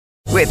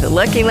With the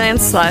Lucky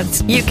Land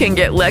Slots, you can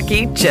get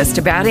lucky just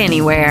about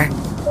anywhere.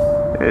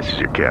 This is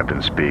your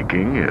captain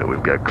speaking.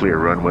 We've got clear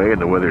runway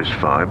and the weather's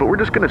fine, but we're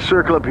just going to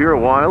circle up here a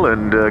while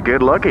and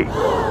get lucky.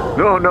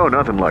 No,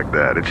 nothing like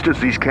that. It's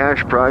just these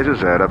cash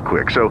prizes add up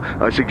quick. So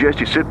I suggest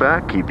you sit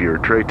back, keep your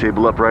tray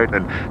table upright,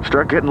 and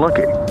start getting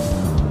lucky.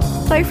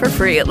 Play for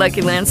free at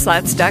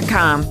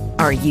LuckyLandSlots.com.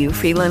 Are you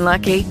feeling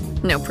lucky?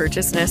 No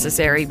purchase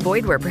necessary.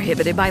 Void where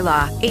prohibited by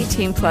law.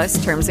 18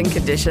 plus terms and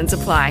conditions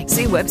apply.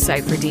 See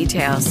website for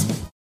details.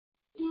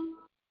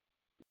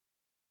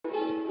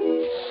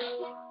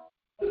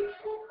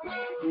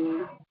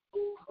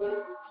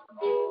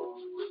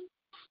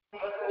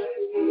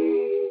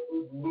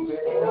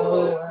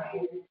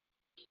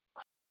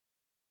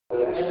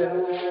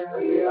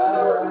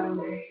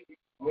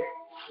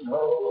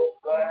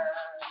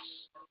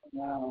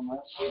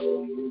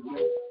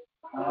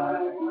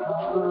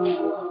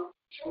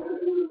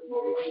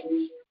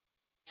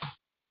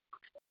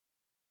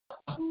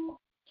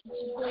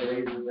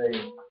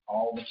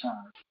 All the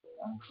time.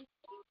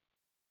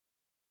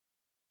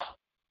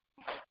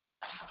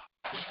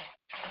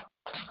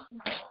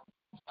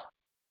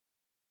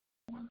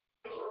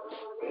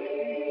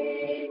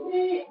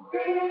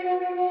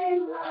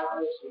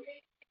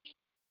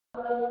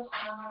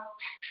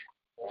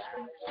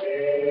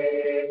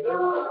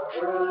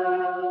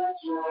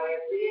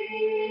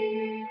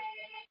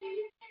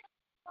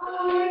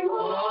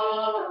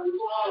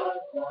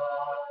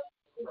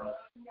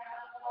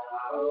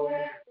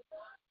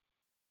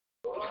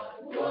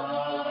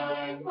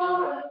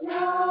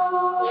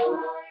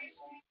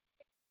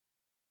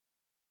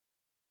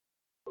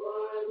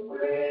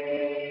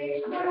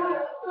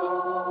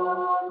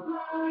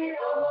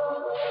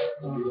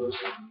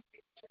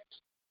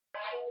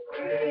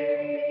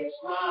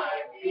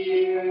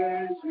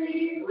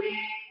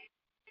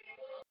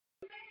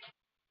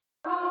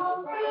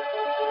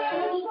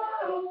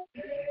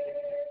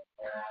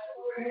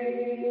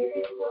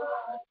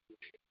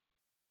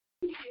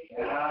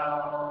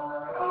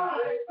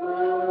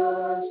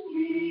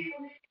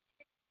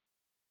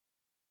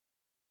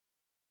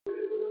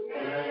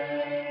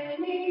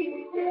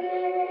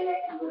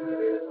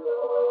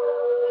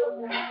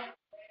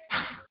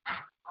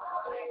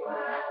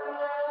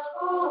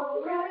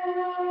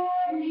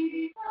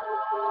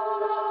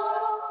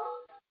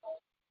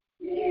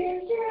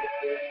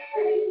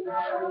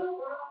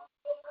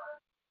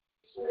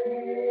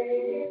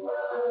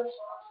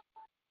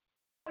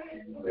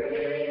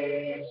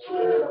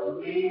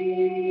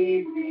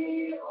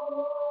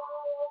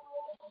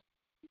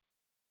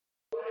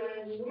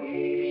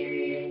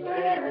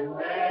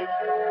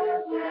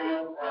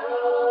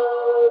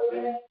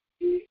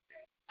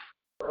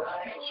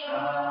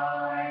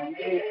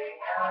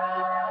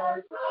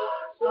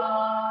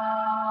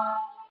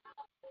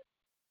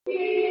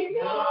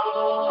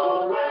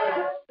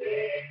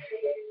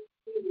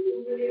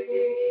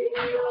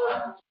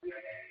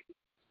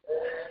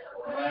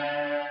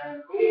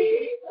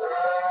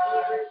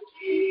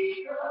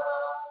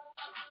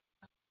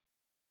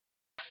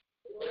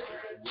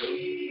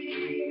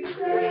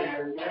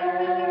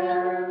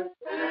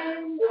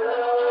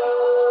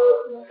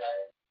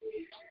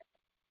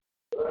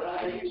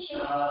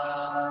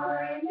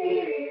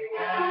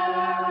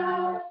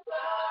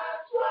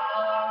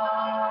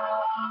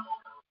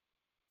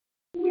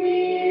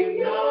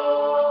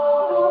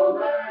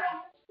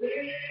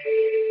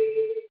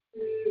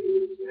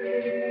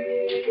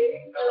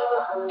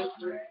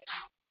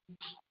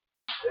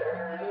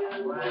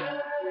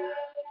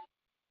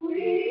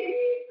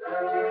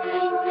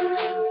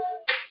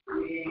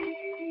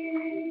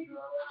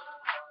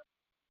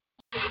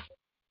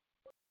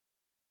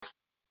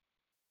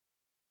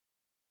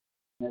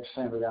 Next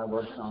thing we got to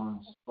work on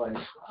is the place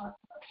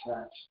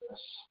attach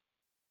this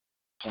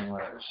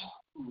somewhere.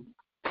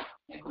 I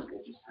think we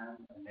could just have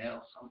a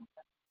nail something.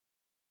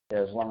 Yeah,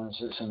 as long as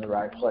it's in the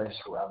right place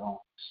where I won't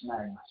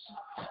snag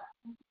myself.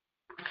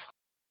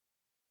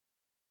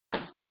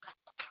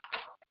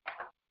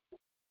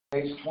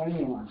 Page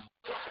 21.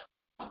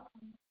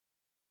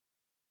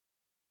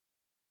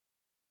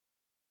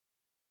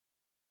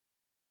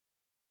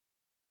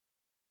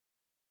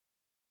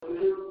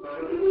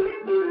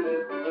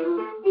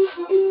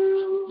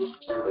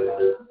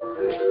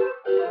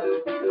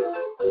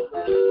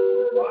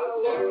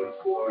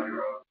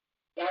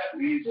 That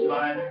leads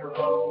my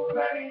road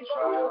many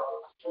trials.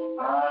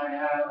 I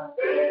have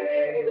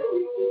faith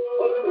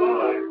for the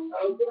life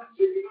of the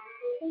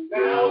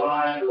now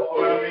I'm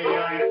worthy,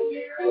 I am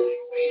nearing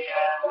the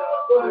end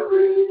of my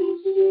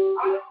race.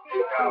 I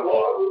think I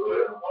walk a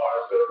little more,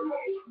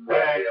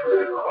 beg a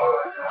little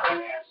harder, I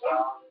can't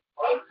stop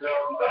until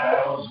the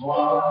battle's won.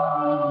 I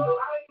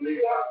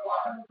think I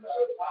find the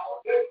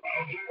mountain,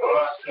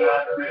 cross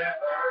that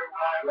river,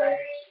 my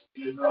race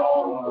is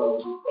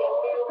almost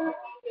gone.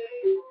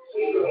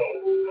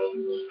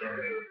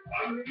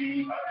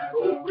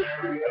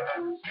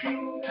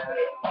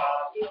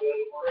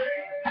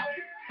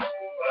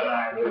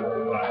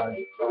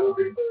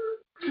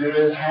 To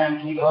his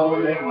hand keep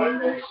holding when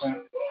they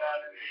sink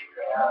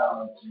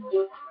reality.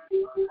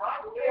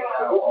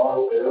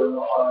 walk a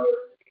little harder,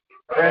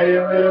 pray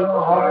a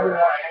little harder, I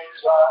ain't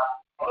stop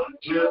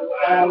until the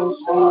battle's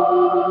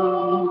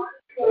won.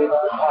 If I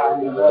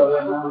find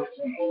another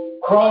mountain,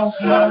 cross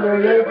another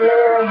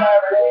river, and my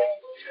race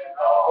is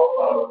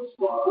almost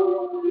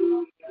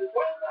won.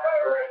 When my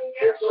burden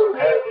gets so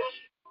heavy,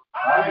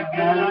 I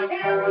cannot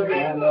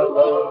carry and the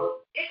load,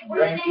 it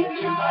brings me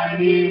to my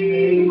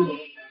knees.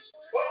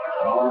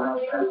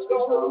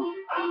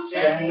 I'm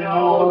standing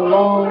all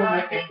alone,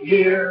 I can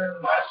hear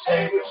my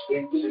Savior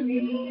speak to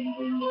me.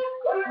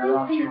 Why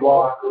don't you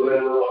walk a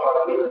little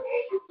harder,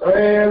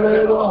 pray a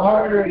little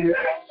harder, you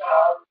can't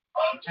stop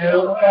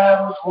until the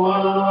battle's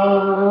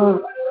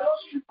won. Why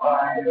don't you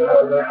find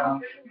another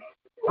mountain,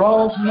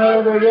 cross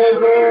another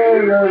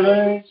river, your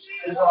race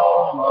is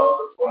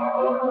almost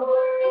won.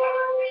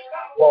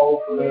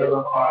 Walk a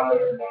little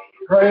harder,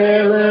 pray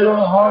a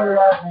little harder,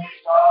 I can't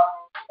stop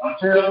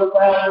until the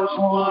battle's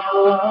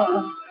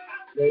won.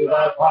 If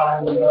I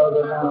find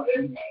another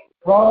mountain,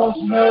 cross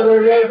another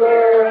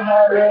river, and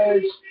my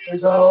race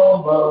is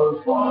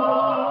almost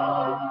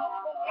won.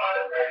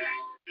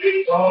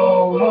 It's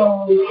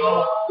almost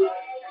won.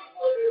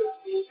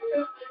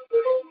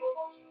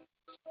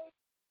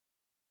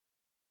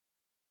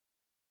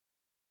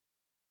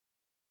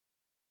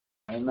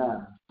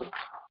 Amen.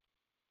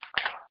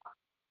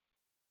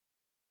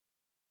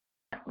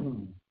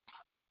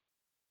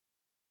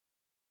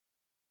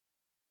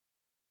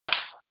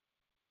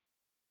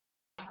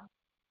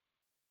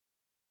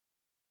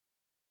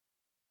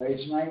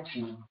 Page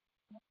 19.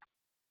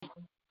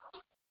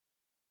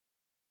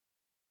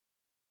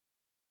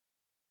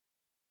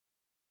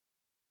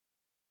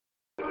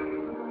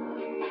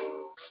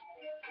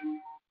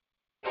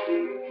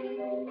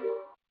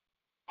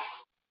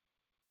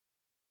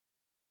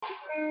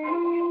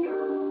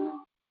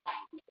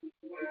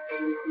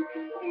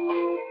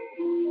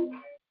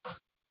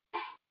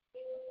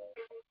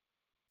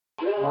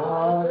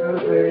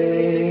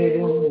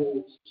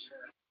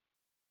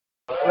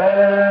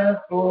 Pray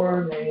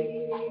for me.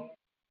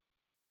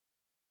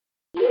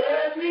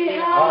 Let me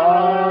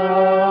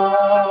hide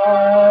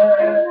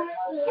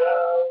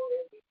myself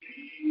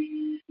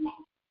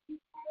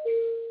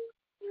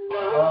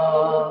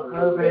from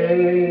the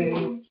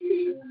basis.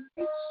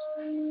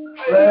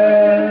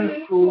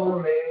 Pray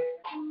for me.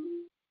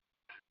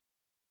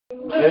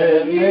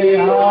 Let me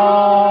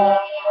hide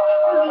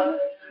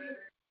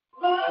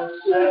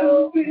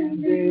myself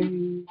in thee.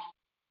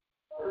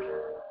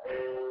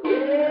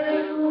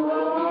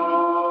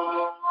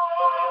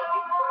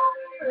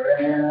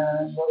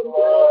 And the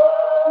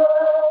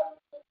blood,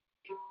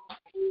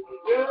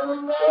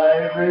 thy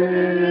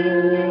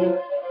rich,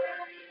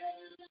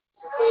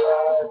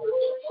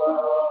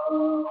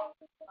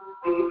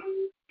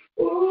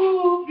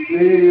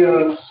 be a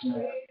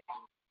sin,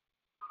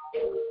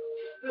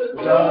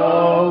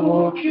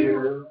 double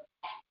cure,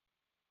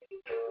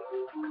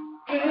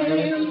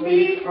 cleanse me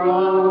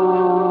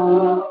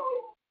from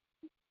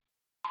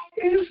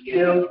his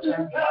guilt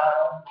and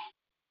power.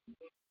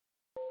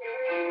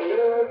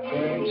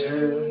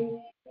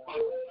 Into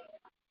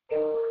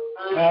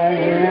my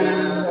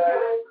hand,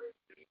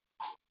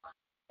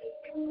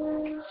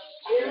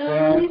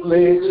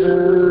 simply to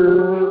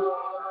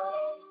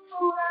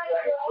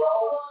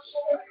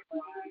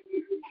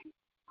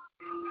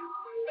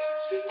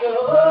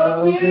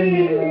love in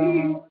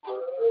you.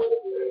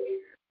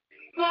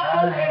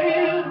 My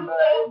hand,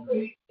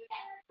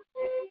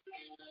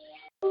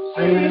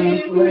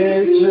 simply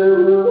to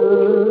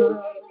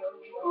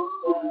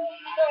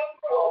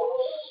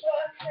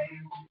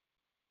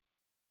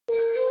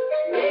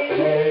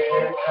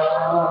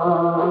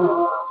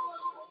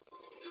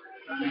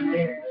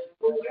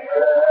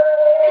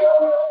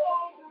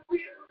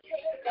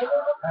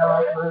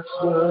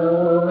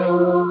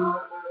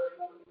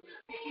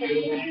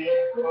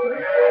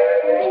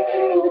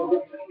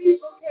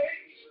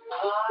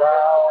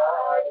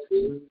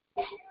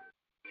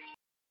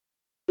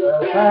the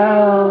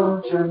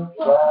fountain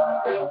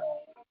fire,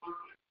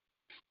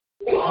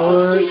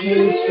 would you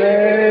say?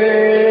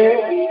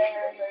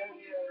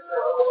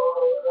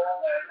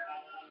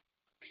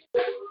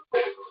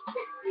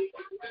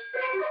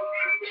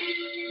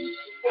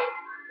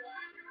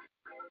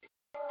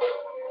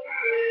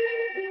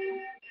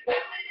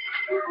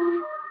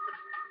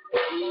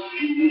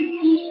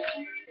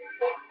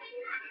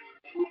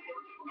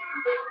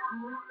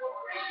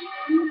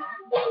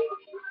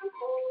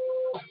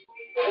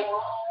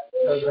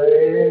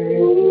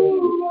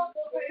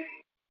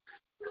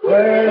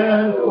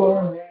 Pray for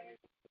me.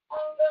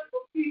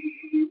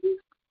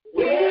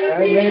 Let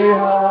me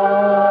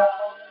hide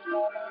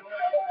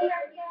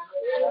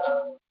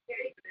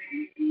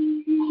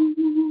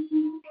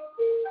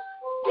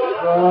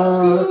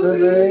from the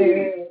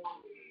day.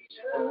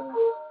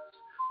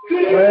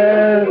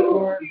 Pray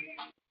for me.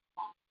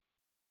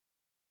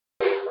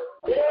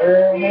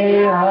 Let me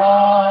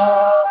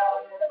hide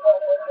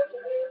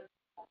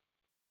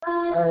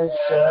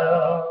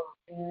myself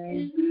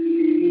in thee.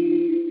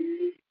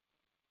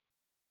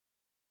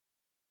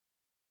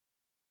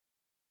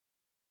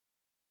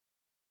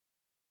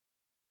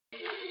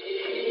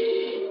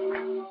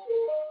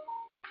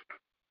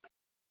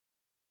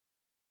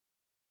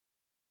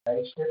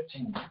 Page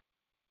 15.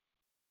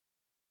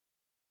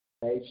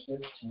 Page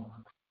 15.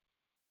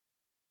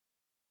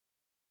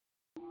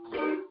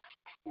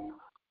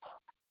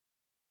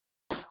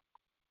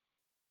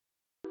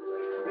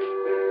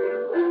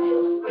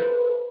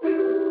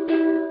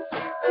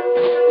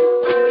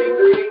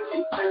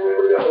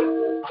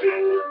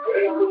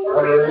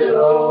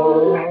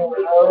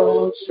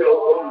 Oh,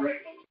 story,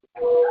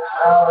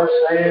 how the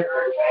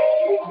Savior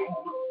came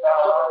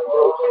down,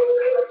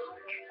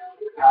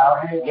 how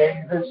He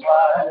gave His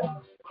life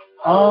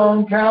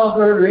on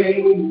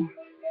Calvary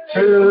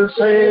to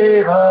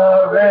save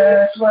a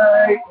wretch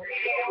like me.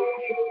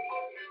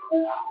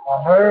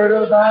 I heard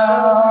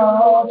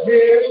about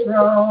His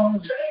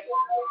throne,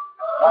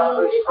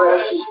 of His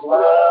precious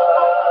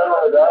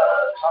blood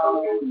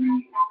upon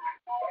me.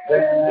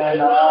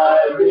 Then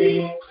I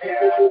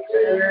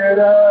repented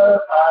of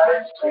my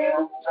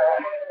sins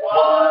and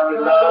won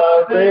the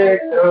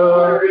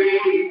victory.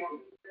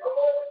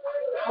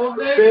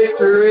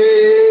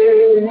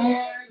 Victory in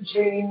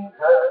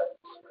Jesus,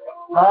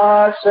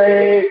 my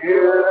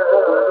Savior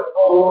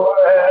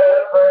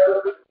forever.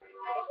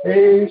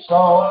 He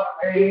saw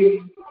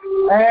me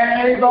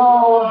and He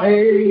bought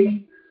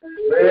me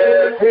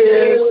with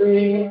His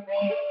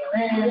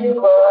redeeming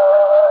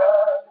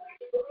blood.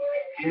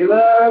 He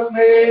loved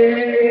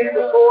me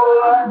before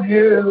I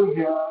knew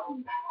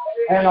Him,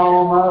 and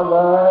all my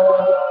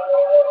love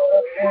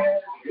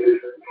is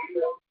good.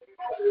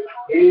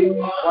 He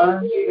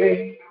plunged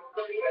me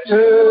to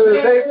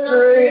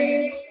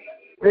victory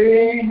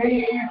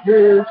beneath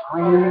His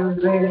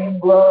cleansing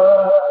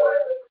blood.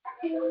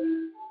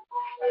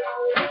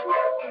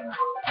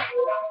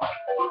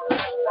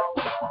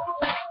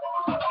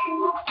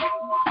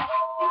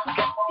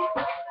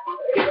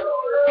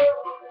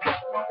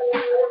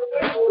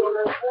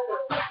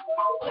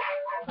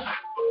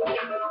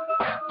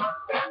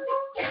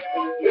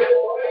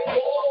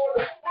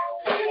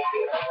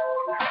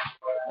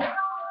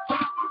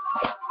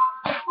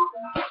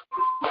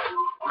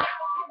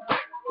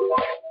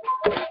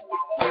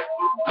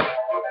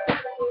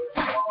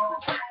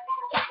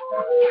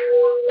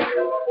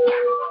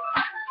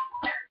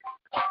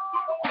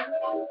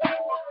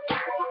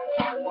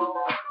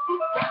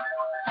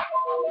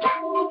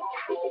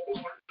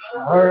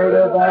 Heard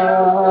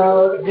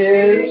about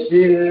His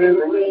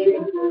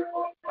healing,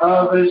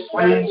 of His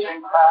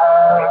cleansing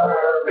power,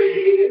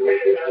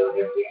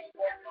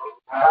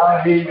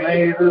 how He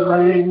made the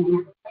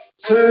lame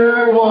to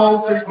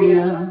walk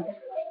again,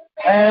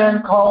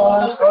 and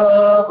caused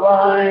the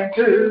blind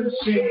to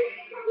see.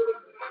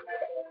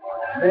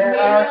 Then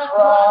I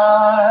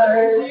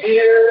cried,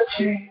 "Dear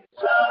Jesus,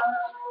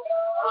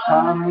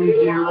 come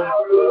here,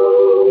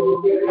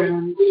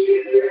 broken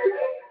spirit,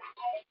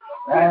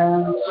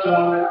 and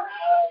Son,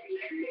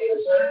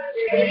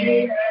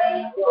 He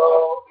and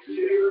go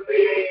to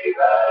be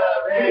the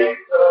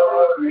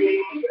victory.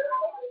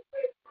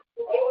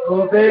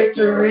 Oh,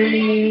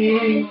 victory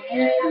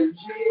in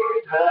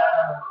Jesus,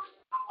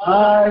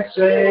 my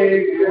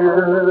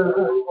Savior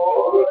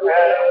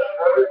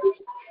forever.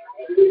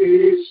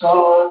 He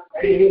sought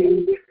me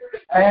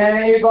and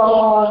He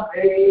bought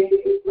me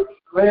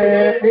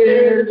with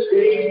His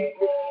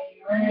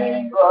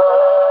redeeming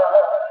blood.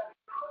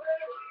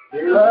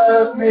 He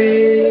loved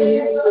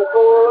me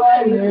before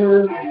I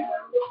knew Him,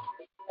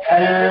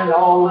 and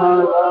all my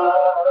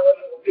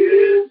love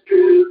is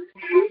to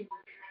Him.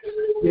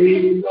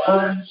 He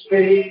plunged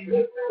me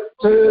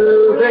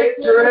to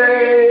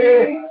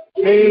victory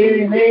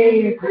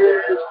beneath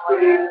His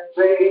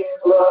cleansing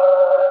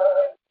blood.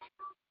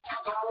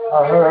 I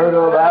heard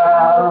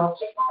about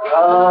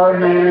a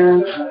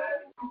mansion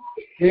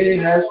He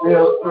has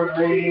built for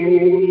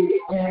me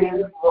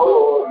in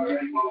glory.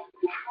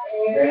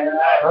 Then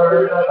I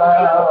heard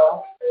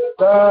about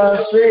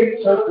the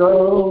streets of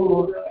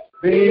gold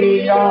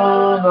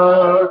beyond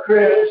the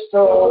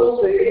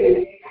crystal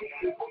sea.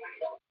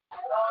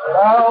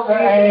 About the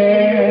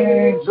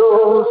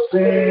angels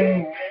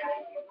sing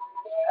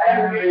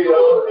and the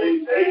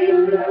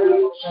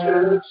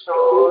ocean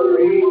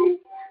story.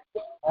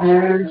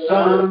 And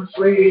some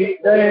sweet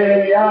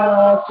day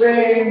I'll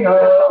sing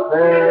of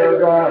their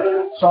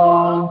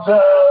songs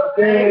of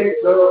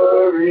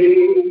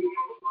victory.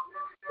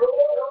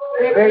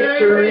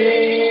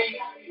 Victory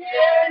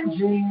in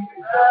Jesus,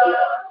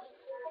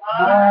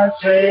 my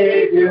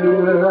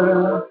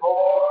Savior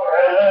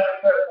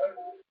forever.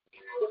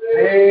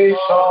 He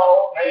saw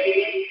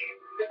me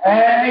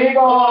and He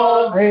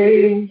bought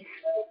me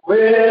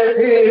with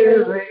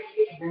His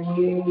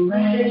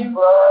redeeming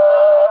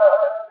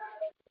blood.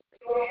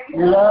 He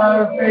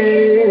loved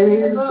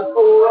me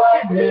before I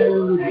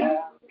knew Him,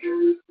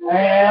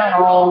 and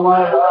all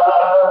my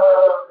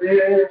love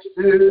is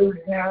to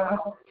Him.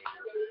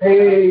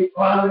 He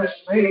plunged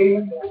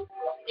me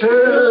to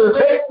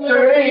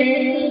victory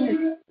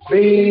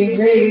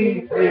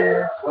beneath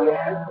His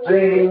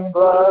cleansing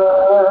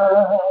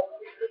blood.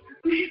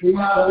 He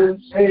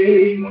plunged me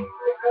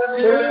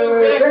to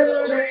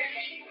victory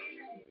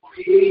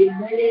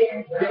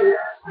beneath His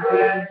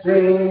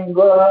cleansing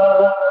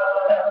blood.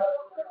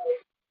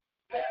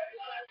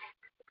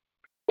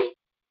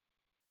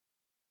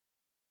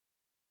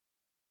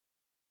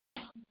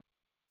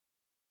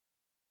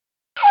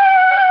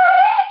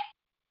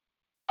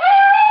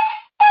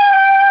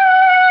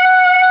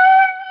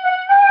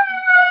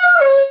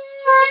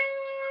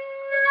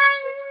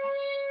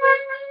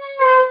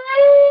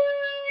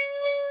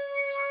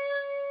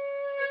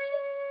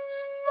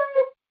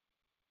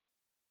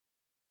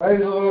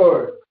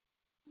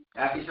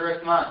 Happy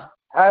first month.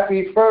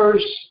 Happy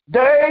first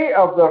day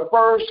of the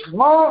first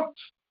month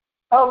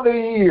of the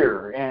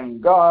year in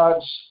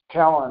God's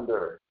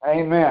calendar.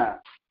 Amen.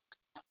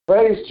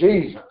 Praise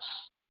Jesus.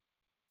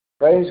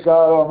 Praise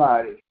God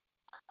Almighty.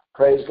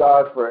 Praise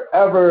God for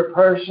every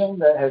person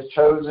that has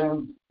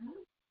chosen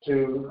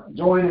to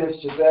join us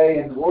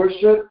today in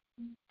worship.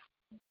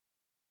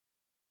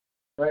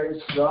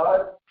 Praise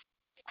God.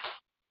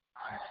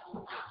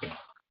 It's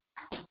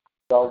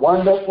a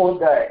wonderful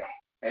day.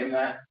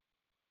 Amen.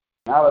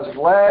 And I was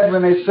glad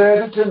when they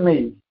said to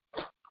me,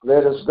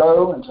 let us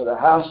go into the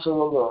house of the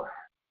Lord.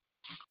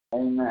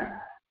 Amen.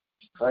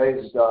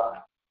 Praise God.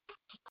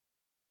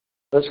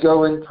 Let's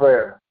go in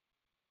prayer.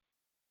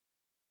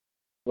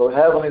 Lord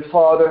Heavenly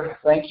Father,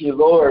 thank you,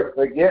 Lord,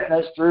 for getting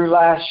us through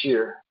last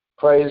year.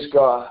 Praise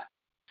God.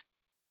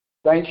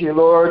 Thank you,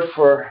 Lord,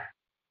 for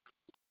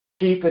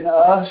keeping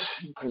us,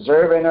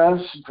 preserving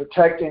us, and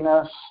protecting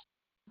us,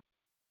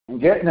 and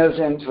getting us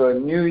into a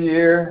new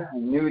year, a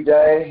new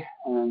day,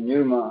 and a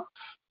new month.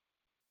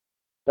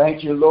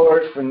 Thank you,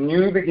 Lord, for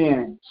new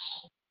beginnings.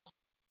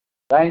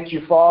 Thank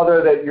you,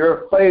 Father, that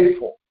you're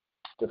faithful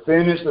to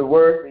finish the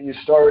work that you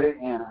started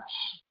in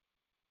us.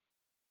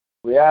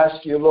 We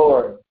ask you,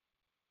 Lord,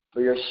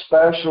 for your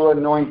special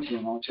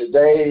anointing on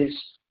today's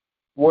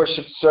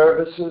worship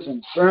services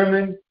and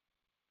sermon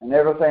and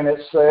everything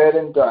that's said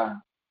and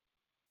done.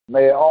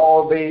 May it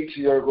all be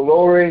to your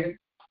glory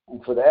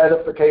and for the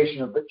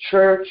edification of the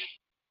church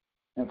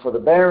and for the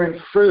bearing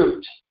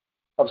fruit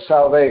of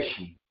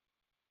salvation.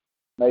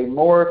 May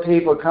more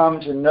people come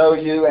to know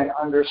you and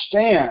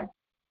understand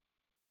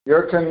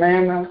your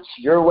commandments,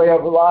 your way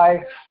of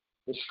life,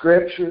 the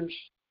scriptures,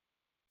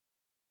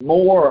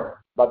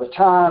 more by the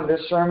time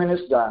this sermon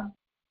is done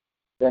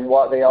than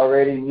what they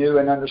already knew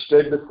and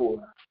understood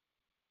before.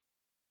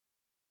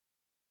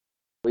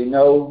 We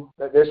know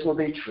that this will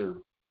be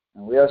true,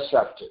 and we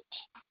accept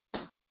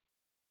it.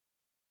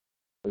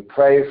 We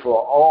pray for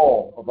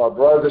all of our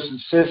brothers and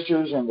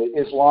sisters in the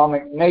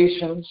Islamic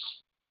nations,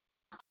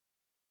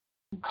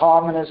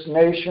 communist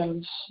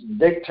nations,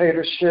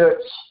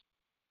 dictatorships,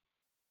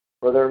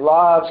 where their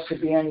lives could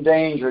be in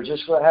danger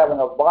just for having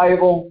a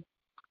Bible,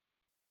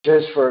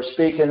 just for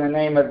speaking the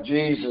name of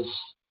Jesus.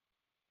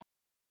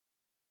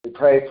 We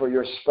pray for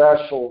your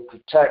special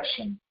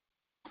protection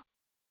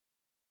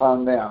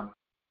on them.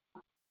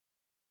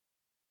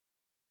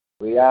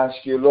 We ask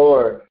you,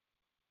 Lord,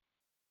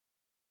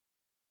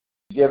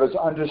 to give us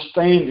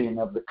understanding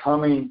of the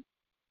coming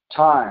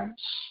times.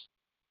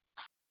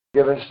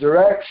 Give us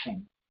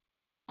direction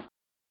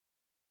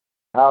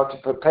how to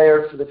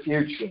prepare for the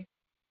future.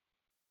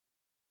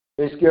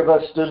 Please give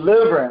us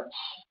deliverance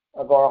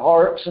of our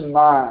hearts and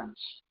minds,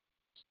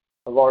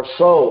 of our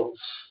souls.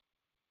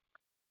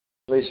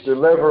 Please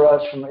deliver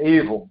us from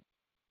evil.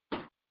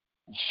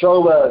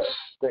 Show us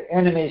the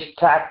enemy's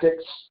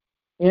tactics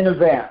in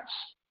advance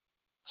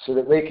so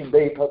that we can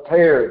be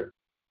prepared.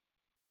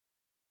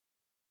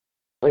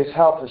 Please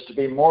help us to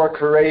be more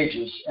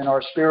courageous in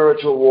our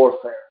spiritual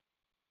warfare.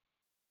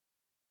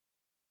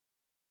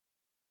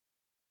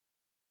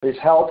 Please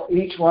help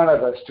each one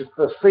of us to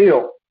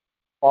fulfill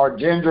our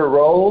gender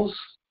roles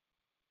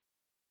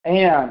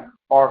and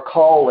our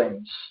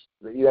callings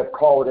that you have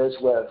called us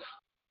with.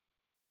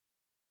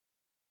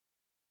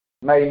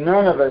 May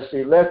none of us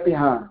be left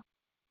behind,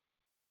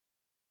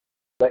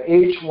 but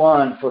each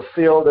one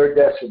fulfill their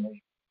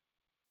destiny.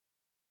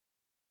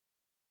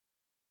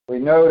 We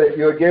know that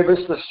you'll give us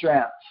the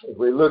strength if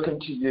we look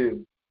into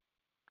you.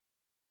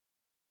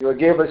 You'll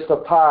give us the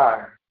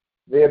power,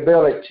 the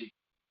ability,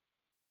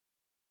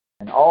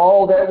 and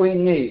all that we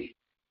need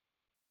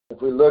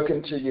if we look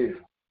into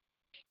you,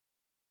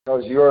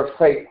 because you're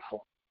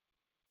faithful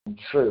and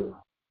true,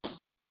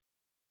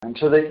 and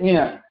to the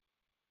end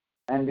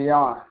and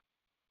beyond.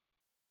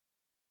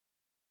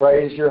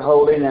 Praise your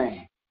holy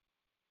name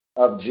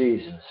of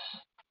Jesus.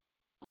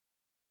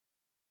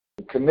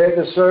 We commit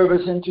the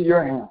service into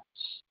your hands.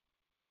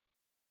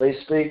 Please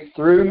speak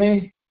through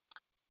me.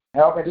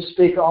 Help me to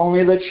speak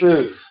only the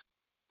truth.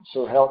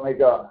 So help me,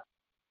 God.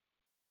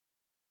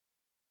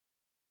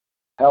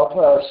 Help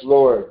us,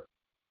 Lord,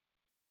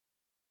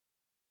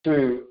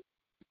 to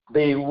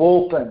be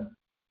open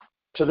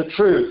to the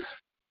truth.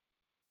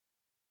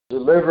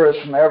 Deliver us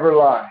from every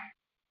lie.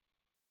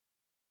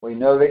 We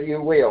know that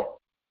you will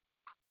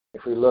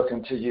if we look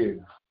into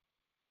you.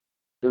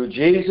 Through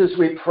Jesus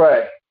we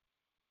pray.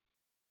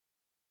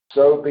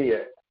 So be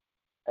it.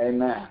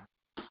 Amen.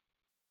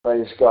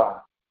 Praise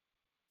God.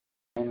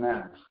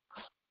 Amen.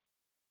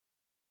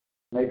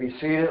 You may be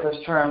seated.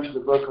 Let's turn to the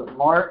book of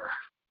Mark.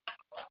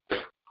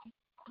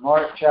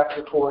 Mark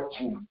chapter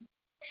 14.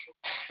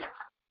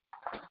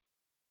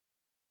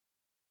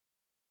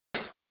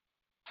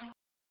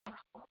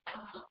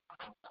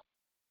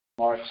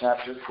 Mark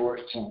chapter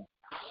 14.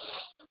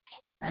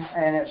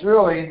 And it's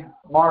really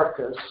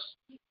Marcus.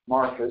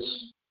 Marcus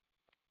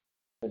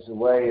is the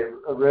way it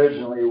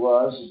originally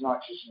was. It's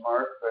not just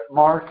Mark, but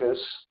Marcus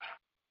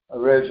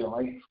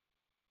originally.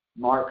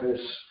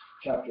 Marcus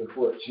chapter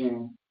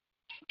 14.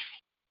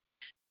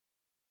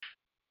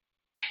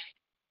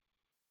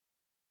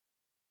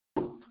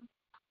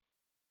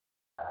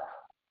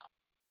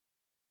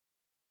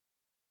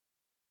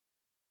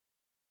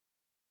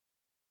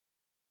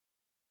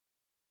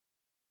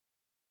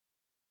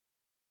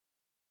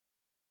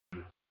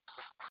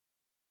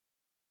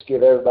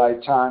 give everybody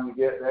time to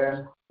get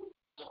there.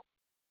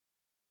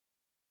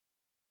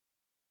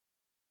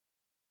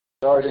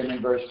 Starting in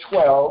verse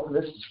 12,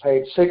 this is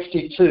page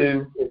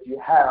 62 if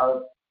you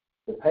have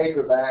the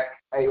paperback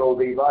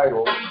AOB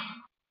Bible,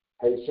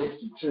 page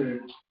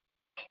 62.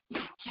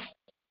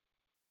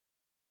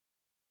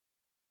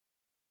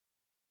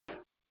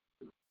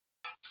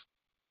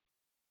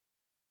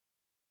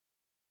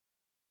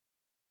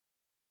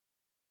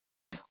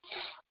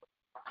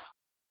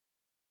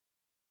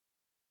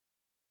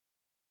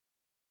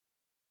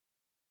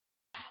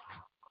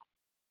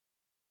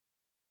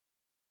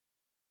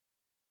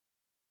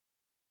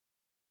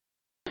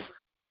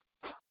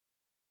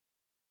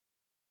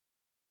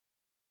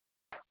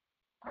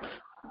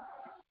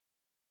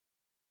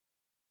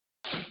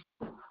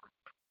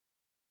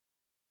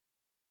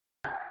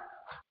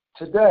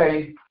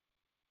 Today,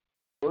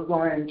 we're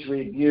going to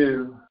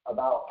review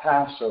about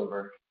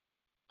Passover,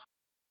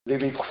 the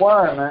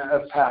requirement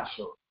of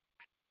Passover.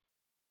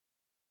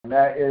 And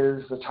that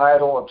is the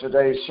title of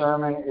today's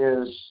sermon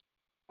is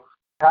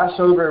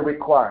Passover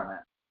Requirement.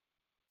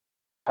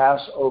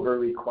 Passover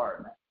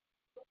Requirement.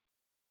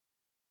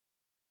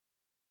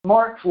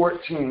 Mark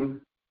 14,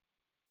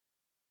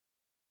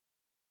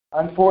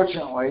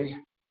 unfortunately,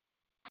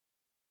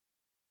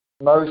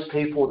 most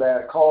people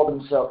that call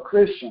themselves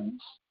Christians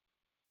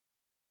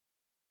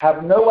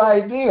have no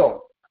idea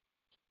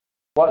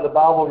what the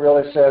Bible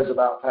really says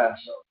about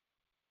Passover.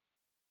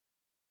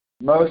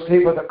 Most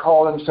people that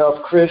call themselves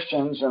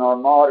Christians in our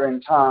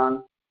modern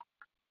time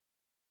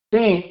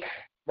think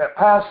that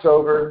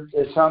Passover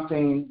is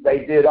something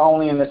they did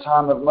only in the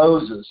time of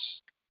Moses,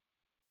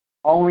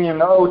 only in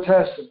the Old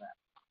Testament.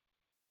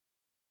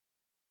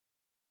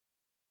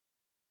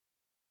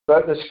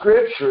 But the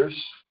scriptures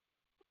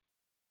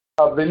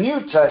of the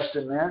New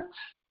Testament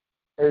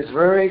is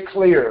very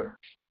clear,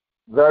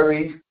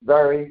 very,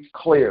 very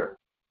clear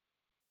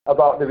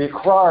about the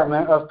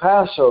requirement of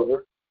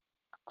Passover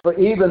for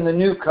even the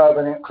New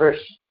Covenant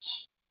Christians.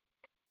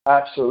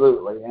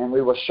 Absolutely. And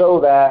we will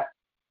show that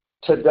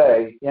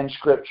today in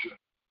Scripture.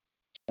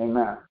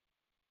 Amen.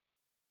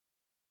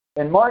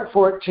 In Mark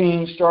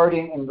 14,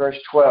 starting in verse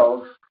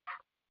 12,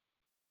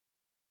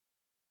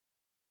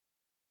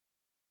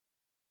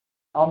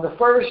 on the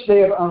first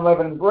day of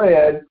unleavened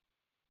bread,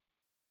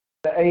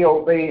 the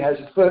AOB has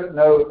a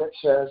footnote that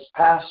says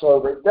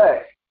Passover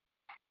day,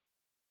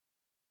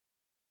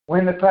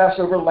 when the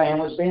Passover lamb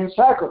was being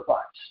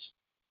sacrificed.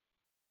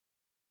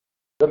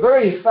 The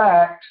very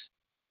fact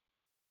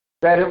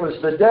that it was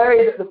the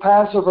day that the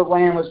Passover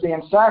lamb was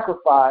being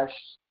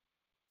sacrificed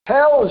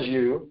tells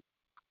you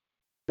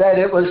that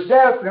it was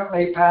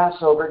definitely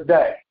Passover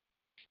day.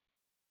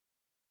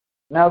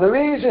 Now, the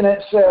reason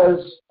it says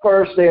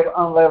first day of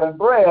unleavened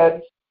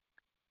bread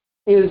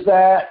is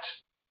that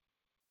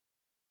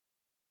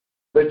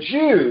the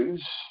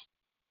Jews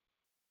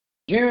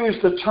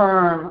used the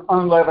term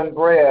unleavened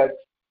bread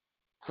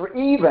for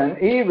even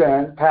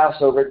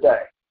Passover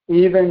day.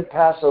 Even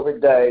Passover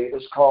day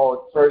is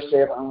called first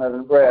day of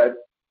unleavened bread.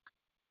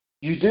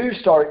 You do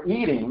start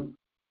eating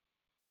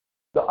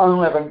the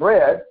unleavened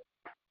bread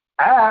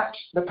at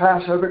the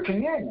Passover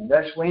communion.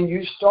 That's when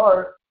you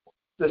start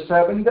the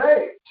 7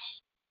 days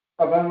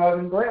of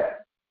unleavened bread.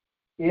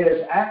 It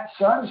is at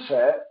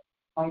sunset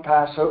on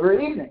Passover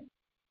evening.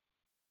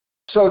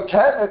 So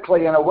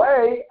technically, in a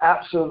way,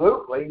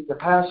 absolutely, the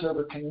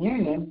Passover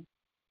communion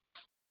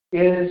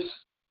is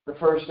the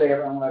first day of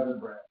unleavened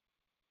bread.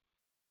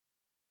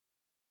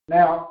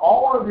 Now,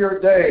 all of your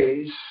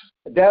days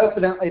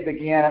definitely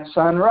begin at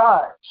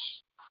sunrise.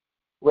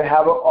 We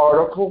have an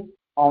article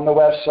on the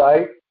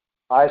website,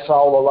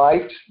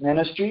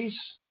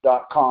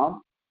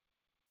 ISawTheLightMinistries.com,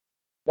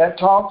 that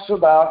talks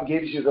about,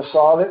 gives you the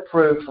solid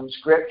proof from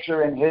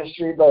Scripture and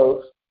history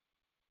both,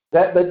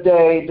 that the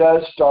day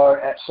does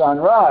start at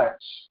sunrise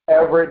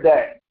every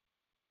day.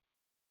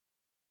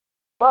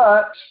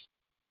 But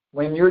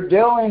when you're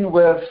dealing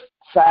with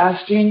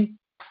fasting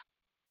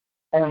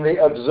and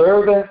the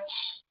observance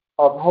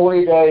of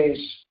holy days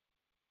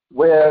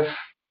with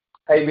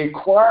a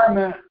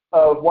requirement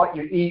of what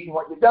you eat and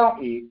what you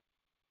don't eat,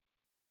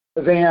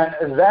 then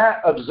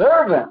that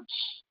observance,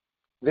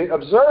 the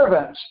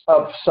observance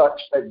of such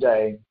a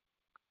day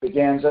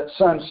begins at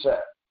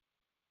sunset.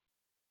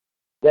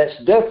 That's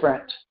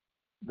different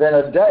than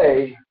a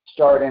day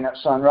starting at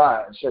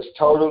sunrise. It's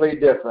totally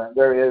different.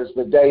 There is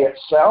the day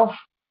itself,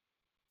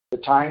 the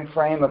time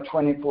frame of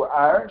 24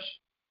 hours,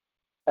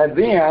 and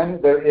then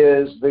there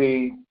is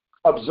the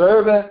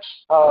observance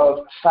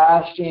of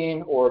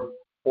fasting or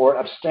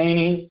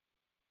abstaining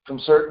from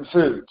certain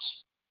foods.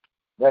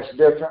 That's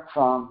different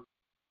from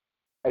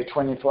a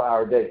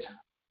 24-hour daytime.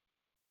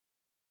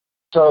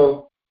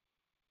 So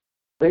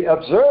the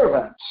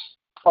observance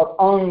of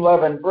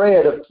unleavened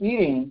bread, of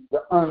eating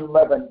the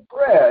unleavened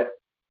bread,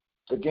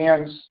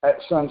 begins at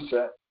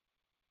sunset.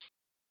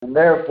 And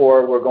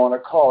therefore, we're going to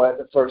call it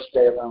the first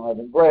day of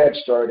unleavened bread,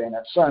 starting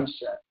at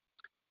sunset.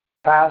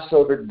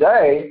 Passover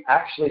day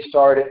actually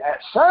started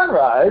at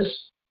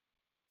sunrise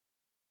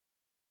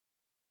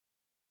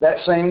that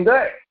same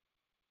day.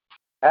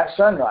 at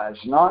sunrise,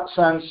 not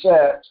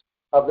sunset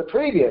of the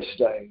previous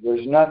day.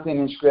 There's nothing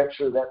in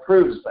Scripture that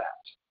proves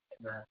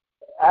that. Amen.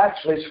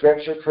 Actually,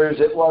 Scripture proves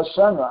it was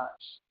sunrise.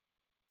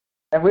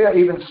 And we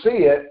even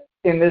see it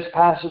in this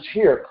passage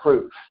here,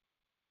 proof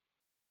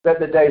that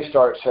the day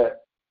starts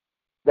at,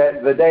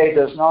 that the day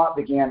does not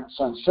begin at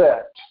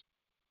sunset.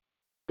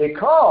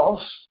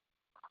 Because,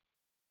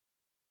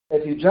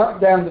 if you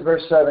jump down to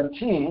verse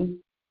 17,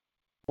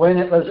 when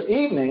it was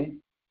evening,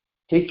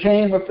 he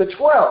came with the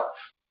 12.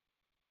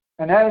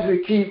 And as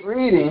we keep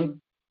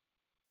reading,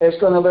 it's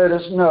going to let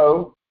us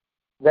know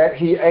that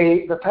he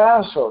ate the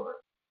Passover.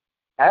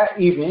 At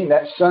evening,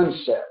 that's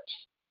sunset.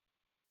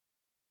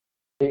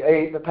 He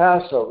ate the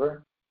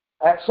Passover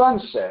at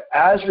sunset,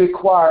 as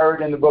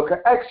required in the book of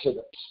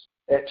Exodus.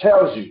 It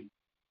tells you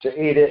to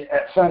eat it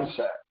at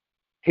sunset.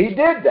 He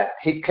did that.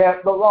 He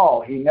kept the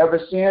law. He never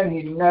sinned.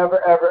 He never,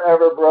 ever,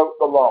 ever broke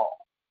the law.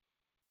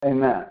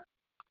 Amen.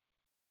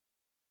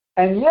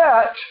 And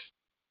yet,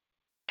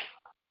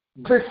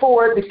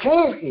 before it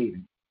became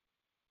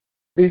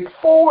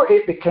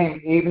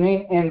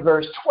evening, in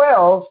verse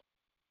 12,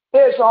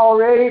 it's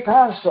already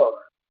Passover.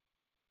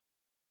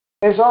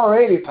 It's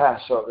already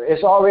Passover.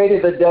 It's already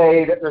the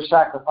day that they're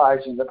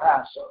sacrificing the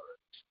Passover.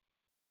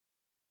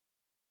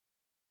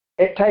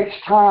 It takes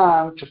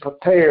time to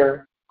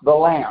prepare the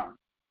lamb.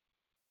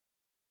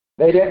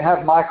 They didn't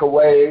have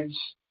microwaves,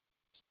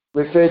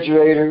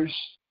 refrigerators,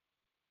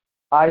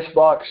 ice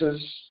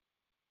boxes.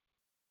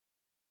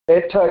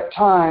 It took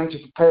time to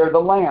prepare the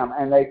lamb,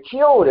 and they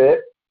killed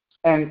it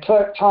and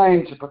took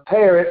time to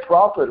prepare it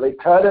properly,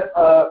 cut it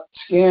up,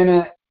 skin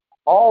it,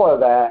 all of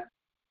that,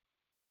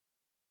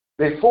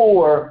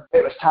 before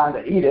it was time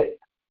to eat it.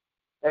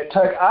 It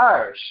took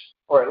hours,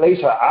 or at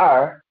least an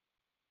hour,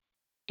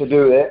 to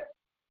do it.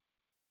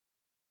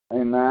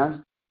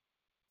 Amen.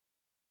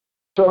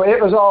 So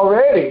it was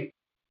already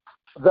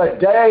the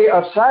day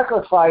of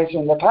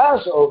sacrificing the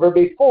Passover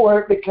before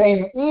it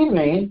became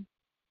evening,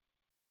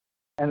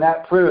 and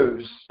that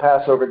proves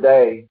Passover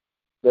day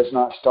does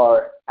not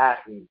start at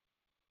evening.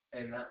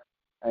 Amen.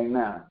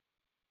 Amen.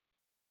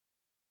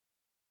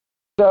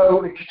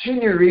 So we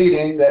continue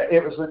reading that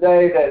it was the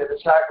day that it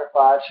was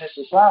sacrificed.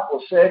 His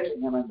disciples said to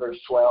him in verse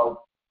 12,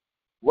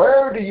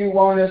 "Where do you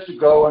want us to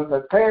go and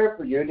prepare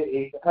for you to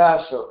eat the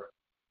Passover?"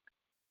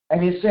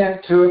 And he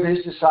sent two of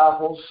his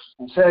disciples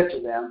and said to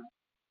them,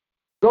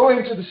 "Go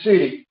into the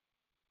city,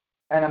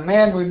 and a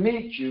man will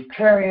meet you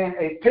carrying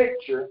a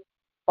pitcher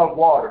of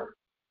water.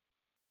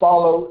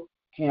 Follow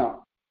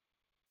him."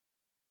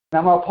 Now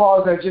I'm going to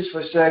pause there just for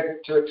a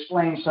second to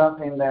explain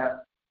something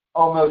that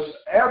almost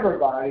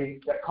everybody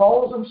that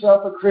calls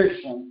himself a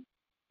Christian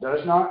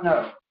does not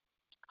know.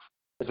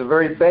 It's a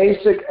very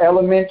basic,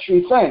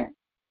 elementary thing,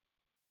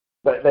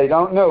 but they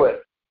don't know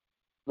it.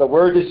 The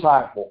word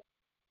disciple.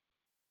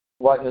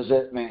 What does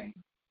it mean?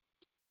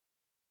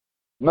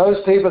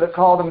 Most people that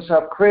call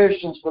themselves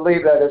Christians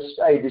believe that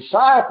a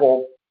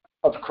disciple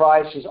of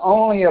Christ is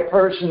only a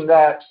person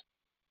that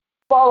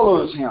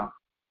follows him.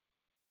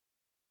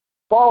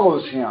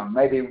 Follows him,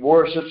 maybe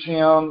worships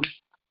him,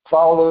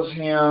 follows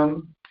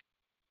him,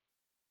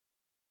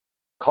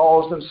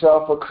 calls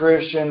himself a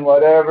Christian,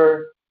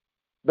 whatever.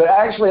 But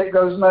actually it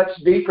goes much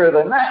deeper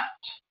than that.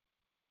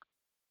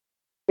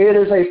 It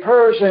is a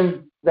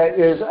person that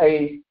is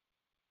a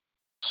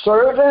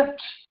servant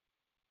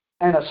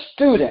and a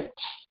student,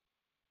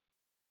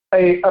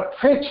 an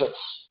apprentice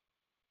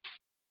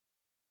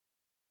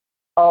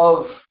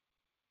of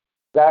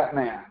that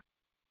man.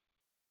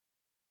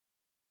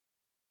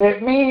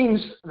 It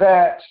means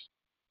that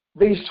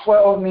these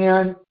 12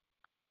 men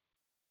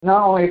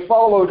not only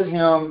followed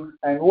him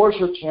and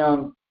worshiped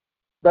him,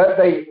 but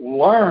they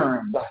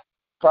learned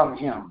from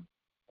him.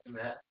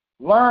 Amen.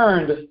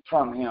 Learned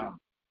from him.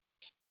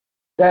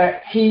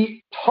 That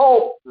he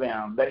taught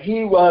them, that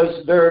he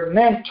was their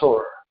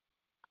mentor.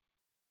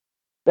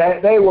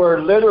 That they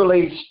were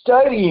literally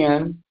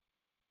studying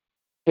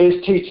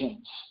his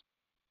teachings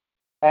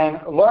and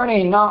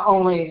learning not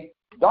only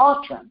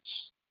doctrines,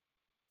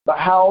 but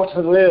how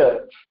to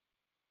live.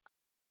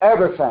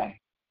 Everything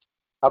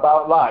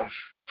about life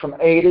from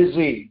A to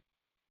Z.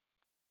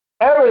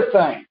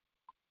 Everything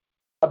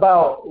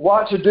about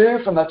what to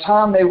do from the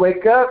time they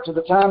wake up to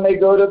the time they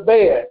go to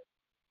bed.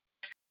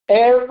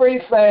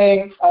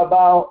 Everything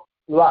about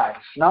life.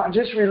 Not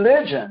just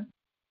religion,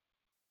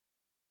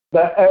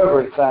 but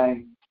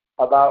everything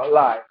about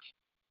life.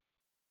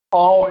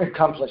 All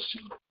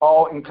encompassing.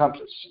 All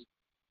encompassing.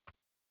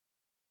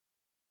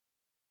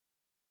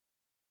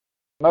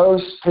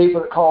 Most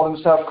people that call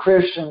themselves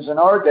Christians in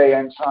our day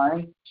and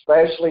time,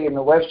 especially in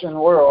the Western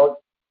world,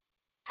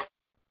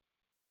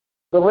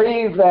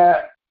 believe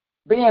that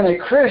being a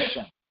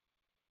Christian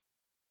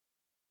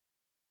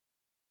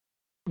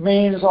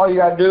means all you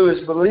got to do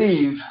is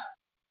believe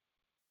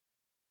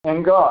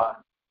in God.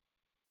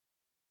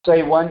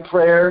 Say one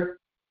prayer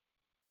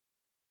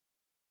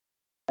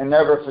and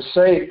never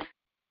forsake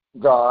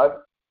God.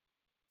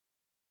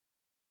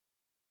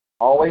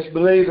 Always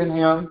believe in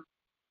Him.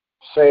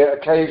 Say an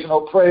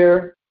occasional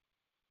prayer.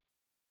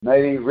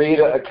 Maybe read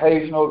an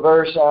occasional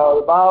verse out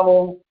of the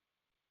Bible.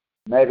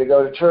 Maybe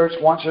go to church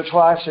once or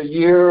twice a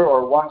year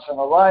or once in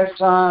a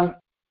lifetime.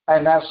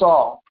 And that's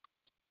all.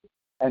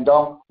 And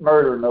don't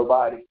murder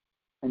nobody.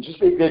 And just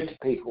be good to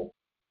people.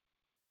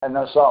 And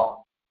that's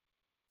all.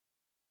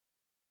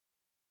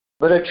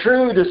 But a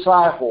true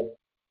disciple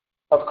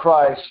of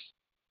Christ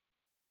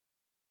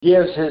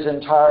gives his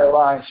entire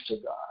life to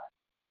God.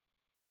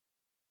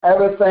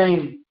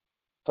 Everything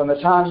from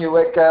the time you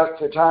wake up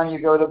to the time you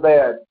go to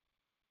bed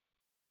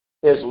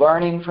is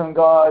learning from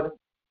God,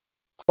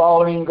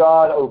 following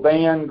God,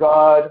 obeying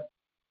God.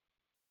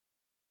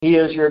 He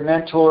is your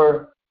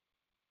mentor.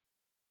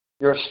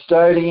 You're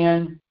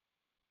studying.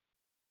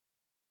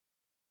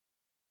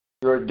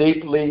 You're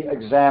deeply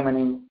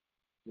examining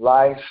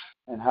life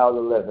and how to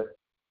live it.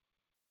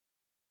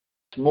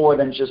 It's more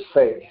than just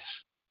faith.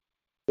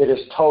 It is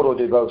total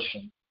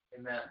devotion.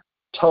 Amen.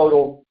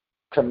 Total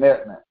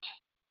commitment.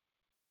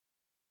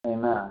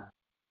 Amen.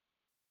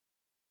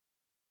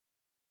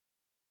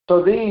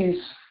 So these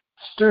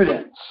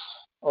students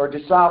or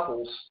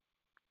disciples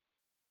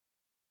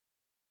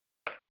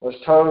was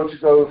told to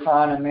go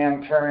find a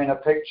man carrying a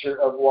pitcher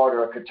of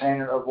water, a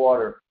container of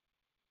water,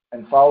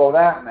 and follow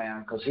that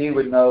man, because he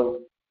would know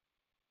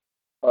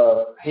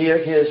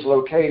his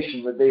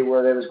location would be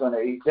where they was going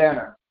to eat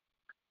dinner,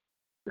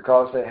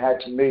 because they had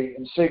to meet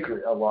in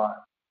secret a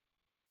lot.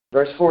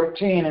 Verse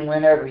 14, and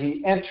wherever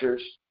he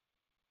enters,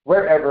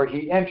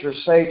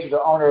 say to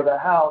the owner of the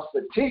house,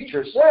 the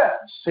teacher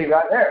says. See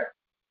right there.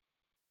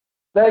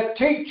 The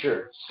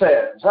teacher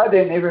says. I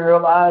didn't even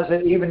realize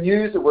it even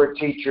used the word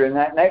teacher in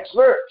that next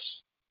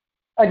verse.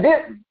 I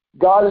didn't.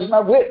 God is my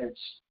witness.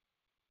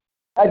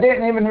 I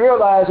didn't even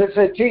realize it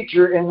said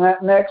teacher in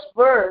that next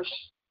verse.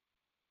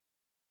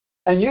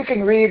 And you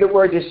can read the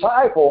word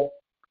disciple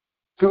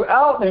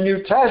throughout the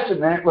New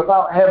Testament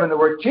without having the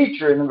word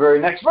teacher in the very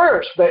next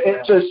verse. But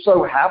it just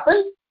so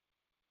happened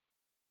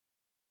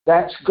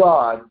that's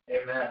God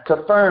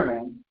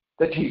confirming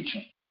the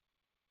teaching.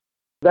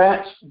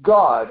 That's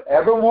God.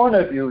 Every one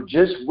of you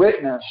just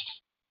witnessed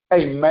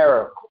a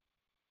miracle.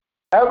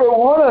 Every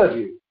one of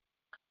you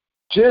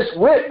just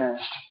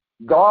witnessed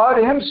God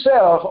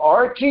himself,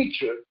 our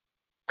teacher,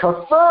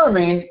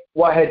 confirming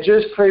what had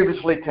just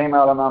previously came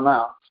out of my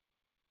mouth.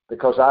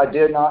 Because I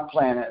did not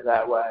plan it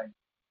that way.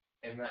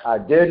 Amen. I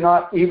did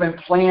not even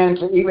plan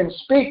to even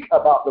speak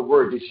about the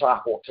word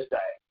disciple today.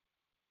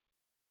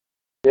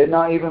 Did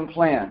not even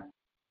plan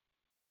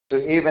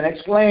to even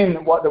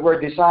explain what the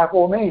word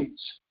disciple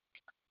means.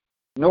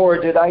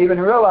 Nor did I even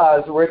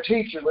realize the word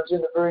teacher was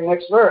in the very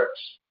next verse.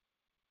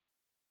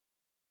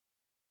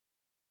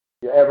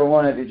 Every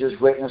one of you just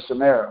witnessed a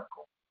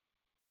miracle.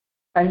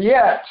 And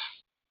yet,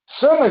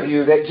 some of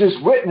you that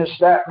just witnessed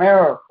that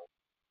miracle,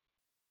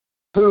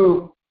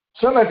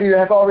 some of you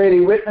have already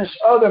witnessed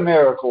other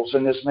miracles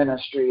in this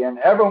ministry, and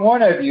every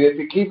one of you, if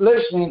you keep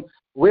listening,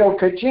 will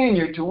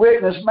continue to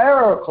witness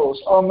miracles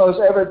almost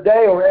every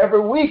day or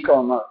every week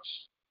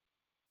almost.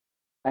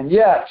 And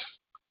yet,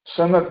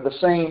 some of the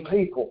same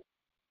people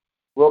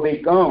will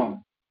be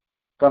gone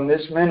from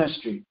this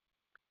ministry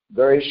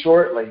very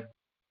shortly,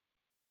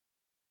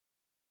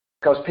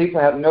 because people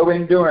have no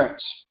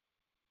endurance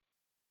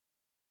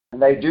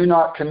and they do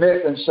not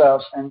commit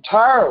themselves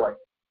entirely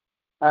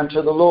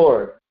unto the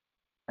Lord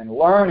and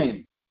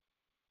learning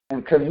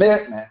and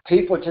commitment.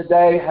 People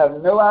today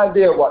have no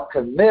idea what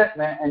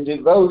commitment and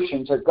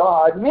devotion to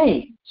God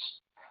means,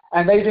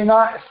 and they do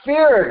not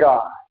fear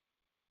God.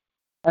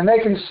 And they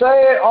can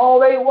say it all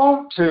they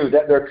want to,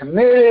 that they're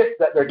committed,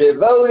 that they're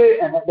devoted,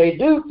 and that they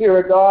do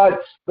fear God,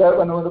 but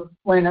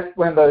when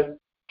the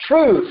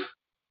truth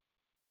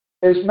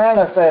is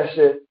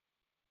manifested,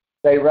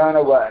 they run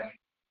away.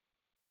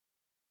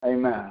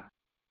 Amen.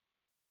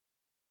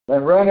 They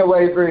run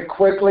away very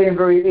quickly and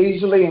very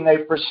easily, and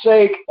they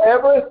forsake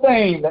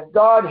everything that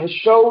God has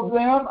showed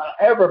them,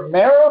 every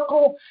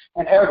miracle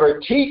and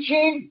every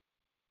teaching,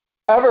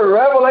 every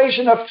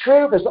revelation of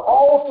truth is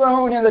all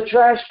thrown in the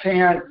trash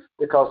can,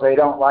 because they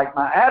don't like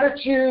my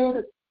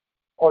attitude,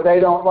 or they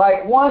don't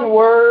like one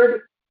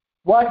word,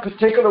 one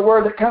particular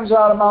word that comes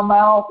out of my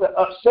mouth that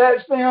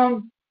upsets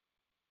them,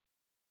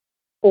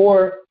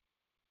 or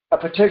a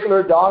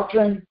particular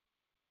doctrine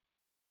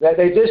that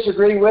they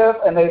disagree with,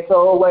 and they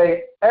throw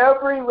away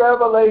every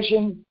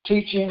revelation,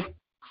 teaching,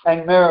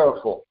 and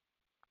miracle.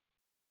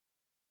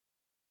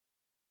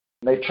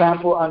 They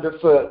trample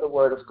underfoot the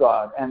Word of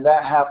God, and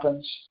that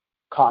happens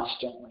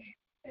constantly.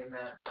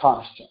 Amen.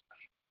 Constantly.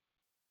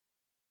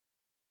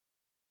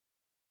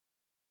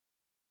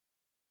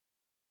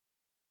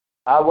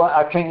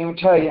 I can't even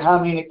tell you how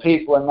many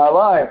people in my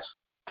life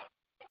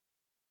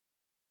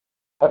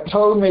have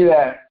told me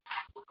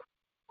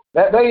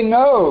that they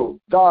know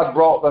God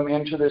brought them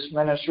into this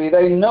ministry.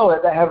 They know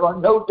it. They have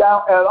no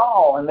doubt at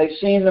all. And they've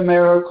seen the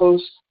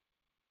miracles.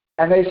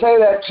 And they say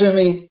that to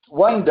me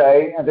one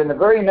day, and then the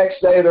very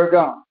next day they're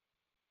gone.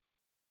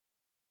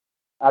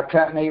 I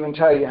can't even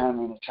tell you how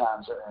many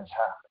times that has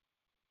happened.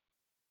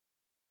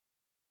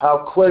 How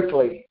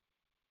quickly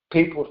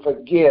people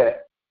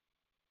forget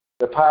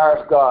the power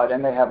of God,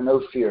 and they have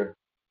no fear.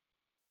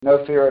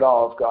 No fear at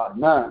all of God.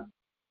 None.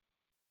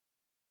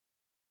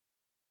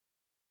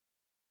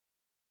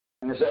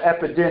 And there's an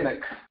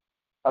epidemic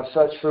of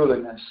such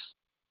foolishness.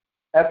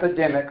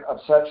 Epidemic of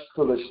such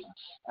foolishness.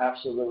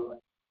 Absolutely.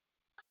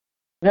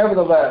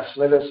 Nevertheless,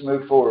 let us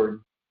move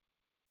forward.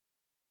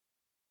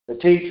 The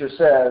teacher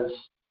says,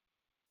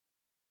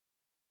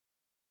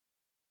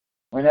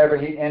 whenever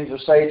he ends to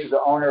say to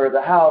the owner of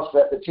the house,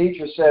 that the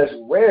teacher says,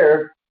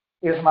 where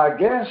is my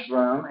guest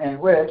room in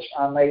which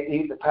I may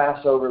eat the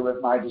Passover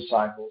with my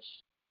disciples?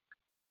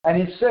 And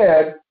he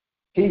said,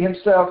 he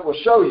himself will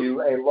show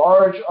you a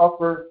large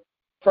upper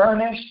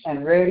furnished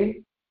and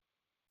ready,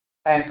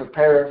 and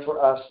prepare it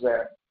for us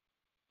there.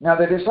 Now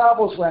the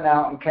disciples went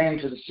out and came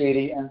to the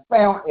city and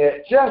found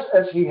it just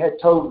as he had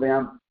told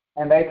them,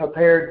 and they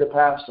prepared the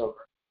Passover.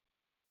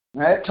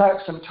 Now it took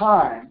some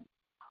time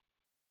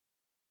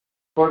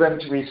for them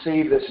to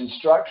receive this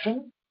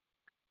instruction,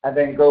 and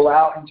then go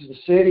out into the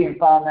city and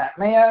find that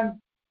man,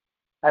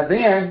 and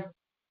then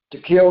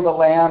to kill the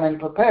lamb and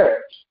prepare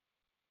it.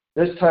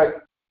 This took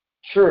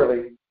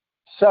surely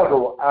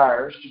several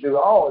hours to do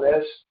all of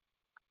this,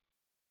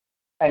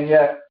 and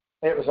yet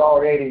it was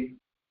already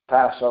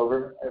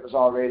Passover. It was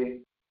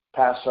already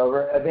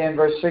Passover. And then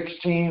verse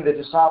 16, the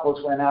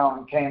disciples went out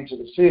and came to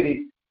the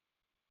city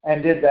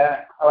and did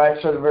that. All right,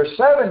 so verse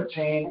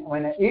 17,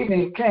 when the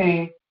evening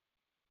came,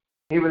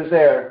 he was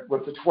there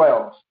with the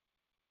 12.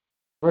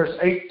 Verse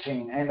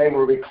 18, and they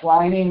were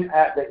reclining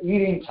at the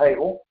eating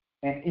table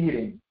and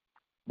eating.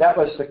 That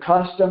was the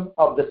custom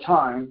of the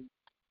time,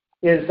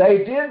 is they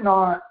did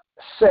not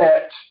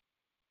sit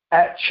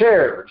at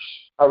chairs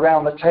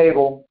around the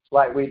table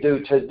like we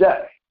do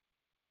today.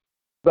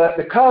 But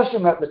the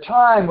custom at the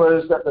time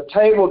was that the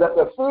table that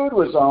the food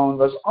was on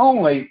was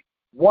only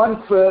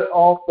 1 foot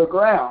off the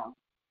ground.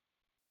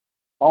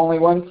 Only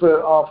 1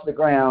 foot off the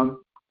ground,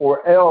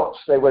 or else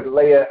they would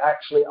lay it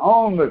actually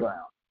on the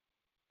ground.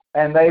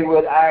 And they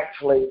would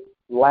actually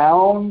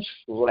lounge,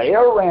 lay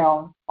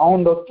around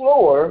on the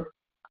floor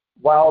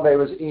while they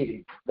was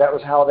eating. That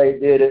was how they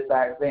did it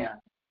back then.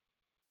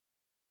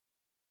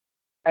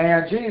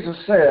 And Jesus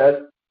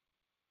said,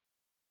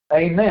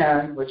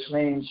 amen, which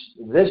means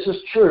this is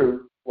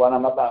true, what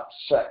I'm about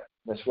to say.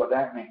 That's what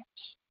that means.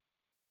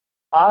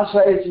 I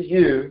say to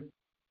you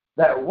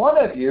that one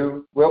of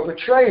you will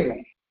betray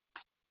me.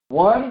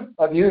 One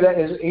of you that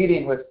is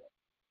eating with me.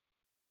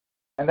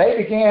 And they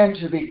began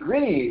to be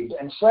grieved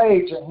and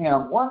say to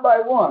him one by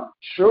one,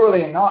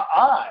 surely not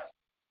I.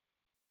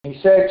 He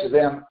said to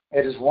them,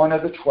 it is one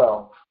of the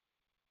 12,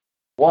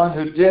 one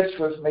who dips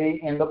with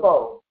me in the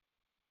bowl.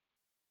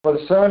 For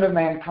the Son of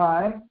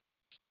Mankind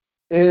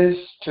is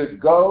to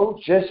go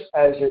just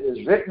as it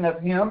is written of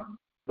him,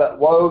 but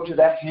woe to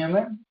that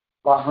human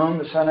by whom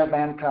the Son of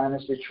Mankind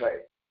is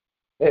betrayed.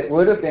 It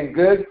would have been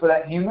good for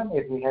that human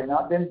if he had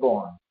not been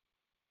born.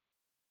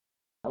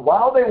 And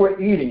while they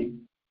were eating,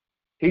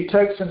 he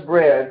took some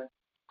bread,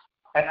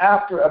 and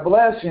after a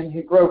blessing,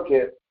 he broke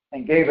it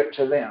and gave it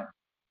to them.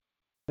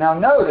 Now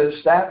notice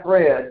that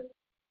bread,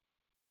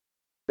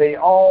 they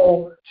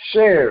all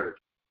shared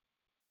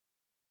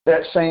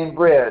that same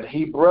bread.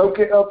 He broke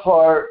it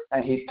apart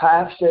and he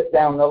passed it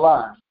down the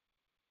line.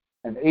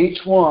 And each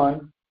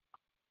one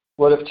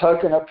would have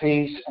taken a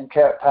piece and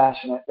kept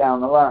passing it down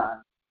the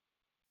line.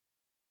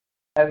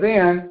 And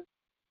then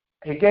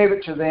he gave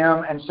it to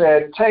them and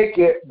said, take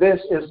it, this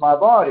is my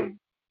body.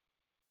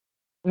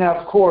 Now,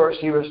 of course,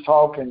 he was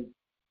talking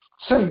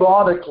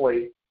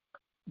symbolically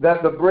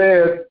that the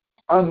bread,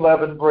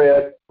 unleavened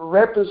bread,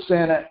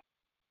 represented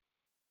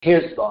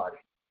his body.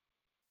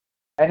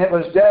 And it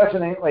was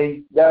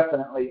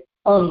definitely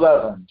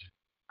unleavened.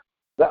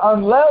 The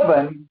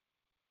unleavened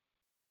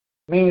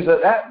means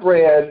that that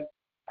bread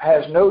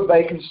has no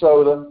baking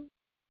soda,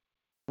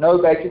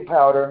 no baking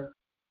powder,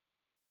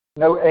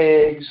 no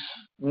eggs,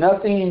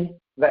 nothing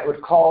that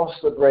would cause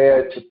the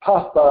bread to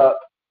puff up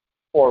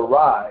or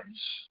rise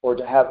or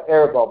to have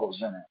air bubbles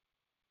in it.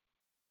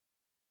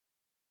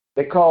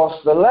 Because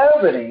the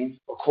leavening,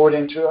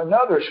 according to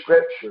another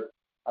scripture,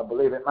 I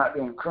believe it might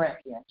be in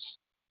Corinthians,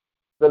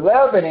 the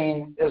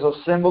leavening is a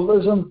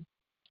symbolism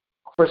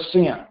for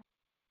sin.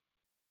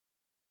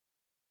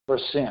 For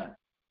sin.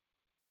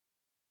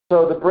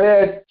 So the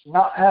bread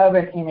not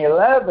having any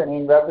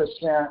leavening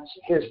represents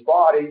his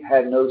body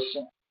had no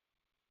sin.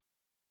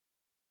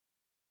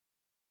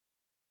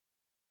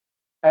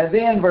 And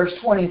then verse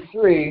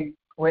 23,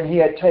 when he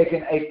had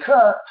taken a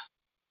cup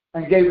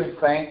and gave him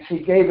thanks, he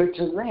gave it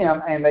to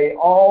them, and they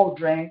all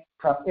drank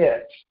from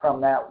it,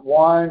 from that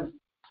one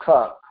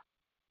cup.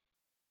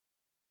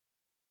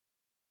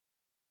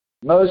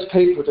 Most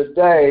people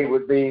today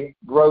would be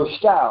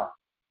grossed out.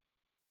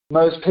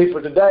 Most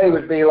people today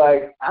would be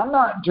like, I'm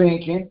not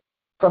drinking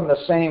from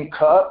the same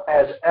cup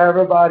as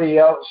everybody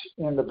else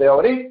in the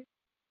building.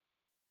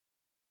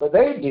 But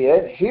they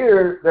did.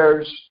 Here,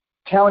 there's,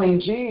 counting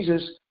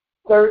Jesus,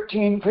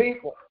 13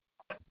 people.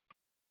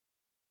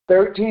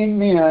 13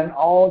 men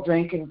all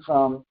drinking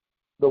from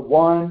the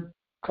one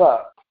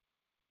cup.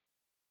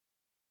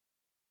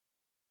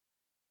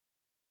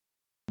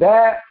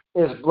 That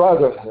is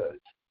brotherhood.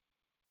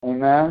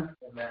 Amen?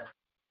 Amen.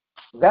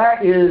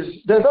 That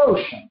is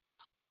devotion.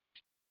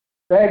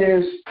 That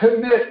is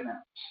commitment.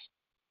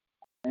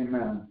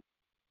 Amen.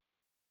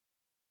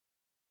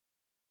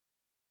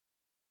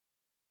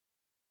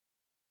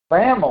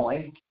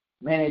 Family,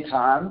 many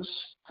times,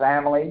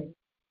 family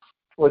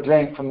will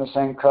drink from the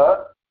same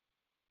cup.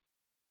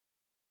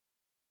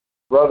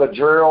 Brother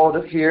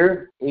Gerald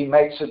here, he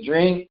makes a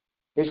drink.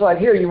 He's like,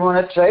 here, you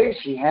want to taste?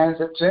 He hands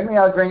it to me.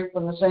 I drink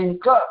from the same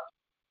cup.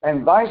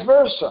 And vice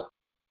versa.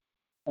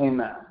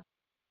 Amen.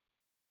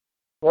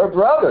 We're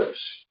brothers.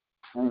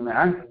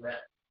 Amen. Amen.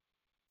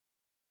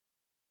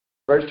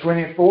 Verse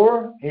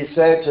 24, he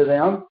said to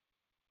them,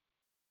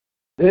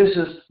 this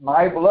is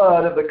my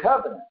blood of the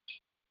covenant,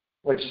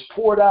 which is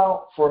poured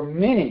out for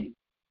many.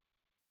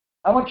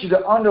 I want you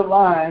to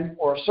underline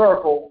or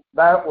circle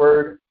that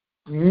word,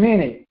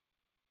 many.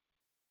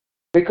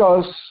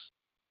 Because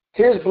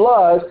his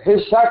blood,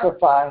 his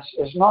sacrifice,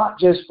 is not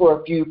just for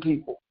a few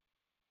people,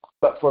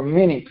 but for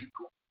many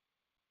people.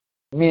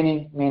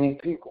 Many, many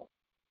people.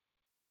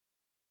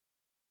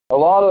 A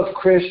lot of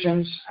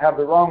Christians have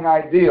the wrong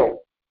ideal.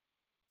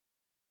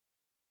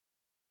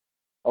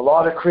 A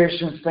lot of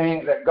Christians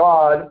think that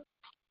God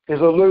is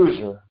a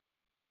loser.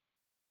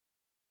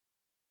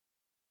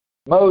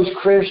 Most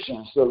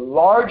Christians, the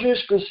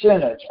largest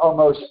percentage,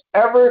 almost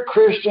every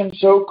Christian,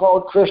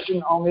 so-called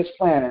Christian on this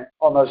planet,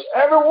 almost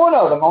every one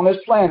of them on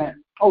this planet,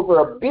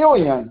 over 1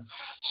 billion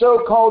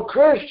so-called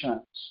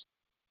Christians,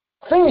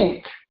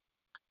 think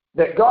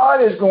that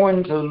God is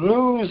going to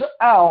lose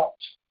out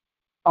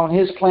on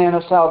his plan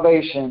of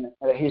salvation,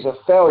 that he's a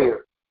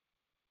failure.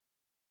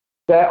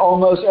 That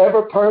almost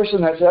every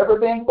person that's ever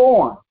been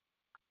born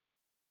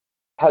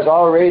has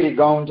already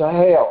gone to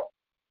hell.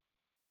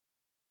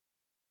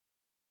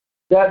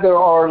 That there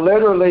are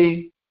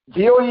literally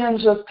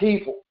billions of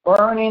people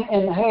burning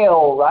in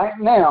hell right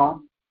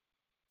now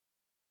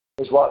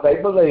is what they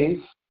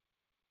believe.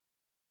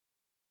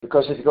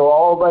 Because if you go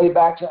all the way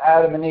back to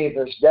Adam and Eve,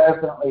 there's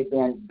definitely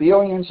been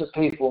billions of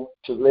people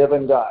to live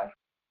and die.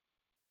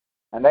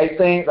 And they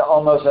think that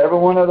almost every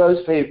one of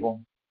those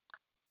people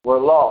were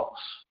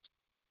lost.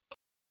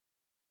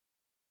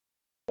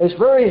 It's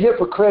very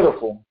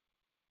hypocritical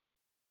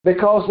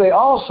because they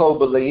also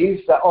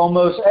believe that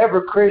almost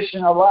every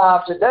Christian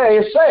alive today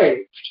is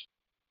saved.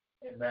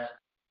 Amen.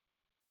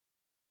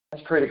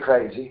 That's pretty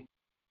crazy.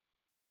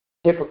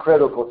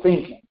 Hypocritical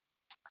thinking.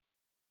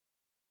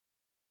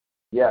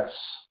 Yes.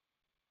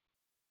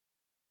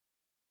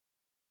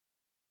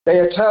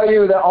 They'll tell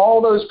you that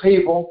all those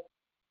people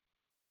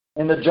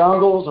in the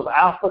jungles of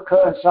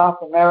Africa and South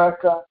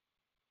America,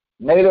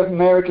 Native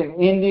American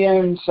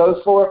Indians,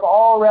 so forth,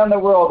 all around the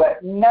world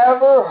that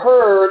never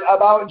heard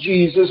about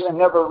Jesus and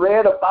never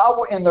read a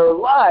Bible in their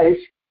life,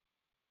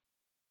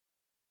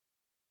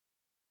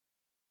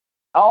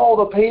 all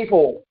the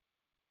people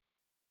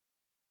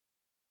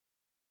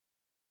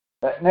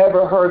that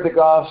never heard the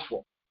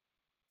gospel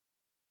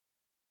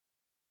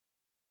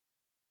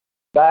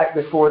back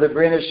before the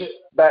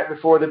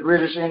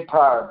British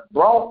Empire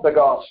brought the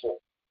gospel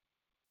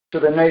to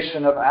the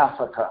nation of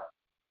Africa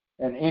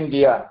and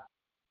India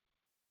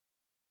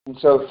and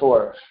so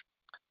forth.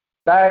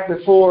 Back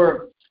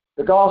before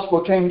the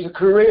gospel came to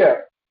Korea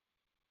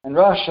and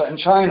Russia and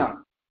China.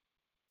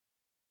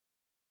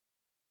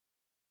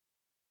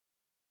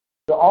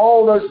 So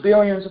all those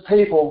billions of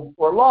people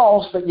were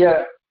lost, but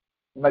yet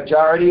the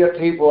majority of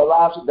people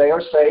alive today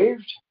are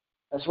saved.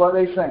 That's what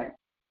they think.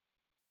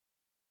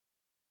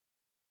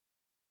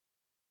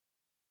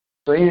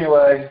 So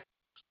anyway,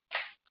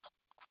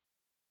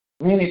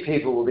 many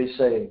people will be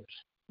saved.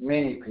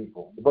 Many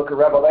people. The book of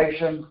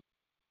Revelation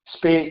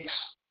speaks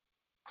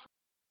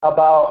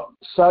about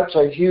such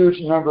a huge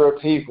number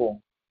of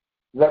people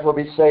that will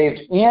be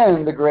saved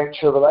in the Great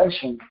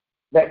Tribulation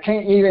that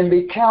can't even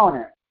be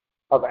counted,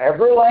 of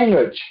every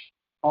language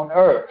on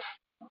earth,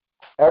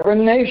 every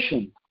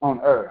nation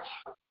on earth.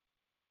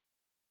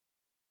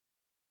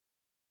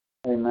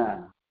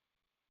 Amen.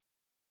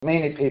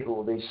 Many people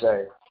will be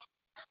saved.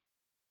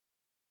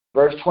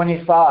 Verse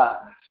 25.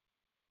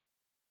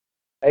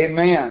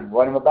 Amen.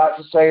 What I'm about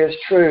to say is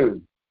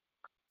true.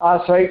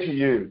 I say to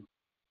you,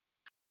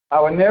 I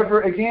will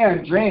never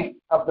again drink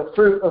of the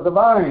fruit of the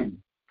vine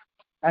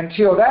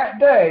until that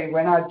day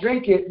when I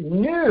drink it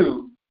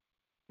new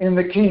in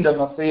the kingdom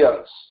of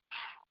Theos.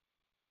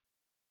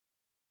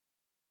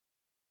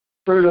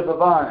 Fruit of the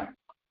vine.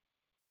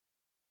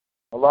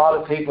 A lot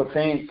of people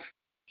think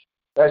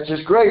that's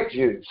just grape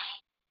juice.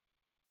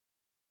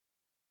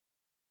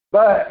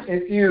 But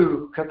if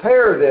you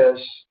compare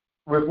this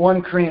with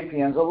 1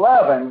 Corinthians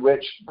 11,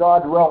 which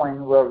God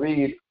willing we'll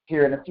read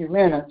here in a few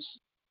minutes,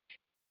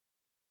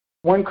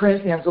 1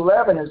 Corinthians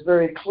 11 is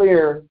very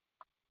clear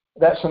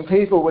that some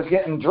people was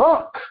getting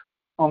drunk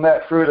on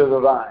that fruit of the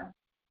vine.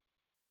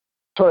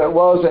 So it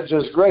wasn't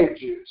just grape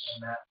juice.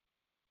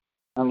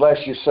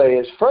 Unless you say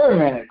it's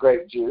fermented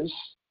grape juice,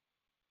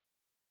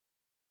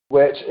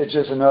 which is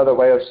just another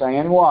way of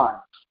saying wine.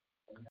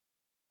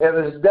 It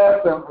was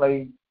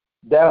definitely,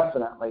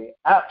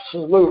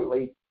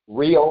 absolutely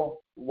real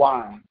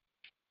wine.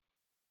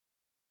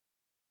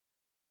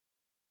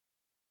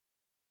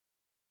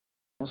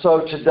 And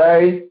so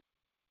today,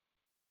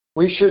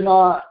 we should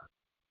not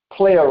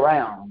play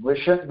around.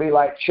 We shouldn't be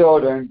like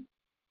children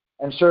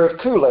and serve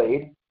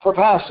Kool-Aid for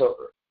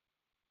Passover.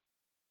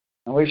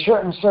 And we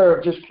shouldn't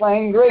serve just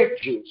plain grape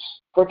juice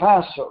for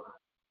Passover.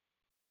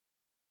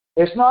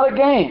 It's not a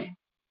game.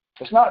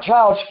 It's not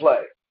child's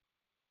play.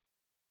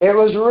 It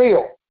was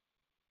real.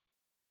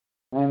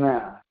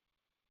 Amen.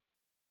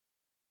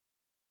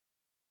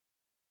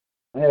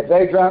 And if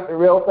they drank the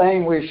real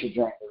thing, we should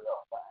drink the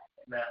real thing.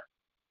 Amen.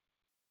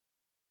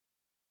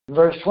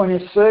 Verse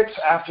 26,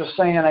 after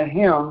singing a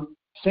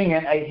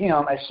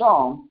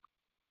song,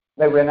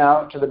 they went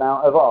out to the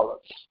Mount of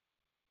Olives.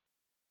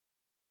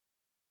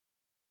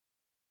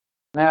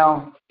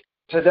 Now,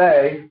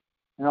 today,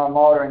 in our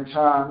modern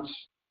times,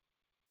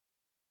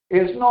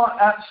 it's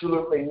not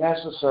absolutely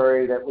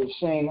necessary that we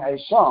sing a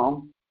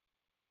song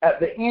at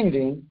the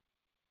ending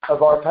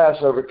of our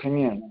Passover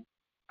communion.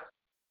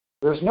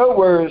 There's no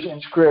words in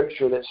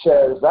Scripture that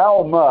says,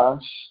 thou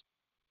must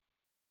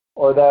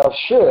or thou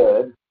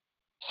should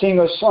sing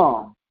a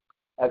song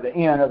at the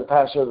end of the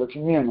Passover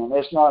communion.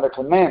 It's not a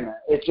commandment.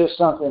 It's just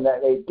something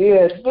that they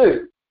did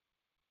do.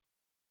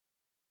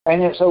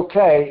 And it's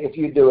okay if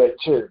you do it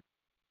too.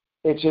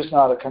 It's just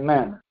not a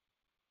commandment.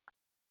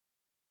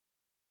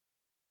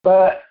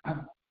 But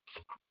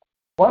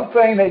one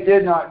thing they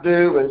did not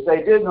do is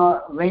they did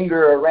not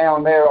linger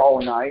around there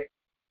all night.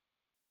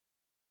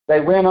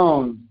 They went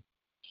on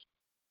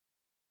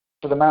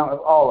to the Mount of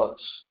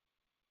Olives.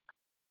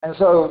 And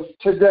so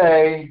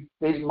today,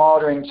 these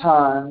modern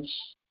times,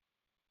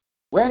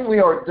 when we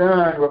are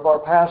done with our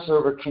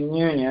Passover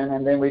communion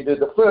and then we do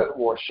the foot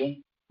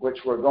washing,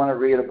 which we're going to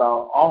read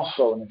about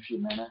also in a few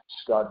minutes,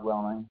 God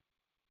willing.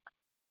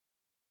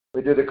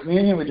 We do the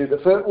communion, we do the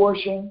foot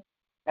washing,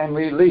 and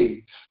we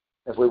leave.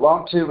 If we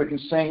want to, we can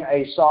sing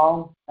a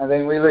song, and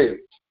then we leave.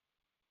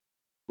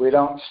 We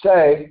don't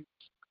stay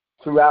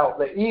throughout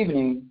the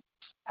evening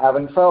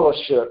having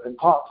fellowship and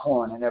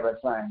popcorn and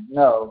everything.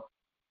 No,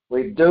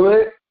 we do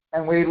it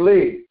and we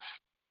leave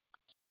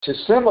to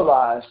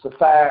symbolize the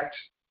fact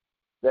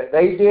that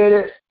they did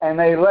it and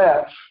they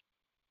left,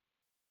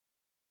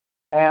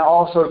 and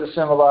also to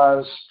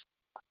symbolize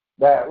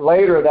that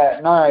later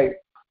that night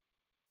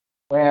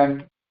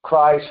when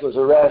Christ was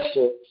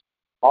arrested,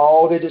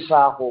 all the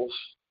disciples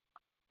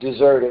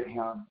deserted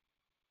him.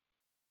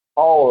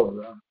 All of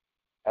them,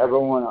 every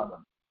one of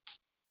them,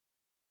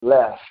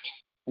 left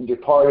and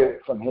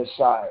departed from his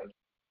side.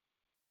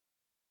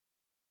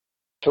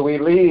 So we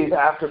leave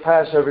after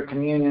Passover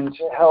communion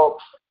to help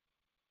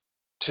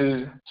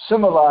to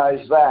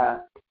symbolize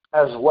that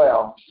as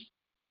well.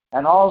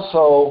 And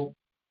also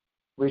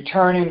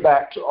returning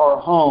back to our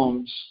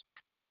homes,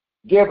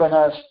 giving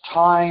us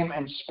time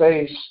and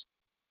space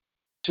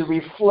to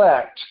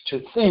reflect,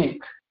 to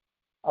think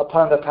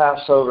upon the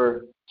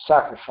Passover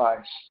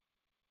sacrifice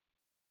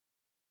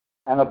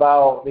and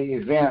about the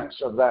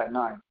events of that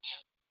night.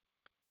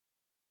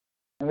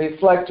 And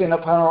reflecting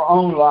upon our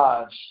own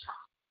lives,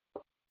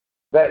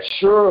 that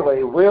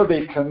surely we'll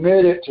be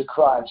committed to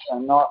Christ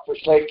and not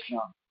forsake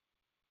him.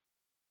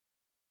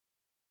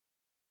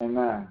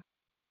 Amen.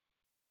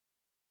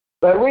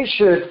 But we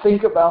should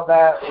think about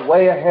that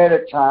way ahead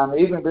of time,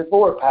 even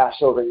before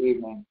Passover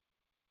evening.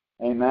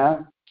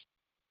 Amen.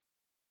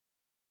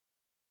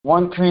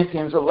 1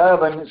 Corinthians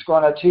 11 is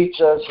going to teach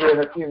us here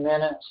in a few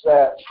minutes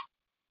that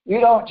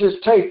you don't just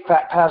take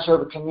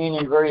Passover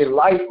communion very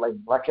lightly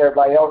like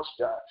everybody else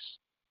does.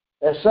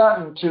 There's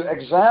something to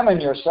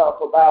examine yourself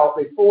about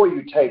before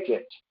you take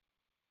it.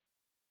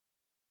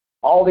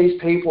 All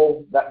these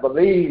people that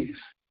believe,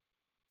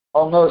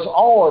 almost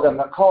all of them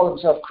that call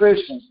themselves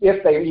Christians,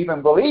 if they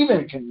even believe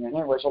in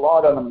communion, which a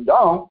lot of them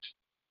don't,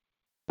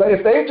 but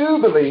if they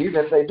do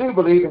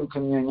believe in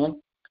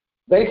communion,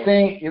 they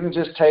think you can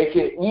just take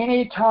it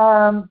any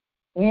time,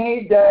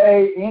 any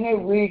day, any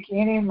week,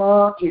 any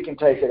month. You can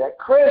take it at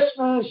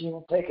Christmas.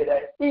 You can take it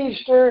at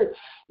Easter.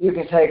 You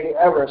can take it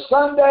every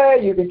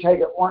Sunday. You can take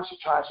it once or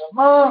twice a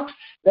month.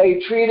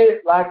 They treat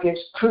it like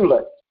it's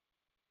Kool-Aid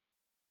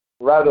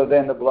rather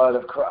than the blood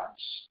of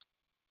Christ.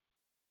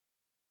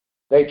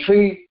 They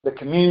treat the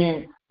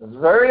communion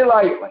very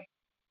lightly.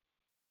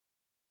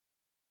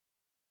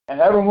 And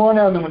every one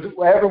of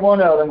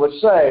them would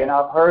say, and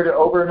I've heard it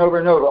over and over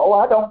and over, oh,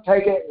 I don't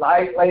take it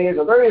lightly. It's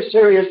a very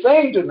serious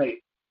thing to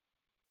me.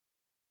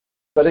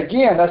 But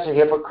again, that's a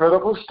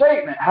hypocritical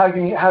statement. How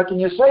can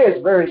you say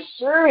it's very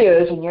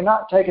serious and you're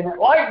not taking it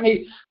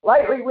lightly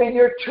when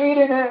you're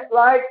treating it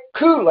like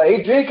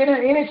Kool-Aid, drinking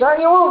it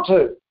anytime you want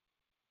to?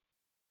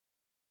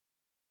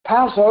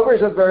 Passover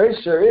is a very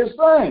serious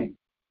thing.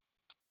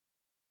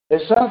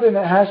 It's something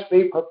that has to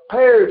be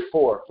prepared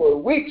for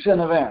weeks in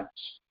advance.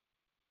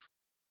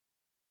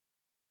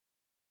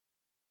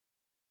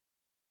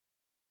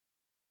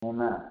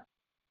 Amen.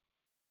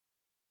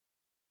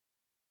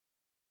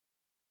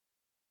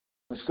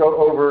 Let's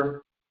go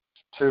over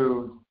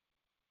to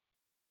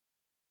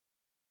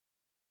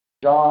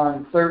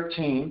John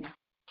 13.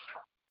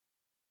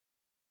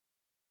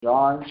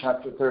 John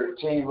chapter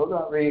 13. We're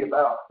going to read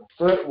about the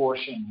foot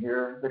washing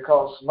here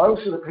because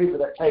most of the people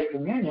that take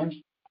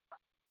communion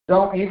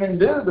don't even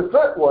do the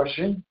foot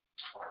washing.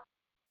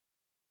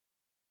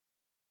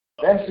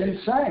 That's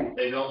insane.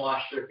 They don't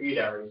wash their feet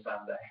every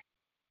Sunday.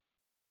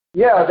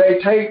 Yeah, they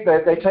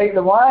take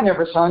the wine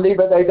every Sunday,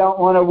 but they don't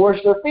want to wash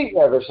their feet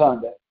every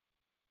Sunday.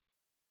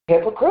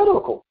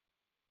 Hypocritical.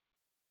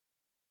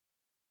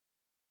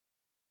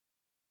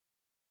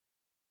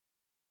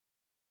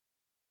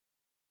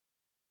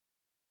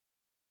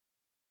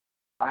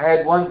 I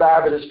had one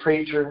Baptist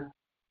preacher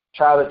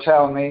try to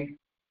tell me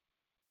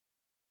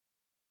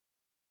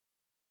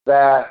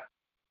that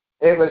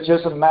it was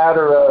just a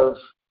matter of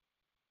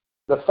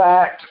the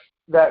fact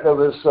that there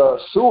was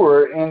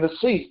sewer in the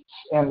seats,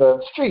 in the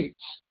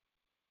streets.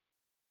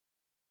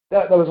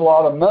 That there was a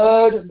lot of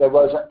mud, there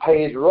wasn't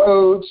paved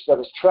roads, there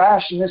was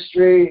trash in the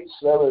streets,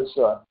 there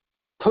was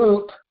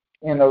poop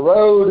in the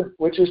road,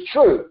 which is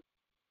true.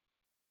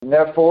 And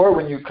therefore,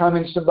 when you come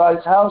in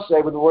somebody's house,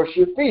 they would wash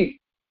your feet.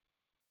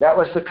 That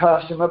was the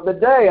custom of the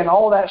day, and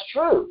all that's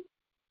true.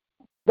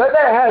 But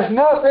that has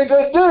nothing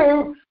to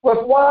do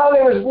with why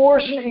they was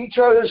washing each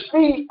other's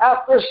feet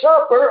after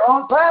supper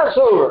on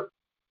Passover.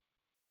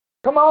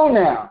 Come on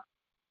now.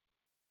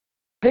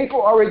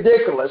 People are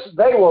ridiculous.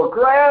 They will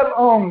grab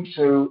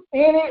onto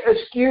any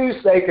excuse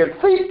they can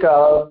think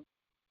of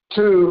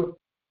to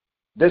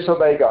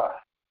disobey God.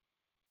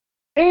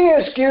 Any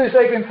excuse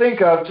they can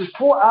think of, just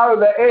pull out of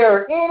the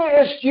air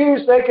any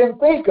excuse they can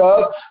think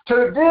of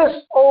to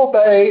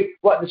disobey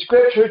what the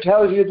Scripture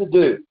tells you to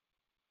do.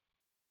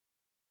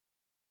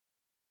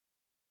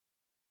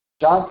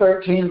 John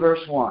 13,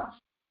 verse 1.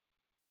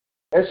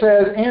 It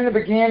says, in the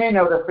beginning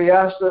of the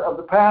fiesta of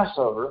the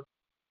Passover,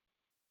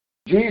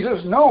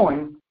 Jesus,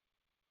 knowing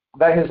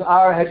that his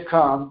hour had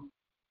come,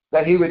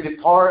 that he would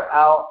depart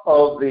out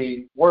of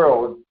the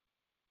world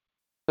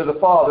to the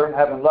Father,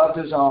 having loved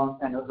his own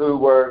and who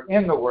were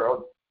in the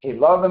world, he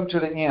loved them to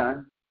the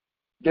end.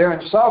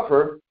 During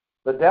supper,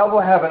 the devil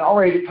having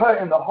already put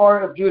in the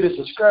heart of Judas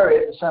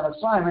Iscariot, the son of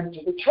Simon, to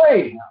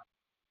betray him.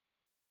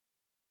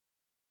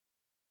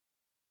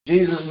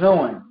 Jesus,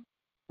 knowing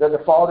that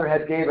the Father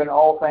had given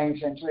all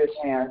things into his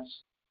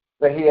hands,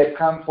 that he had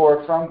come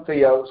forth from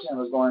Theos and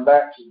was going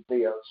back to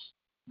Theos,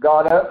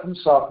 got up from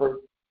supper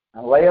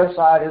and lay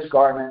aside his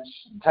garments,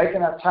 and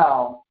taking a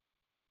towel,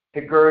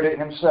 he girded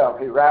himself.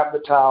 He wrapped the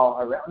towel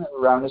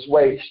around his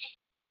waist,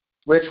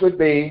 which would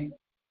be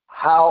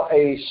how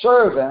a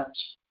servant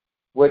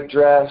would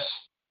dress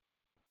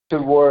to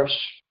wash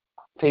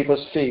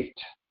people's feet.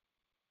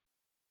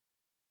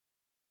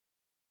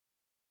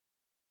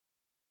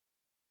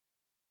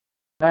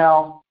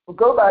 Now, we'll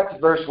go back to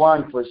verse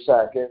 1 for a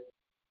second.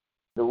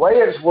 The way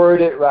it's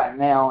worded right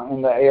now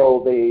in the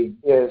ALB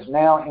is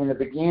now in the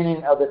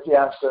beginning of the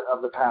fiesta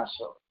of the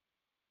Passover.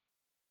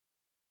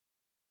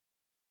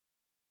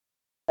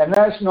 And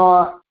that's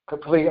not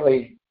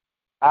completely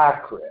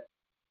accurate.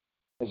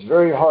 It's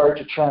very hard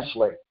to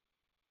translate.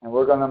 And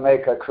we're going to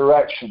make a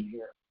correction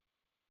here.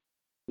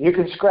 You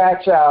can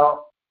scratch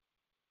out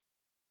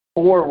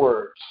 4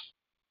 words.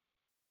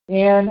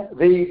 In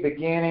the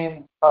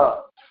beginning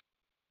of.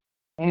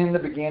 In the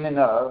beginning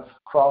of.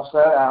 Cross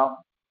that out.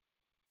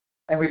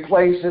 And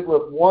replace it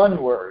with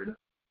one word.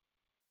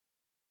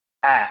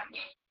 At.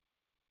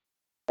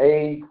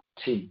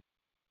 A-T.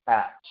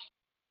 At.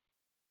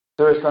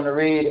 So it's going to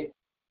read,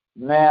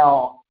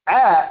 now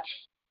at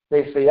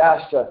the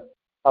fiesta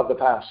of the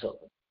Passover.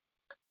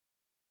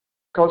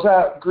 Because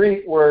that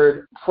Greek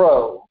word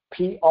pro,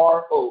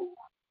 P-R-O,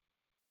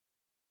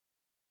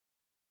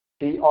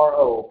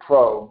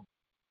 pro,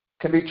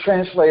 can be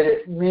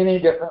translated many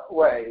different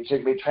ways.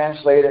 It can be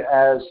translated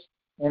as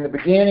in the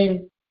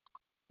beginning,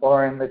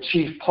 or in the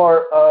chief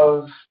part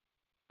of,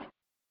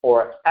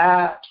 or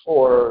at,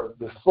 or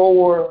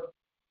before,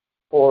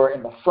 or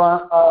in the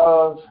front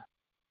of,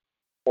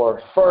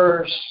 or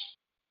first.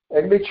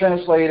 It can be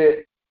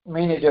translated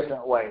many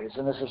different ways.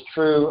 And this is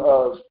true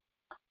of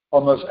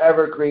almost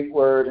every Greek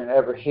word and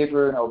every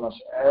Hebrew and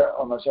almost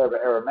every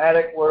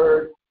Aramaic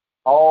word.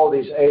 All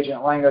these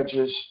ancient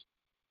languages,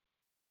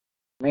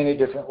 many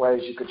different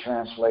ways you could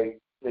translate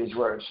these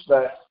words.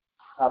 But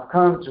I've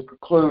come to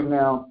conclude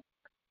now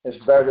it's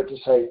better to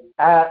say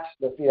at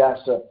the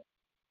fiesta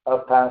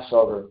of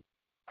Passover.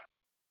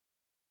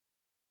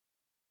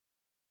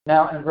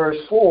 Now in verse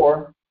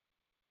 4,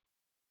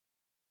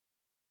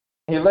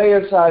 he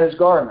laid aside his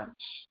garments.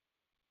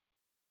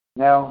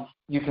 Now,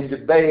 you can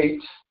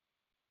debate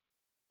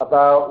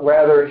about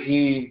whether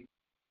he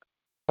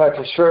took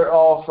his shirt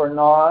off or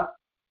not.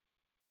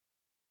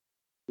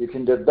 You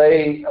can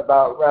debate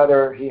about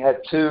whether he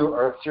had 2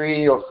 or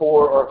 3 or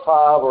 4 or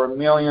 5 or a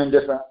million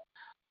different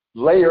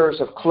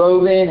layers of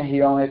clothing.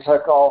 He only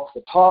took off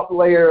the top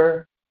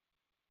layer.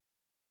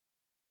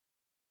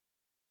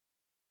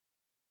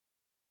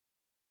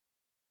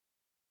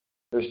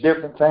 There's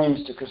different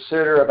things to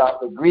consider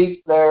about the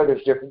Greek there.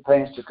 There's different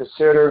things to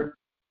consider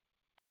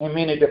in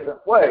many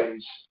different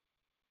ways.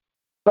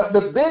 But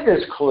the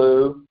biggest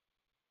clue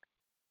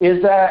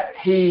is that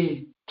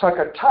he took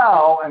a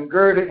towel and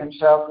girded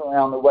himself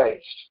around the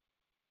waist.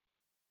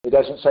 It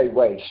doesn't say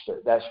waist,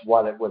 but that's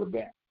what it would have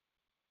been.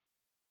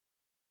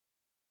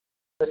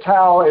 the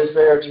towel is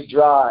there to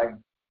dry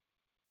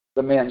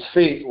the men's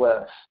feet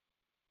with.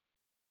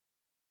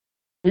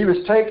 He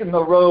was taking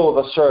the role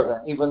of a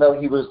servant, even though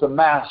he was the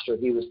master,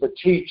 he was the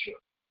teacher.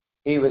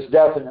 He was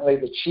definitely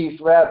the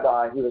chief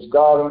rabbi. He was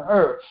God on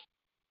earth.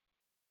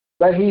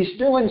 But he's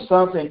doing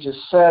something to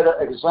set an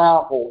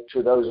example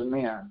to those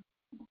men.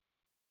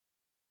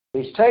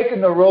 He's taken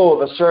the role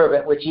of a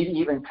servant, which he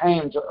even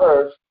came to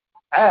earth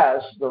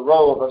as the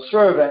role of a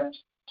servant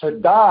to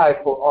die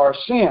for our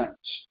sins.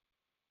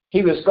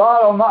 He was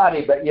God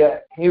Almighty, but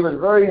yet he was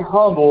very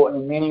humble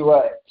in many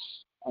ways.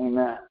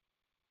 Amen.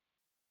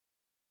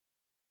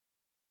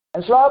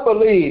 And so I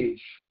believe,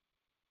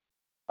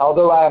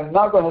 although I'm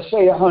not going to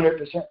say 100%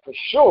 for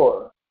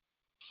sure,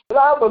 but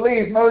I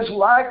believe most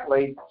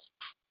likely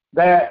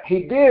that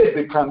he did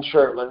become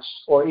shirtless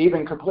or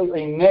even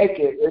completely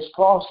naked is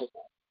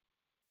possible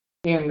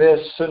in this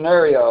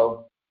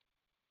scenario,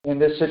 in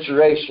this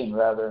situation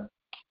rather,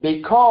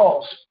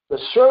 because the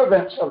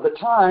servants of the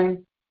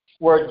time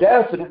were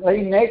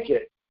definitely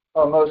naked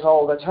almost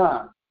all the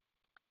time.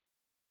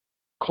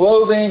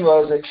 Clothing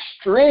was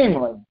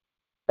extremely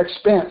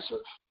expensive,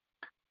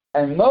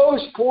 and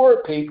most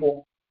poor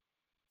people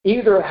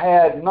either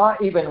had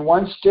not even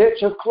one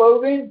stitch of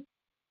clothing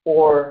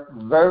or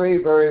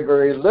very, very,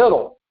 very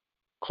little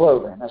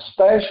clothing,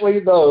 especially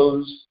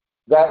those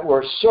that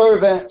were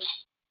servants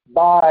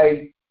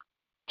by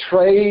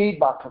trade,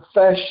 by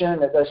profession,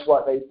 that that's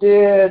what they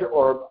did,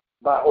 or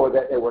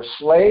that they were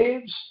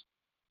slaves.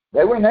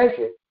 They were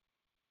naked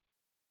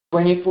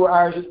 24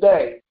 hours a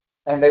day.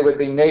 And they would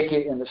be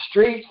naked in the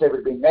streets. They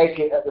would be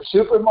naked at the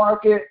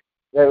supermarket.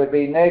 They would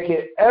be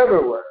naked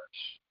everywhere.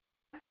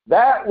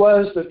 That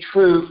was the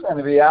truth and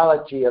the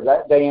reality of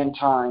that day and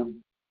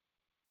time.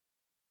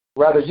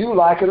 Whether you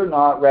like it or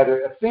not, whether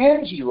it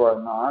offends you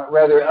or not,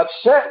 whether it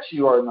upsets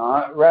you or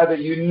not, whether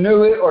you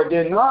knew it or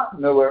did not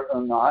know it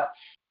or not,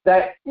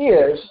 that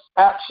is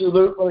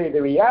absolutely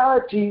the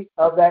reality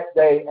of that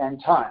day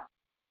and time.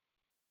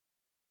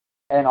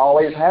 And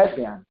always has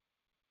been.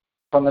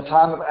 From the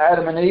time of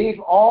Adam and Eve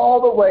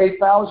all the way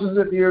thousands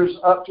of years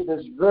up to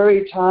this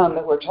very time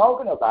that we're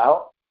talking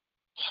about,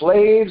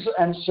 slaves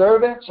and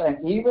servants, and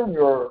even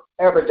your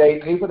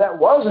everyday people that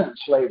wasn't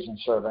slaves and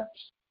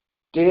servants,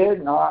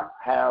 did not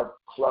have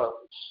clothes.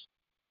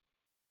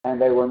 And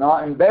they were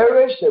not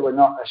embarrassed. They were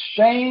not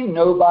ashamed.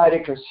 Nobody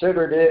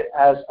considered it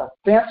as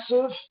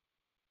offensive.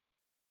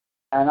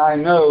 And I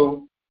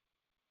know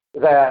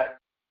that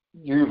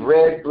you've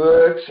read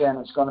books, and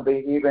it's going to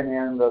be even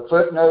in the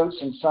footnotes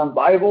in some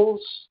Bibles,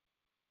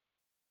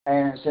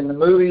 and it's in the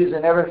movies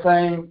and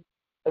everything,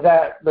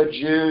 that the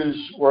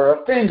Jews were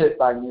offended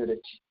by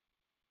nudity.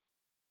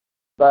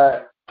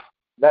 But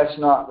that's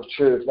not the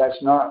truth.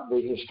 That's not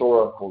the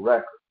historical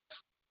record.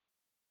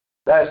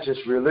 That's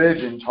just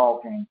religion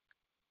talking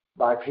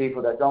by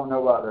people that don't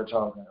know what they're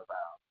talking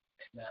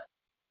about. Amen.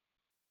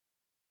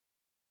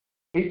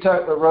 He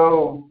took the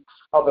role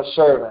of a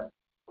servant,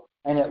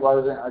 and it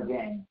wasn't a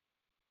game.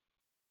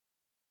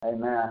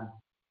 Amen.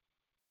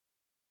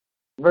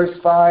 Verse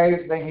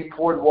 5, then he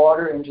poured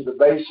water into the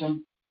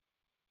basin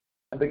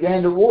and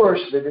began to wash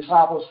the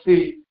disciples'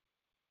 feet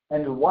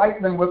and to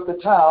wipe them with the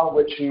towel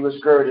which he was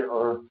girded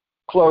or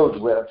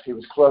clothed with. He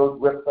was clothed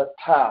with a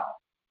towel.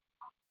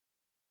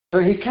 So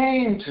he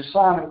came to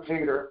Simon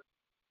Peter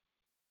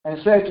and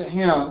said to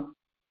him,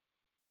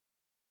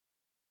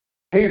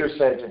 Peter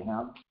said to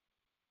him,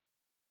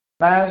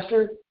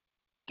 Master,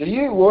 do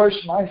you wash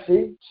my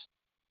feet?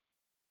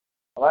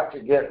 I like to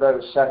get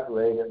those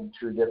separated in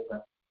two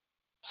different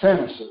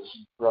sentences,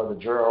 Brother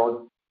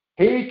Gerald.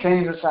 He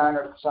came to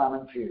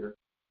Simon Peter.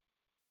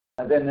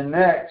 And then the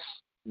next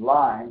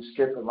line,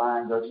 skip the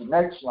line, go to the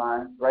next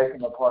line, break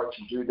them apart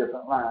to two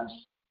different lines.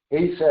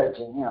 He said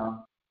to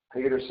him,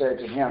 Peter said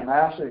to him,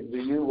 Master, do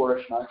you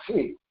wash my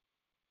feet?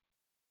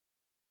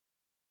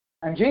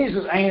 And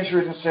Jesus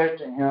answered and said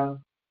to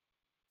him,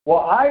 Well,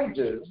 I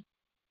do.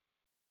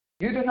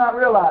 You do not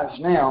realize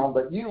now,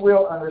 but you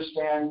will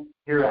understand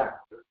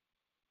hereafter,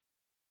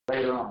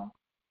 later on.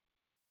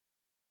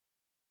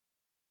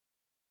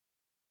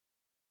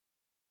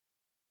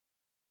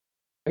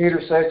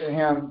 Peter said to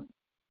him,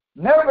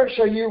 Never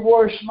shall you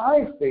wash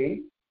my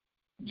feet.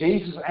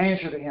 Jesus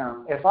answered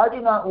him, If I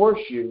do not wash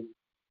you,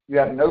 you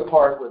have no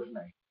part with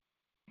me.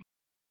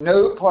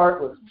 No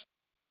part with me.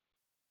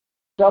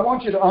 So I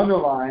want you to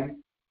underline,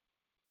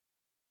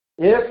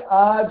 if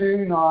I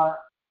do not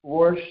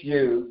wash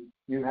you,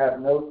 you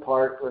have no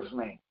part with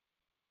me.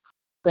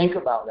 Think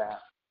about that.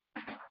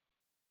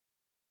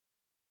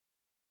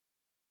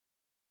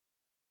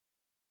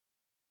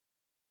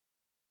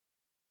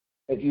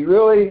 If you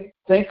really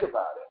think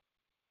about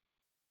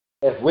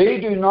it, if we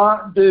do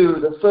not do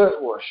the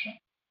foot washing,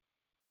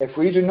 if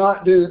we do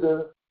not do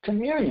the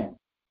communion,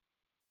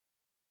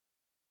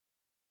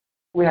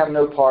 we have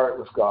no part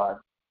with God.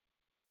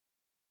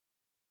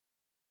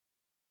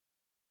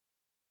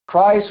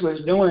 Christ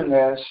was doing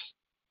this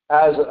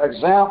as an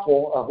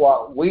example of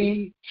what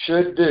we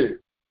should do.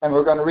 And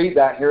we're going to read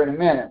that here in a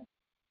minute,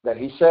 that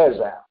he says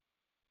that.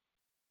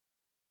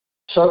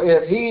 So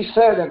if he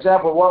set an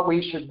example of what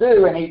we should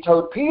do, and he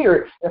told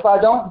Peter, if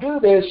I don't do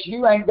this,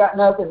 you ain't got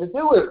nothing to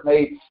do with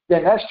me,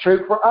 then that's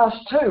true for us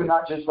too,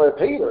 not just for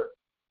Peter.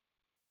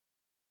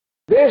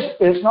 This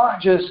is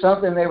not just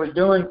something they was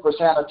doing for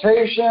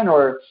sanitation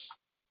or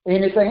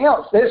anything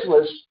else. This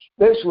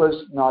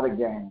was not a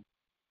game.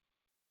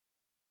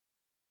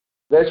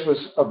 This was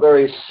a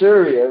very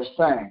serious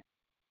thing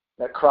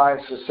that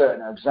Christ was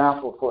setting an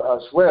example for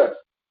us with.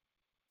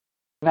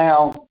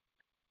 Now,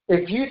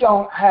 if you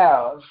don't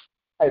have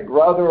a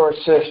brother or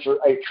sister,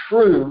 a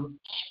true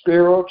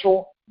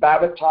spiritual,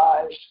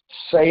 baptized,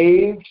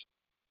 saved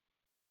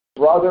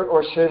brother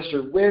or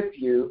sister with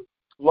you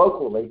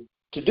locally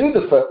to do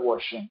the foot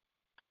washing,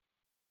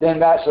 then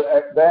that's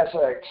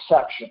an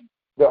exception.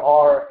 There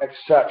are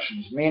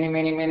exceptions.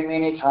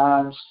 Many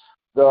times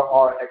there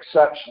are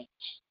exceptions.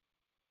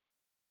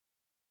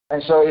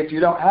 And so if you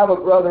don't have a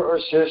brother or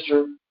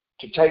sister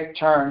to take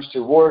turns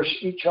to wash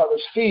each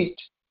other's feet,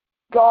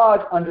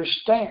 God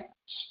understands.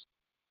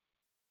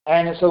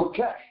 And it's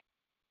okay.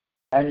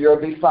 And you'll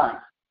be fine.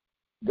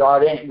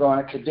 God ain't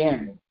going to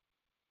condemn you.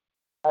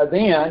 And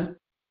then,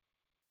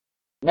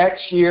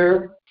 next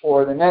year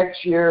or the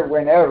next year,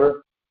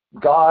 whenever,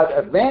 God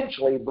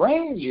eventually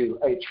brings you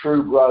a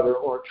true brother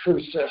or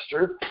true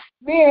sister,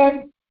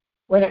 then,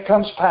 when it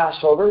comes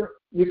Passover,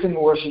 you can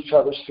wash each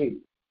other's feet.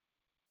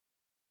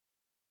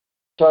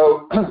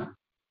 So,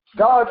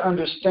 God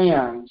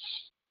understands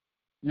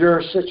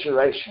your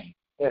situation.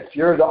 If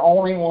you're the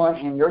only one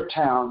in your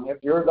town, if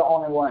you're the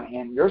only one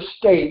in your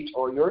state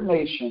or your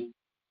nation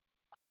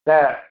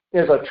that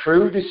is a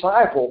true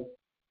disciple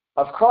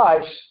of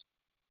Christ,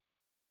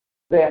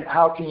 then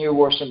how can you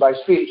wash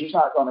somebody's feet? He's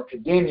not going to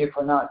condemn you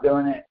for not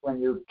doing it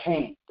when you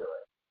can't do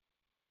it.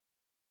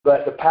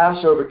 But the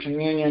Passover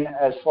communion,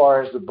 as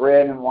far as the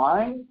bread and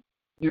wine,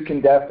 you can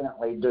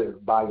definitely do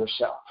by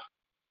yourself,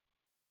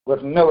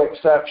 with no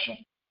exception.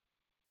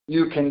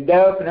 You can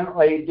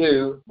definitely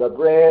do the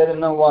bread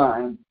and the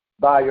wine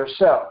by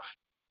yourself.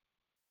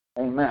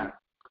 Amen.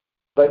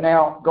 But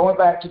now, going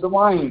back to the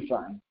wine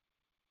thing,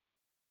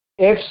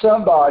 if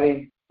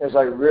somebody is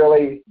a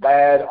really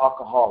bad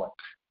alcoholic,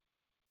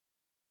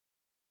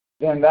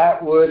 then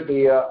that would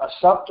be an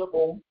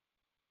acceptable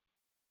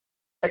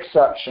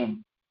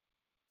exception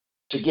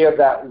to give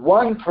that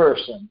one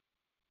person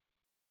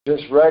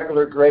just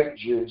regular grape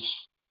juice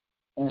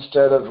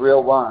instead of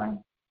real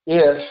wine,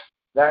 if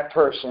that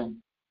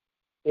person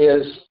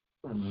is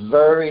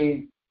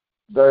very,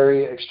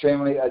 very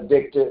extremely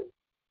addicted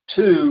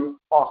to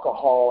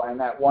alcohol, and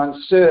that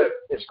one sip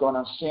is going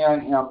to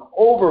send him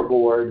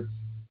overboard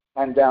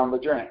and down the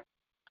drain.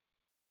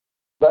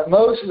 But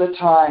most of the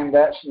time,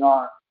 that's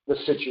not the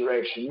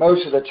situation.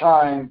 Most of the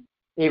time,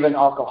 even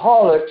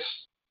alcoholics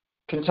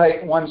can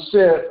take one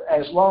sip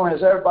as long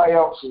as everybody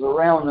else is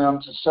around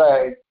them to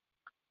say,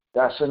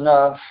 that's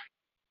enough,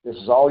 this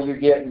is all you're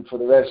getting for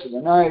the rest of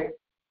the night,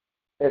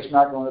 it's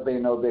not going to be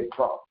no big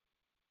problem.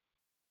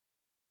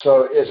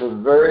 So it's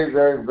a very,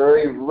 very,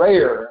 very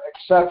rare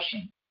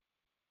exception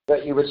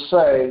that you would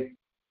say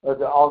that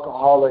the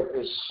alcoholic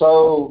is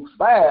so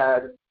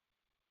bad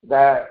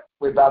that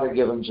we better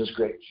give him just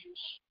grape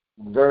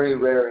juice. Very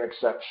rare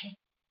exception.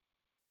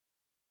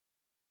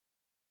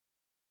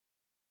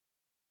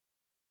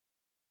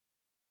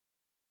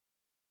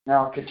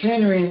 Now,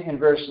 continuing in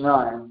verse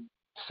 9,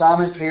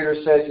 Simon Peter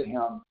said to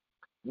him,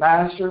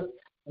 Master,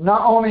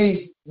 not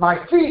only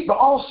my feet, but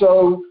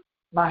also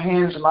my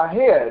hands and my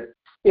head.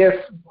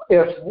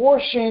 If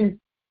washing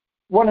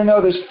one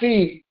another's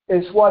feet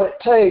is what it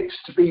takes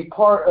to be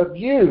part of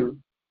you,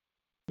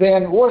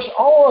 then wash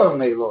all of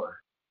me, Lord.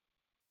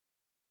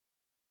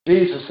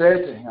 Jesus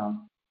said to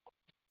him,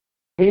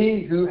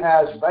 he who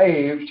has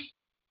bathed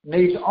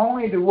needs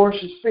only to wash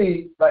his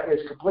feet, but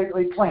is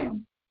completely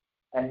clean.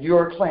 And you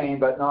are clean,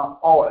 but not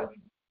all of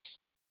you.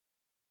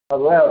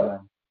 11.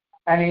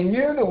 And he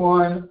knew the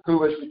one who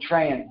was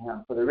betraying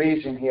him, for the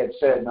reason he had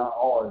said, not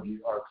all of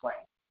you are clean.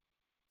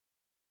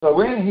 So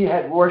when he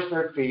had washed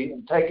their feet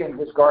and taken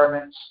his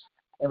garments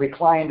and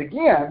reclined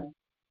again,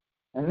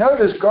 and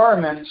notice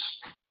garments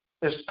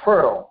is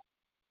plural.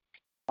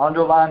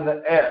 Underline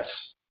the S.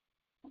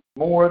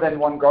 More than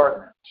one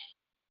garment.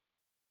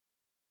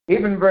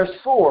 Even verse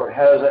 4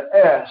 has an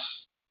S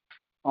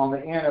on the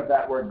end of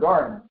that word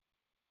garment.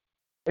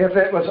 If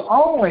it was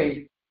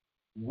only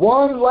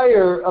one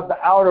layer of the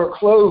outer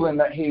clothing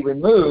that he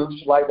removes,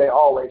 like they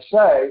always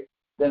say,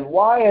 then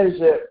why is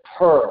it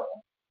plural?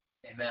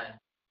 Amen.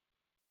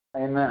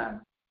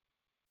 Amen.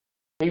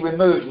 He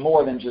removed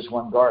more than just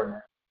one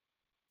garment.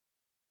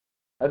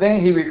 And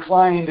then he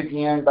reclined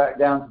again back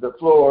down to the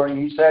floor, and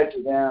he said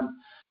to them,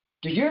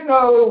 do you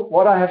know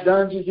what I have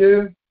done to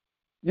you?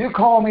 You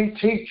call me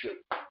teacher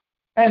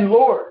and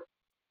Lord,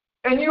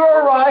 and you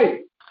are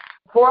right,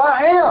 for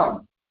I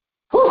am.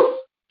 Whew,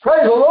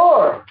 praise the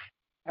Lord.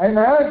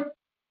 Amen.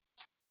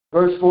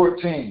 Verse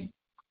 14.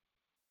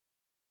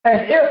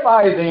 And if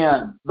I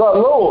then, the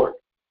Lord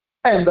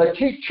and the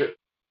teacher,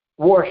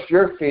 washed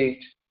your feet,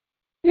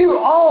 you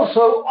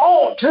also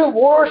ought to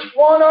wash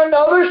one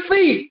another's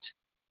feet.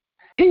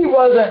 He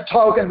wasn't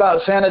talking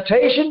about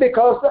sanitation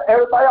because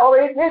everybody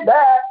already did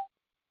that.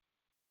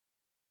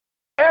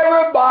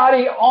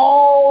 Everybody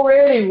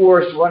already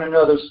washed one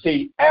another's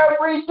feet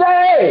every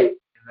day.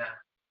 Amen.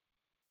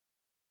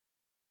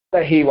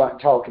 But he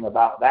wasn't talking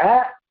about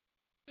that.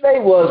 They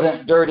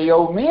wasn't dirty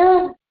old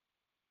men.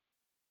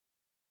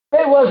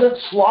 They wasn't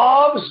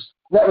slobs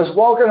that was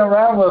walking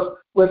around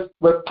with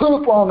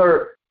poop on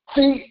their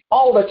feet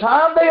all the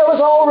time. They was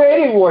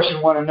already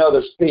washing one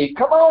another's feet.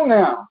 Come on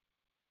now.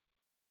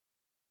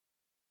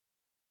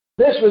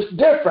 This was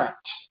different.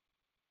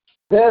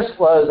 This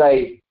was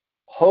a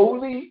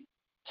holy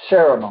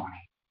ceremony.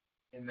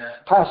 Amen.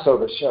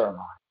 Passover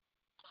ceremony.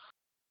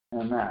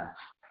 Amen.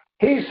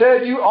 He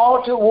said you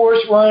ought to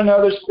wash one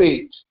another's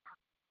feet.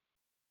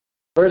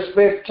 Verse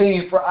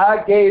 15, for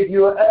I gave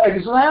you an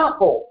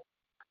example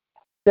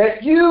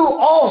that you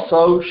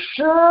also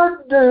should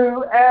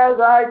do as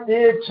I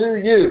did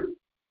to you.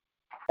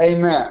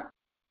 Amen.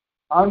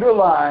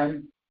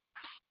 Underline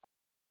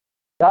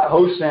that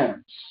whole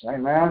sentence.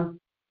 Amen.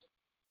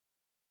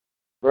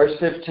 Verse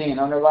 15,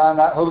 underline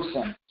that whole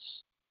sentence.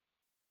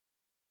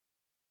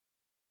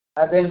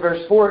 And then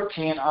verse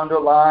 14,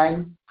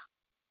 underline,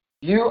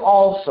 you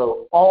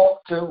also ought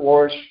to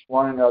wash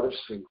one another's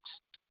feet.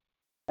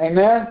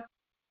 Amen?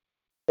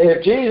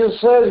 If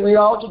Jesus says we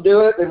ought to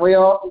do it, then we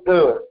ought to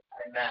do it.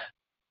 Amen.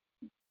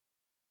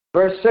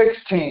 Verse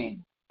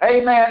 16,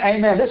 amen,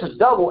 amen. This is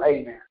double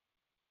amen.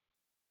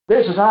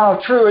 This is how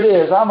true it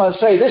is. I'm going to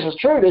say this is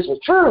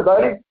true,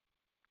 buddy.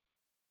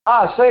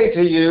 I say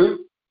to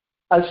you,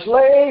 a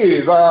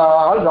slave,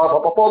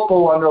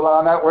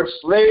 underline that word,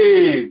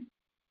 slave.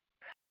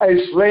 A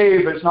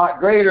slave is not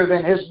greater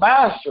than his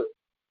master,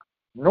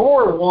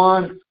 nor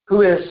one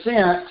who is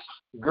sent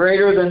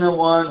greater than the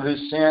one who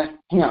sent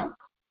him.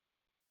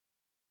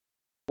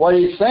 What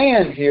he's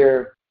saying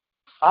here,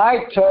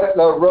 I took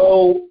the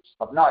role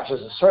of not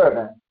just a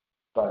servant,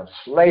 but a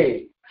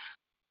slave.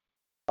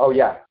 Oh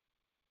yeah.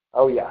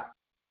 Oh yeah.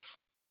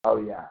 Oh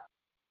yeah.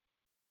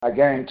 I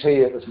guarantee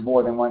you it was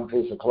more than one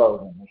piece of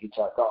clothing that he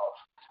took off.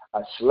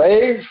 A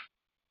slave?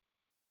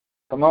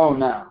 Come on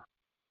now.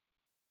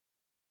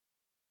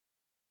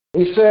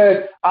 He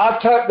said, I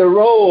took the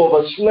role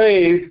of a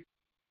slave,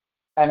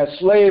 and a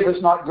slave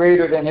is not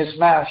greater than his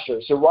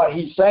master. So what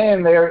he's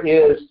saying there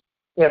is,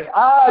 if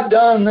I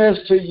done this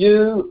to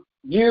you,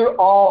 you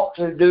ought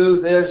to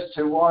do this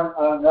to one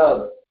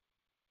another.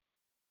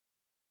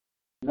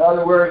 In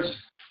other words,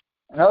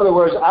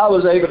 I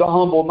was able to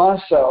humble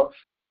myself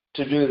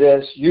to do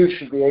this. You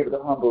should be able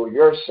to humble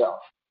yourself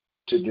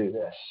to do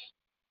this.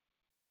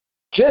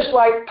 Just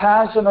like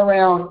passing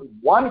around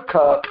one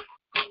cup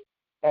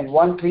and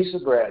one piece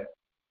of bread,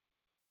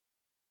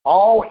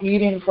 all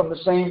eating from the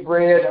same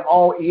bread and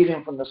all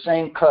eating from the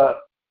same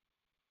cup.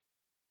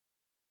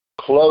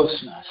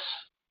 Closeness,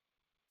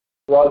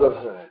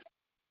 brotherhood,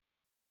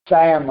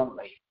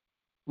 family,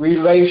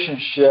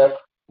 relationship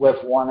with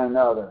one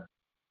another.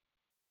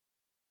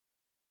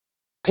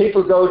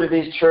 People go to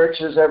these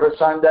churches every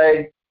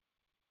Sunday.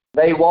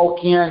 They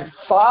walk in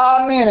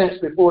 5 minutes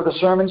before the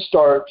sermon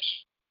starts.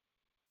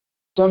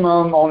 Some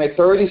of them only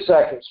 30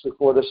 seconds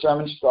before the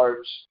sermon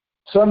starts.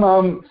 Some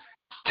of them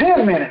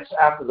 10 minutes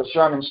after the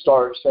sermon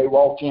starts, they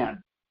walk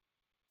in.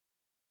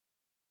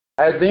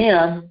 And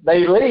then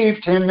they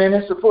leave 10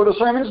 minutes before the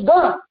sermon's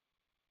done.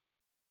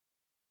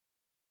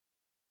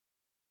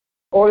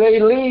 Or they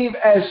leave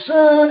as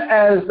soon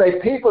as the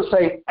people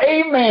say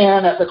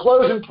amen at the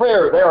closing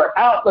prayer. They are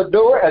out the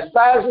door as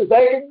fast as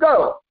they can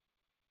go.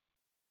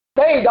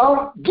 They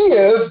don't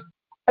give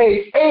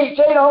they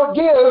don't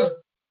give,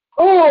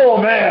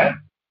 oh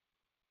man.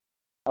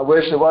 I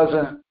wish there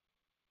wasn't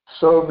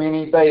so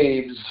many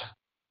babes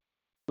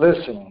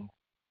listening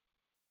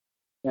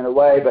in a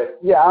way, but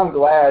yeah, I'm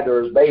glad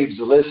there's babes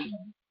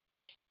listening.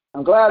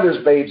 I'm glad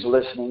there's babes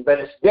listening, but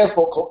it's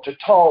difficult to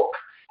talk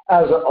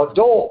as an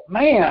adult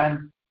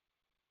man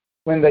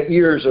when the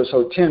ears are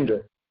so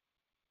tender.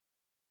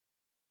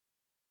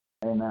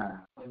 Amen.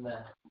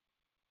 Amen.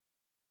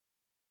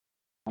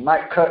 I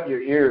might cut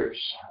your ears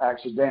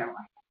accidentally.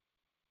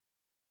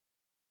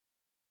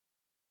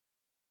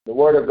 The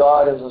Word of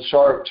God is a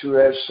sharp,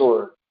 two-edged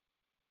sword.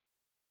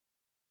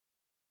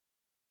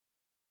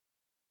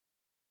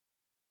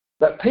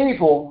 But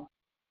people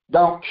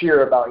don't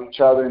care about each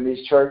other in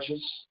these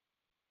churches.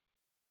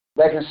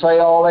 They can say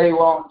all they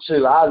want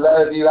to. I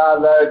love you, I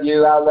love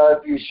you, I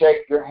love you,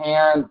 shake your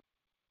hand.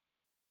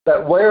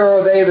 But where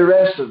are they the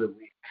rest of the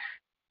week?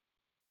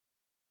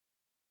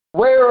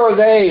 Where are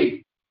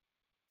they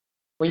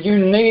when you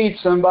need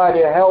somebody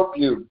to help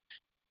you?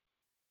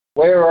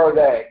 Where are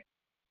they?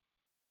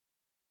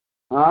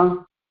 Huh?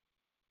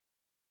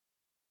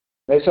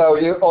 They say,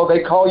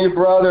 they call you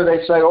brother.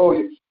 They say,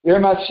 you're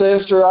my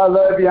sister. I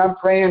love you. I'm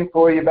praying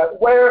for you.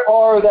 But where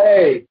are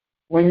they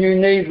when you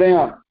need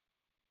them?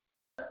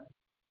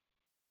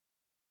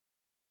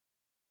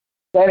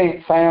 That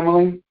ain't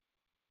family.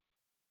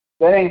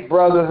 That ain't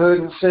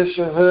brotherhood and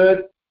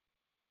sisterhood.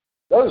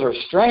 Those are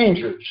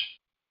strangers.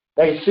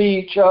 They see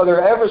each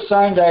other every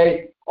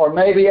Sunday or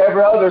maybe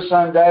every other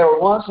Sunday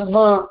or once a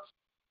month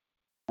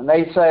And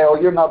they say, oh,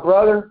 you're my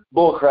brother?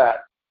 Bull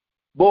crap.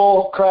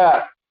 Bull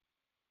crap.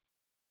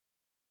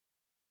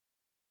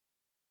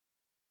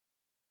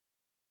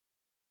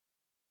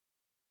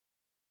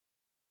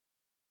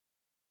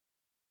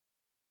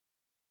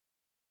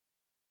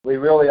 We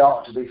really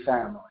ought to be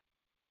family.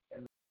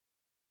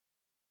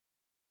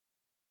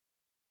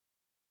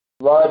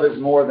 Love is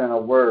more than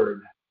a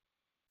word.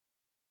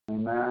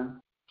 Amen.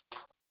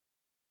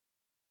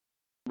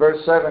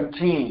 Verse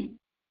 17.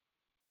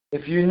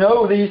 If you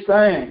know these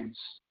things,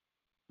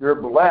 you're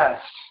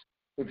blessed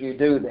if you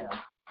do them.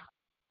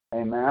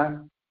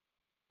 Amen.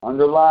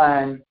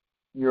 Underline,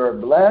 you're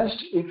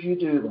blessed if you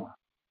do them.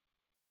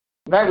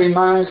 That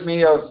reminds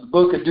me of the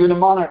book of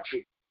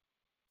Deuteronomy.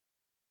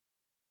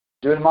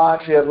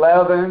 Deuteronomy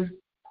 11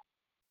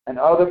 and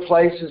other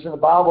places in the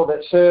Bible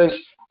that says,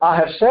 I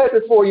have set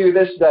before you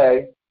this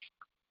day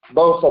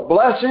both a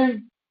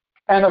blessing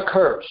and a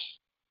curse.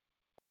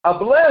 A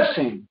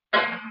blessing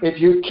if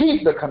you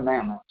keep the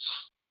commandments,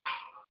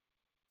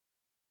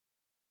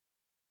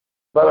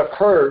 but a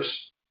curse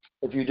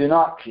if you do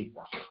not keep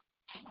them.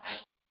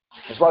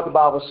 That's what the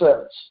Bible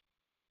says.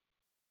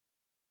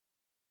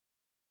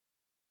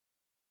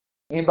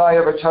 Anybody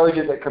ever told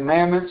you that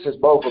commandments is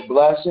both a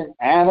blessing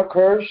and a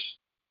curse?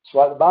 That's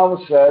what the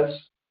Bible says.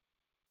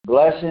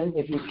 Blessing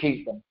if you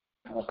keep them,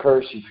 and a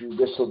curse if you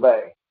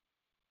disobey.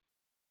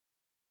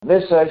 And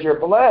this says you're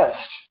blessed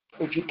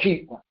if you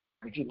keep them,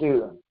 if you do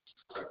them.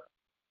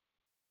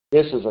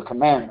 This is a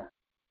commandment.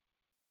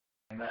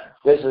 Amen.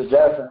 This is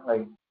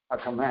definitely a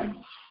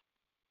commandment.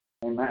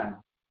 Amen.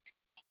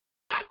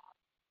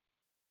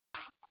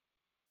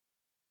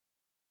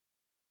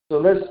 So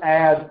let's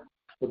add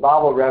the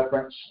Bible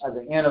reference at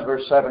the end of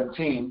verse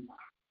 17,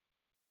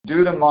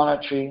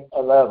 Deuteronomy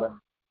 11.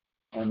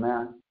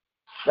 Amen.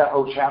 That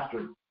whole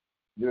chapter,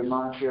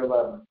 Deuteronomy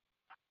 11.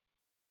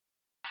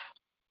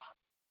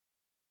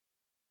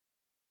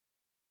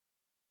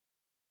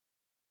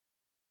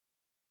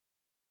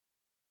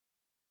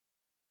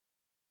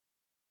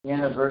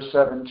 End of verse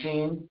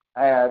 17,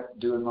 add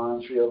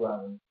Deuteronomy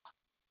 11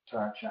 to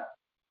our chapter.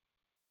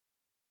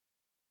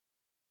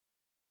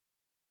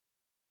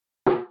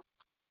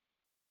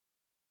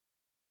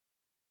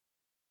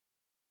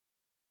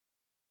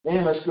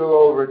 Then let's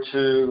go over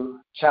to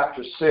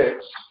chapter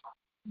 6,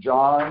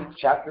 John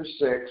chapter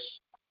 6,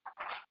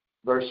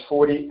 verse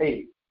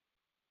 48.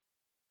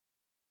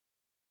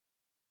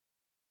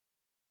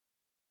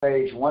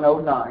 Page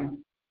 109.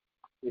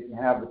 You can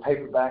have the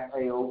paperback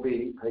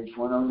AOB, page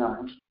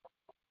 109.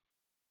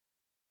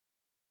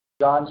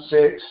 John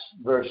 6,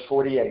 verse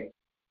 48.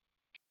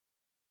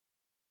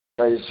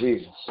 Praise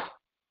Jesus.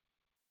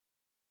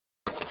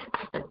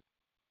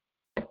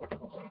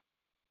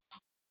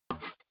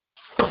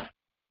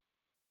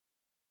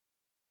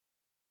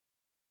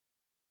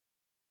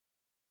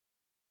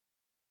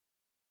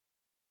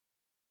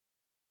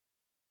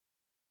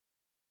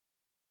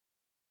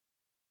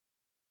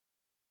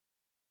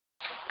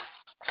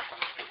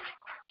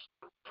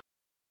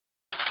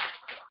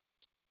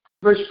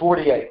 Verse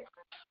 48.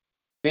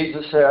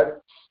 Jesus said,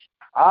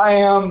 I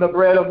am the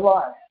bread of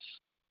life.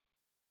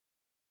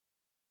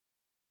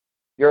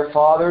 Your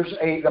fathers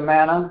ate the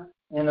manna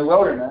in the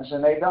wilderness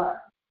and they died.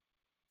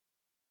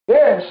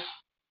 This,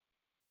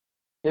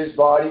 his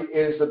body,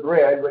 is the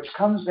bread which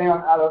comes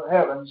down out of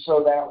heaven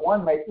so that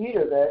one may eat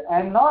of it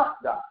and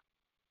not die.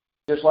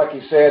 Just like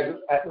he said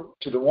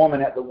to the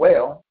woman at the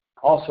well,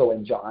 also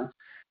in John,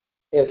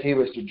 if she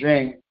was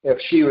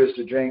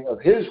to drink of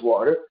his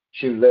water,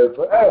 she would live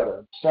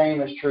forever.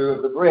 Same is true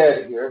of the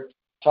bread here,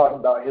 talking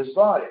about his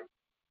body.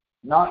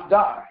 Not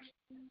die.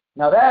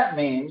 Now that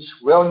means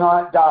will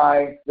not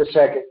die the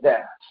second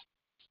death.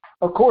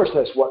 Of course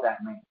that's what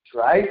that means,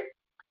 right?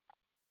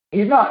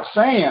 He's not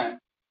saying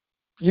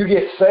you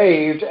get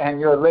saved and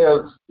you'll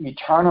live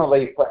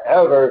eternally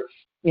forever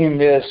in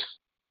this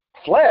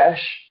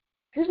flesh.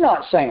 He's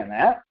not saying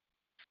that.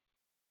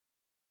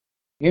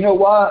 You know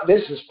what?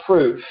 This is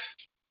proof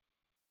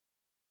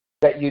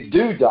that you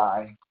do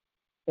die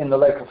in the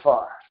lake of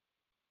fire.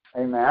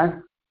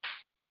 Amen.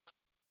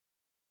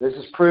 This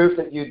is proof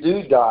that you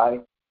do die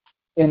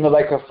in the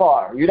lake of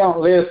fire. You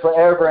don't live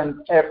forever and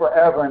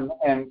forever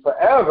and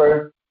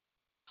forever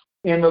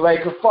in the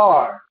lake of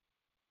fire.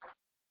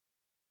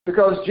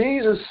 Because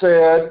Jesus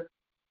said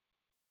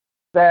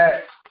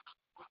that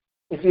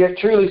if you're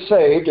truly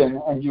saved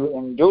and you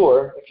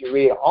endure, if you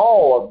read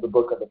all of the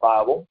book of the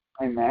Bible,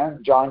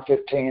 amen, John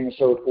 15 and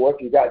so forth,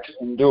 you got to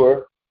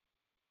endure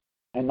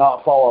and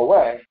not fall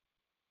away.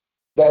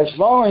 That as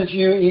long as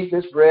you eat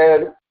this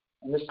bread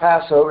and this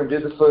Passover and do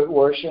the foot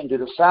worship and do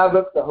the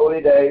Sabbath, the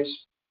holy days,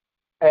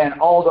 and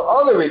all the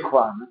other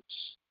requirements,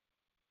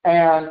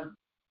 and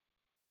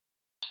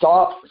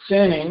stop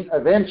sinning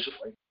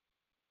eventually,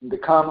 and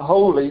become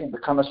holy and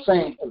become a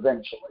saint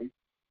eventually.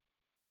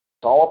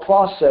 It's all a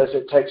process.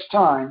 It takes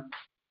time.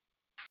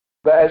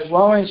 But as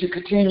long as you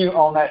continue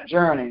on that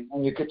journey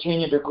and you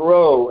continue to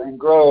grow and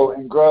grow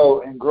and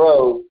grow and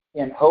grow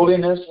in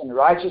holiness and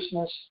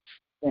righteousness,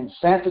 in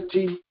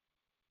sanctity,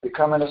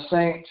 becoming a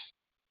saint,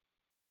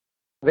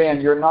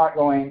 then you're not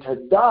going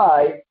to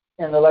die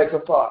in the lake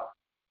of fire.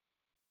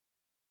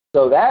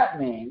 So that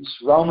means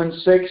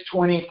Romans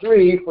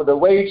 6:23, for the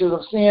wages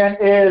of sin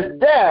is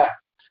death,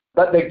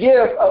 but the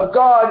gift of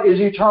God is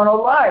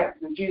eternal life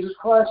in Jesus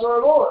Christ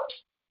our Lord.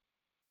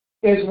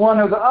 It's one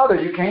or the other.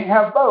 You can't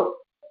have both.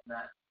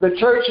 The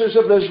churches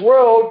of this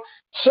world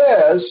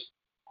says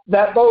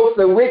that both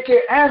the wicked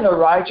and the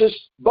righteous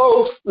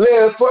both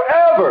live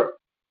forever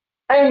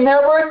and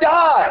never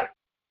die.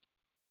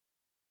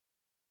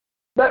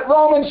 But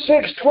Romans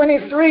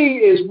 6:23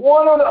 is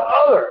one or the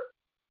other.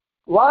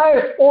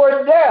 Life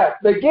or death.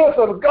 The gift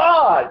of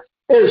God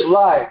is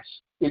life,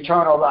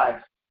 eternal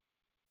life.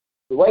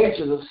 The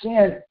wages of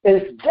sin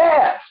is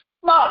death,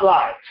 not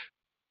life.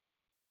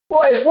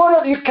 Well, it's one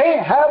of you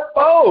can't have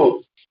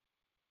both.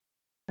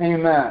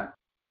 Amen.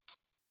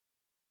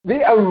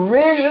 The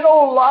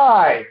original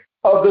lie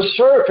of the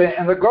serpent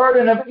in the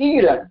Garden of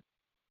Eden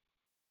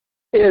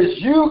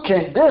is you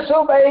can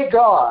disobey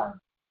God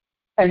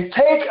and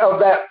take of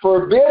that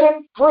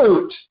forbidden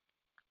fruit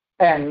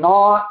and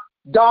not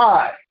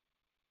die.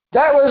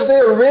 That was the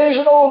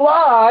original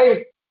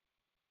lie,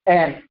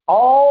 and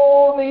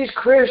all these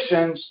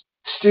Christians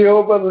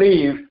still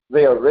believe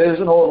the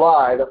original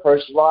lie, the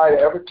first lie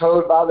ever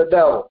told by the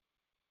devil,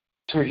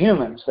 to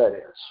humans, that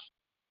is.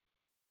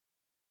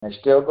 They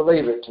still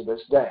believe it to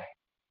this day.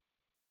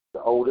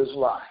 The oldest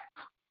lie.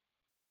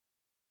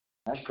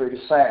 That's pretty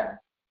sad.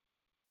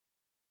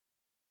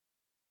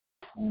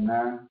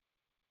 Amen.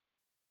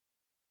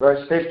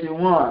 Verse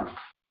 51.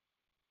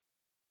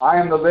 I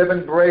am the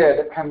living bread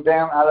that come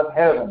down out of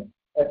heaven.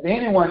 If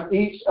anyone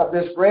eats of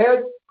this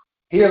bread,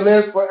 he'll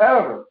live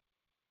forever.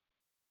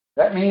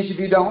 That means if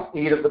you don't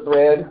eat of the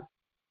bread,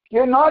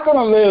 you're not going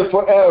to live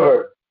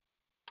forever.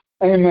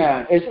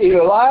 Amen. It's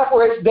either life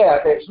or it's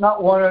death. It's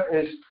not one.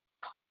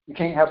 You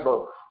can't have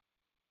both.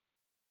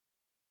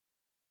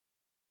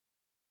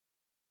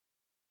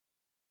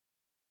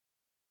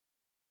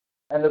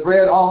 And the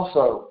bread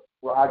also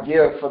will I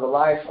give for the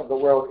life of the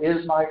world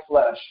is my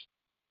flesh.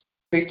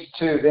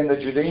 52, then the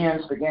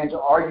Judeans began to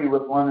argue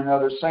with one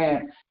another,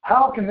 saying,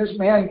 how can this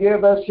man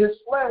give us his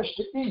flesh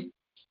to eat?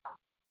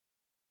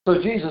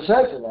 So Jesus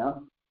said to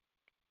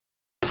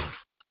them,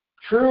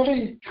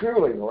 truly,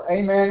 truly, or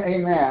amen,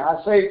 amen,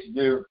 I say to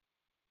you,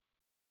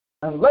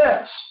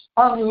 unless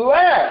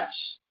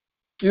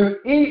you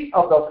eat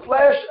of the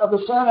flesh of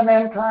the Son of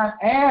Mankind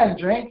and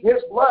drink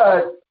his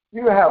blood,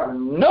 you have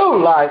no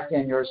life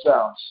in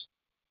yourselves.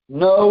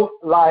 No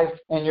life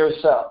in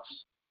yourselves.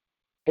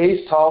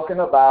 He's talking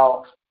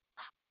about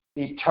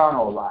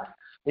eternal life.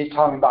 He's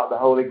talking about the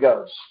Holy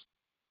Ghost.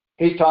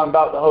 He's talking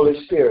about the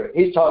Holy Spirit.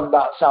 He's talking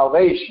about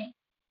salvation.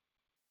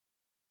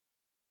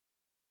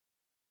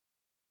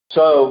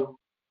 So,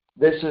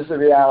 this is the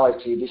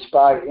reality.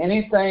 Despite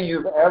anything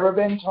you've ever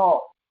been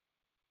taught,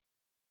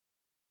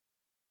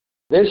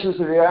 this is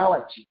the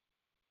reality.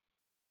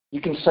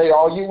 You can say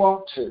all you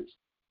want to,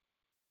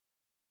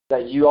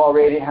 that you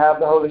already have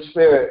the Holy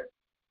Spirit.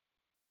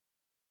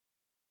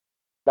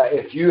 That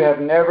if you have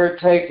never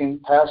taken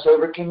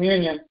Passover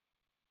communion,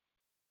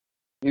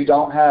 you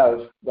don't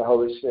have the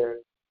Holy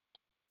Spirit.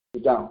 You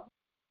don't.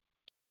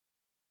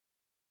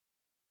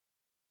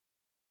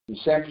 You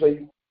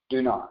simply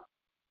do not.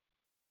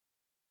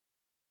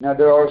 Now,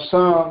 there are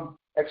some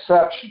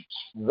exceptions,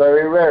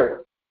 very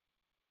rare.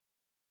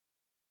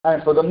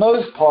 And for the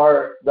most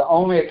part, the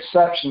only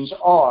exception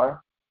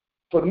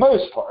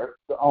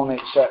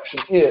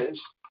is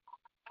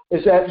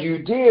that you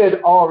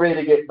did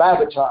already get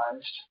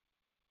baptized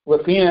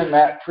within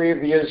that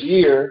previous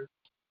year,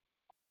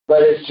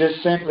 but it's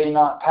just simply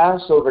not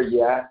Passover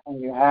yet,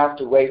 and you have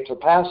to wait till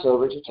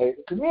Passover to take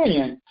the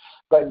communion.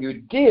 But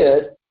you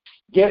did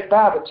get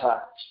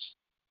baptized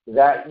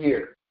that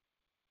year,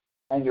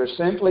 and you're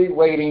simply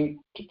waiting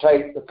to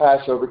take the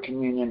Passover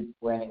communion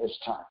when it's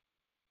time.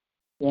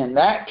 In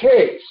that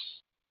case,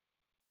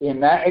 in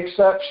that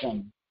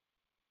exception,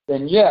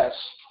 then yes,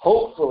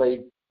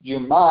 hopefully you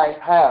might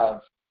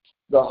have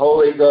the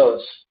Holy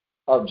Ghost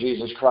of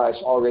Jesus Christ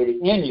already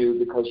in you,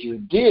 because you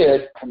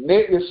did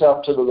commit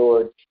yourself to the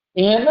Lord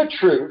in the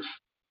truth,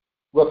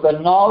 with the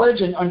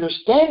knowledge and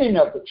understanding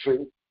of the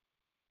truth,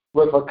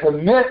 with a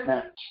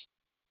commitment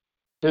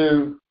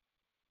to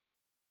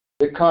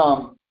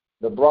become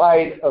the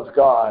bride of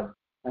God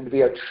and to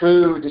be a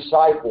true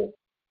disciple,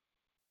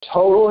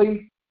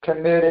 totally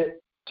committed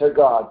to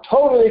God,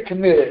 totally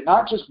committed,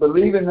 not just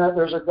believing that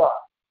there's a God,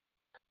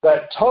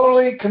 but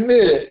totally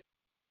committed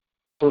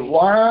to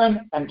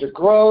learn and to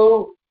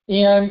grow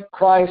in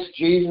Christ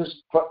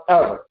Jesus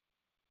forever.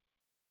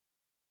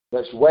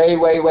 That's way,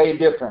 way, way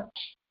different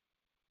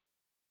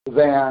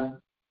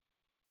than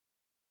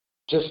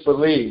just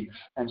believe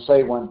and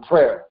say one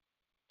prayer.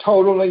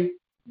 Totally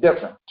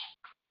different.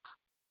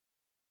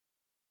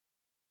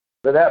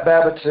 But that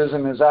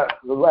baptism is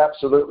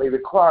absolutely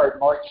required.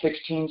 Mark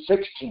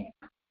 16:16.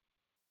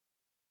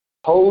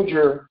 Hold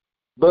your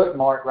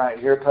bookmark right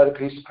here. Put a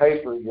piece of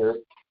paper here.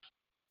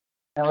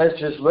 And let's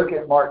just look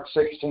at Mark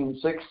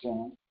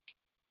 16:16.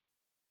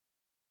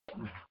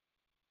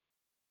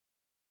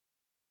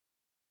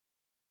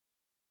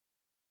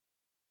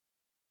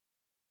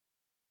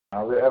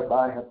 Now,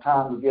 everybody have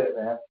time to get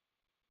that.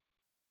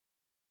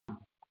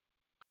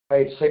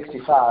 Page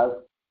 65.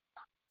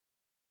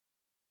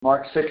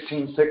 Mark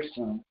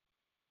 16:16.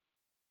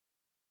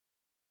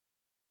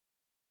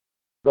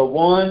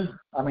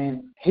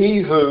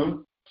 He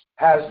who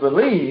has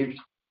believed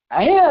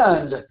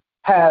and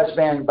has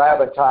been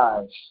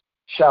baptized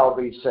shall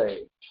be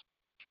saved.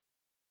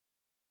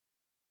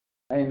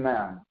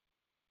 Amen.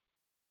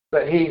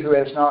 But he who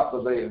has not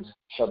believed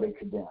shall be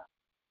condemned.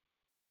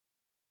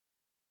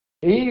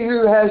 He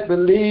who has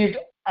believed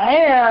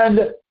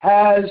and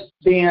has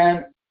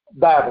been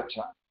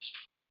baptized.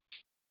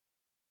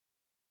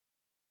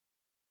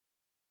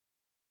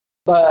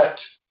 But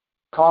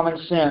common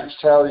sense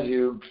tells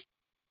you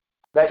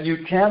that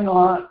you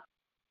cannot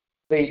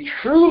be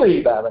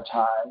truly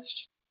baptized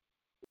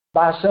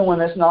by someone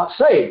that's not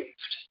saved.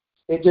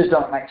 It just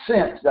don't make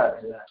sense, does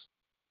it?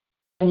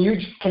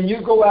 Can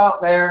you go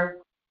out there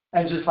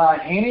and just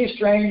find any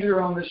stranger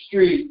on the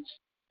street,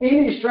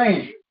 any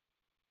stranger,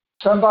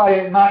 somebody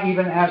that might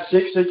even have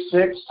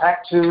 666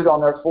 tattooed on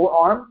their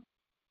forearm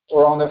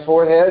or on their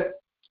forehead?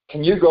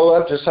 Can you go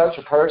up to such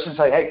a person and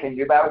say, hey, can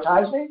you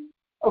baptize me?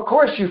 Of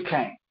course you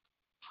can't.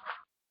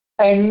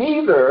 And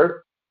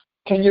neither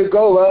can you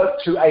go up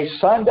to a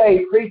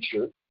Sunday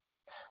preacher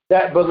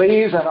that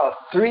believes in a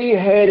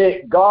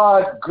three-headed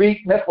God,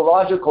 Greek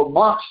mythological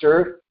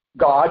monster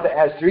God that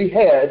has three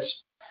heads,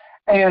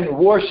 and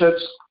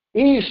worships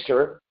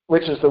Easter,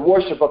 which is the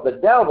worship of the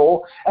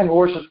devil, and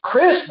worships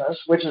Christmas,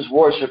 which is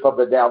worship of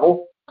the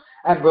devil,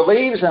 and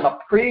believes in a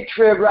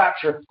pre-trib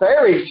rapture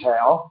fairy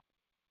tale,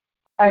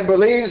 and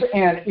believes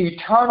in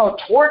eternal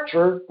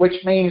torture,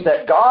 which means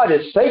that God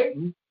is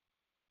Satan.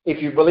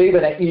 If you believe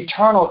in an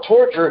eternal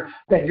torture,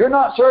 then you're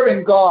not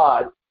serving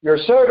God, you're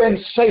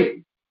serving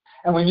Satan.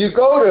 And when you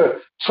go to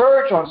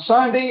church on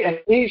Sunday and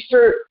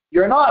Easter,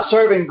 you're not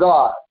serving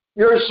God,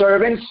 you're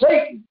serving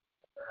Satan.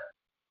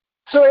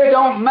 So it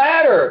don't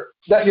matter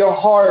that your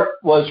heart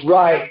was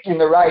right in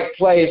the right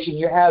place and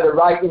you had the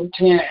right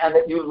intent and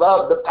that you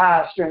loved the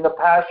pastor and the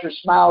pastor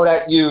smiled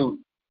at you.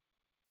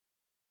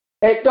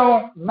 It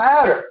don't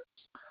matter.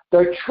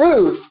 The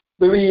truth,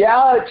 the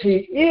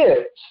reality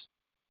is,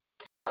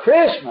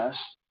 Christmas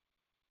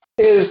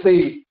is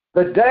the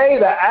day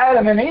that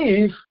Adam and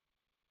Eve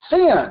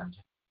sinned.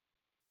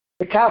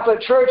 The Catholic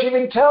Church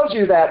even tells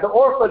you that. The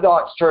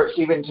Orthodox Church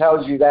even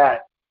tells you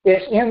that.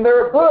 It's in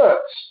their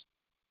books.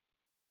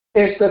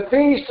 It's the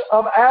feast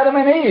of Adam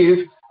and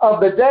Eve of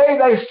the day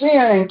they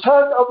sinned and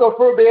took of the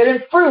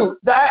forbidden fruit.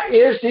 That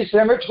is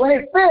December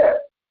 25th.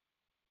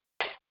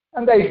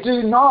 And they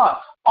do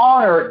not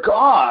honor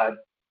God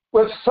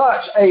with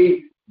such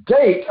a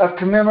date of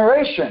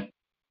commemoration.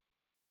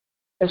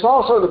 It's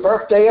also the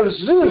birthday of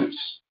Zeus.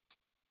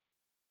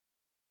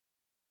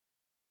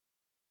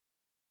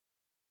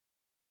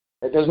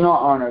 It does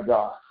not honor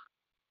God.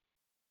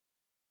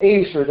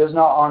 Easter does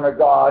not honor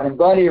God, and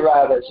bunny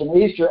rabbits and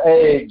Easter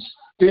eggs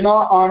do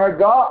not honor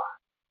God.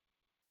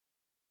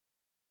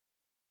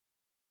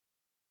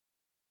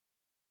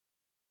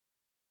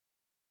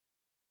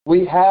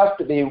 We have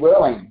to be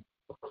willing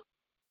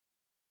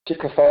to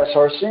confess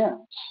our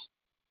sins,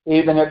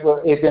 even if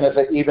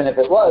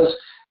it was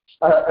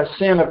a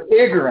sin of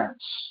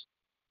ignorance,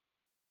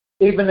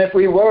 even if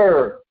we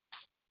were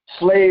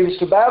slaves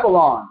to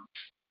Babylon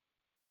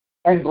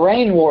and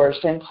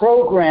brainwashed and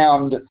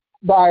programmed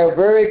by a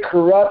very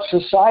corrupt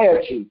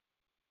society.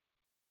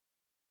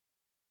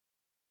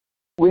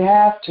 We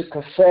have to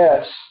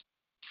confess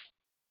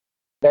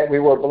that we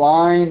were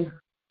blind,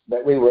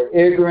 that we were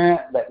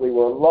ignorant, that we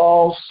were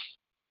lost,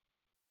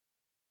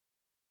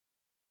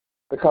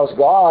 because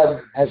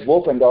God has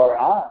opened our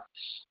eyes.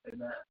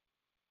 Amen.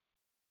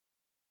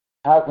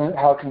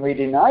 How can we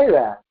deny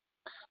that?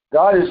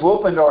 God has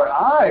opened our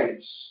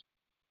eyes.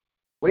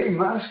 We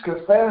must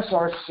confess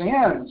our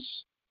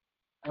sins,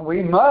 and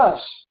we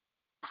must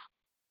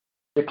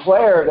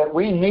declare that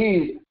we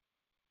need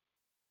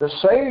the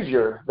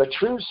Savior, the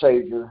true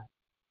Savior,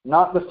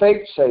 not the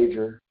fake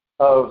Savior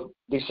of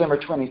December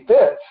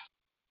 25th.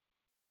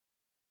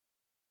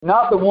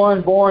 Not the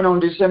one born on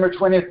December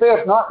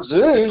 25th, not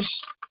Zeus.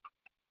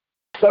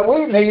 But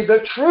we need the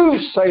true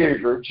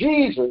Savior,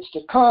 Jesus, to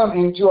come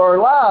into our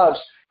lives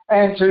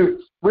and to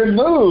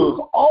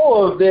remove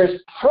all of this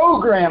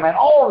programming,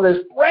 all of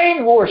this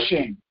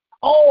brainwashing,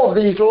 all of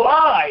these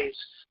lies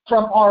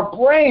from our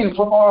brain,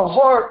 from our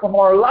heart, from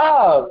our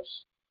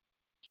lives.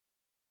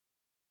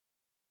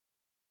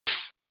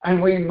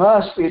 And we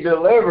must be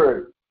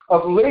delivered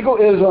of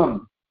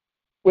legalism,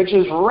 which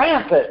is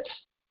rampant.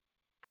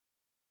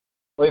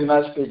 We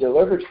must be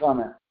delivered from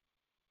it.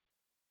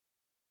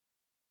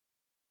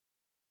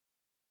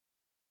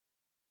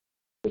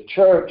 The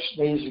church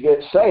needs to get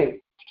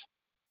saved.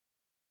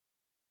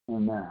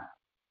 Amen.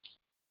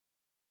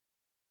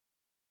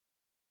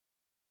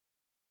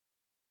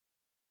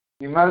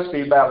 You must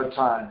be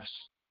baptized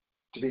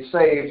to be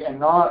saved, and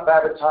not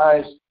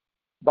baptized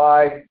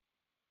by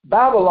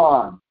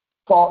Babylon,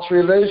 false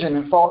religion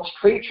and false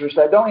preachers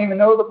that don't even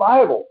know the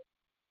Bible,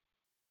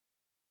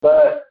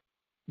 but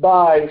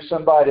by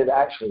somebody that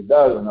actually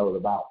does know the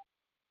Bible.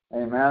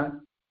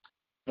 Amen.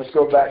 Let's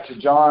go back to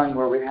John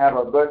where we have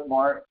our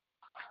bookmark.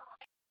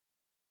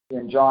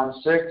 In John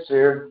 6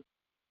 here.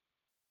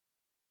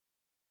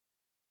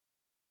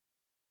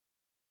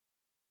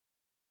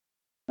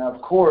 Now,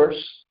 of course,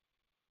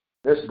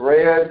 this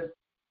bread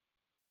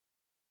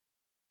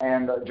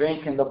and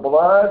drinking the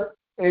blood,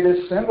 it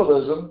is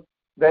symbolism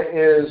that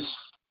is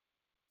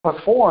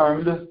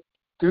performed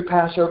through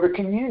Passover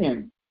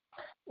communion.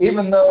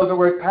 Even though the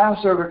word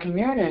Passover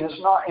communion is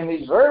not in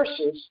these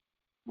verses,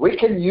 we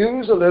can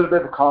use a little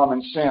bit of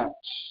common sense,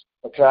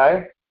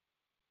 okay?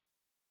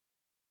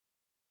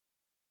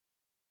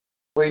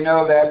 We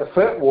know that the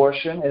foot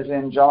washing is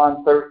in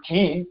John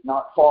 13,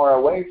 not far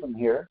away from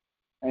here.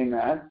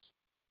 Amen.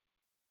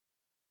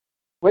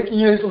 We can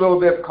use a little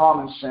bit of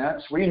common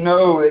sense. We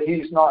know that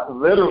he's not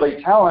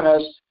literally telling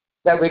us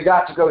that we've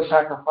got to go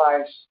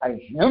sacrifice a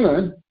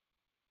human.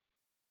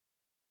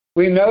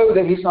 We know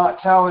that he's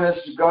not telling us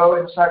to go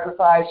and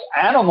sacrifice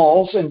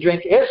animals and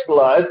drink its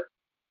blood,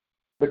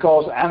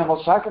 because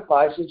animal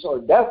sacrifices are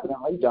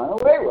definitely done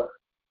away with.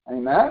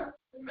 Amen?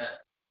 Amen.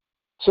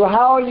 So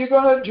how are you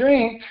going to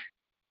drink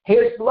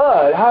his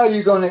blood? How are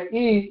you going to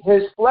eat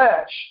his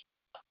flesh?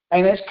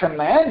 And it's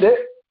commanded.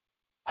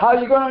 How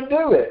are you going to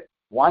do it?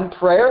 One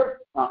prayer?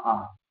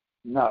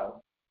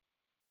 No.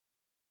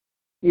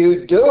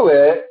 You do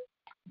it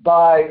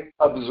by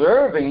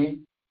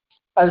observing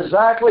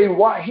exactly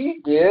what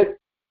he did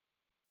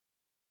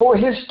for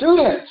his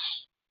students.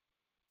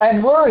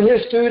 And we're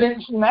his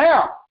students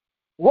now.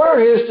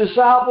 We're his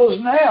disciples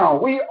now.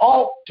 We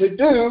ought to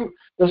do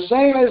the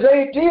same as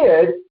they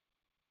did.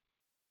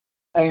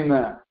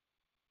 Amen.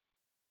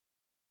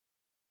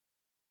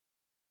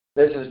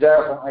 This is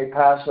definitely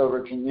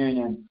Passover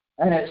communion.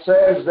 And it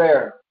says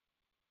there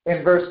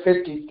in verse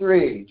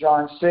 53,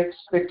 John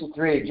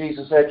 6:53,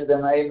 Jesus said to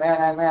them, Amen,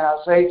 amen, I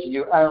say to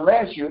you,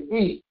 unless you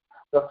eat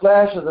the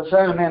flesh of the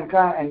Son of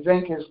Mankind and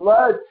drink his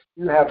blood,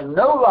 you have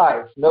no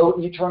life, no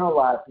eternal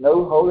life,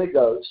 no Holy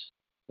Ghost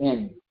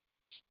in you.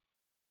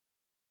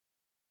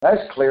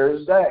 That's clear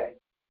as day.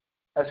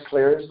 That's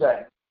clear as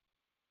day.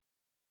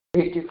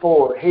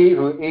 54, he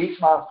who eats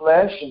my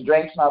flesh and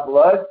drinks my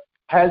blood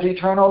has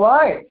eternal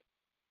life.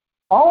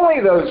 Only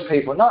those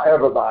people, not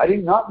everybody,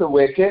 not the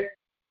wicked,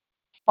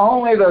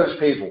 only those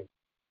people.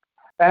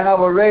 And I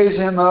will raise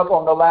him up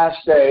on the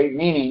last day,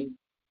 meaning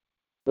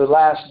the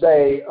last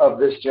day of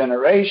this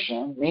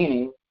generation,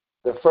 meaning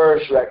the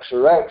first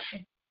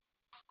resurrection.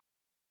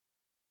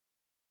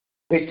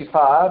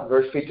 55,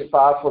 verse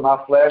 55, for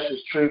my flesh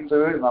is true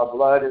food and my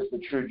blood is the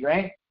true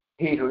drink.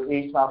 He who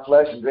eats my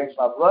flesh and drinks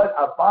my blood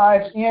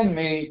abides in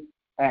me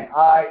and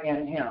I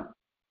in him.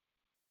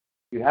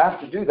 You have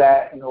to do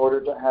that in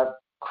order to have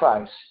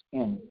Christ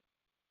in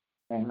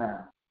you. Amen.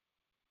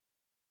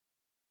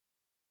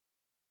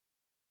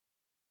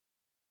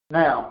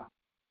 Now,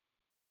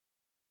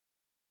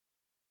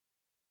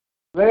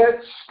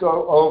 let's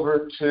go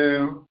over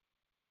to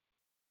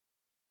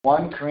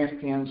 1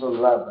 Corinthians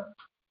 11.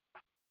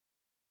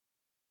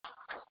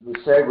 We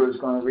said we was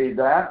going to read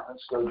that.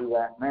 Let's go do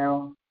that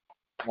now.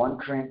 1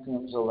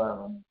 Corinthians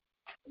 11.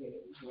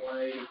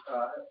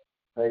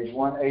 Page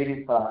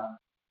 185.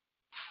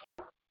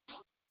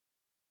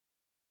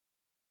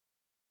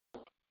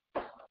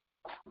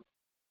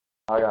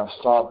 I got to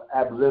stop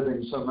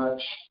ad-libbing so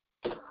much.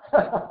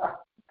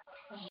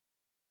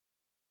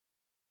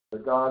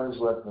 But God is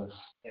with us.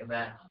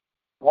 Amen.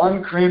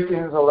 1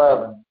 Corinthians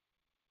 11.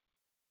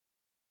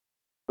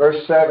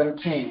 Verse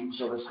 17.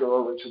 So let's go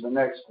over to the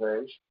next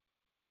page.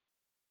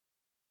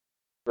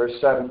 Verse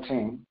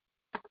 17.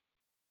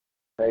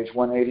 Page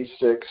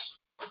 186.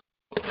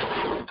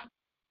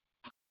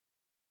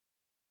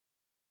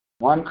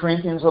 1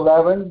 Corinthians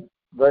 11,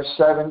 verse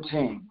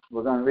 17.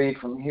 We're going to read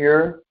from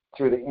here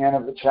through the end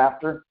of the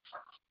chapter.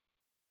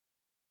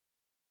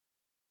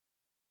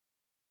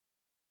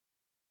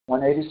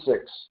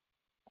 186.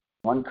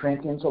 1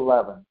 Corinthians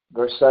 11,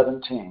 verse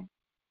 17.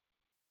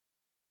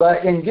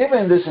 But in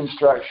giving this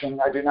instruction,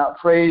 I do not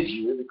praise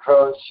you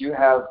because you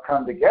have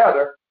come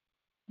together,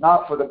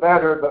 not for the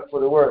better, but for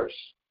the worse.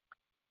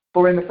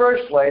 For in the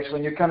first place,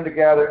 when you come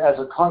together as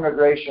a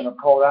congregation of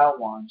called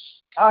out ones,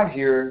 I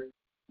hear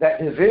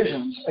that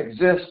divisions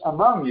exist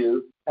among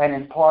you, and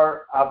in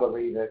part I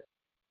believe it.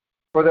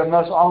 For there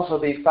must also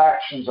be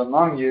factions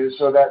among you,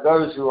 so that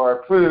those who are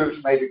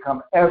approved may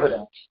become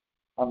evident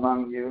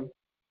among you.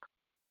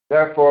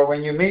 Therefore,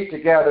 when you meet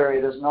together,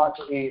 it is not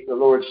to eat the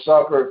Lord's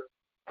Supper,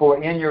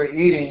 for in your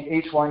eating,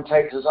 each one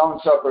takes his own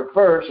supper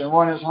first, and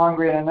one is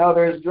hungry and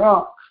another is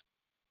drunk.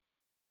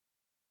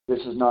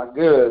 This is not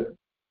good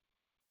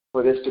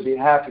for this to be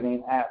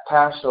happening at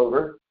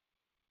Passover.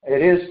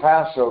 It is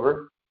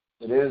Passover.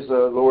 It is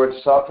the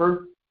Lord's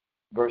Supper.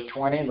 Verse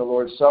 20, the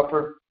Lord's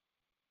Supper.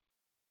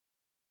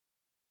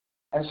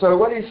 And so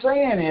what he's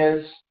saying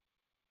is,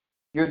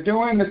 you're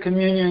doing the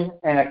communion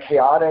in a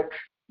chaotic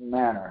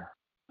manner.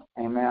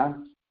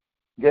 Amen.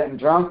 Getting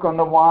drunk on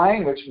the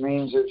wine, which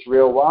means it's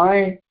real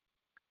wine.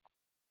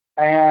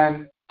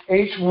 And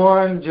each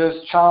one just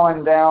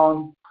chowing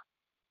down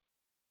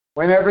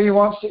whenever he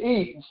wants to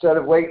eat, instead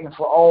of waiting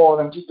for all of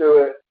them to do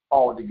it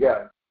all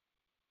together.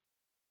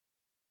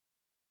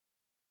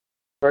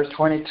 Verse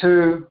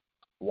 22,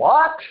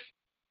 what?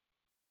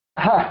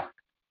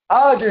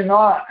 Do you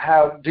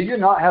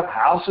not have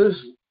houses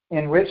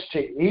in which to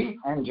eat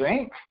and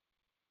drink?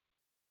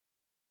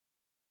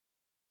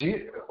 Do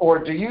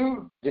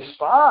you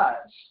despise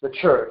the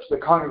church, the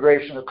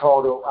congregation of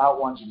called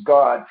out ones of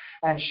God,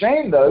 and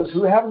shame those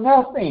who have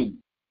nothing?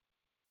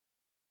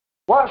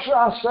 What shall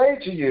I say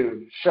to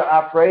you? Shall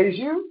I praise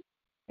you?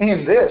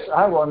 In this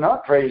I will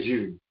not praise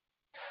you.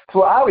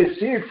 For I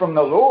received from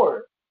the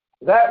Lord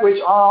that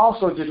which I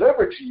also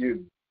delivered to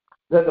you,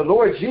 that the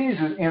Lord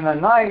Jesus, in the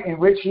night in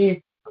which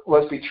he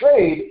was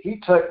betrayed, he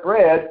took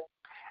bread,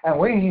 and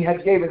when he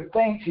had given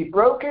thanks, he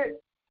broke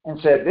it and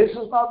said, this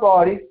is my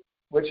body,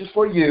 which is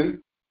for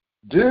you.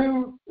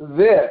 Do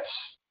this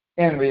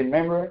in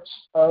remembrance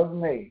of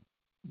me.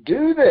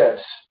 Do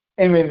this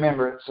in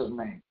remembrance of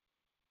me.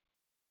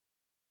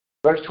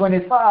 Verse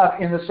 25,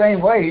 in the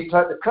same way, he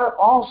took the cup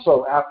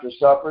also after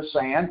supper,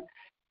 saying,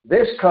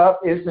 this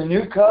cup is the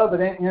new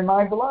covenant in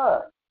my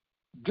blood.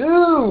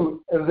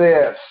 Do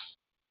this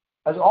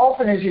as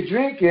often as you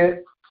drink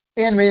it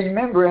in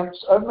remembrance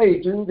of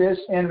me. Do this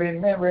in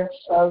remembrance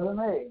of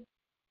me.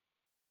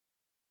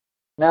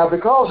 Now,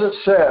 because it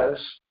says,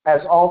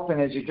 as often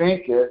as you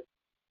drink it,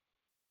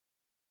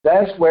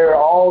 that's where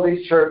all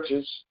these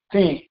churches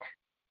think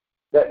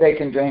that they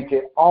can drink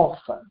it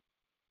often.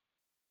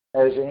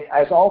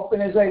 As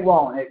often as they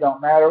want. It don't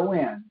matter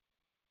when.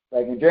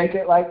 They can drink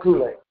it like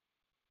Kool-Aid.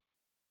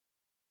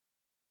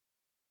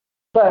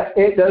 But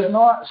it does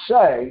not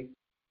say,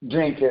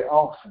 drink it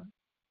often.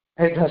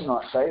 It does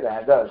not say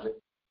that, does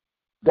it?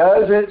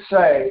 Does it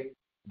say,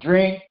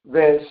 drink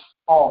this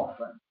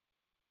often?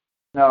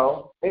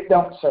 No, it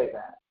don't say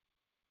that.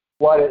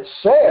 What it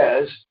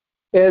says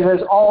is,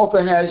 as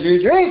often as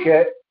you drink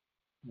it,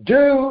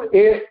 do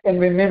it in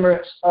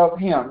remembrance of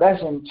him.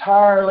 That's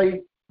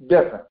entirely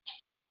different.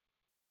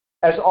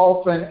 As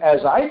often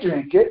as I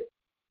drink it,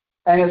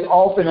 and as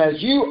often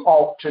as you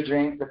ought to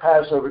drink the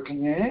Passover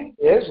communion,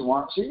 is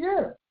once a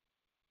year.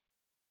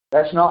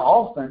 That's not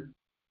often,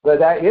 but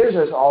that is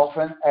as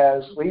often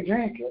as we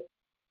drink it.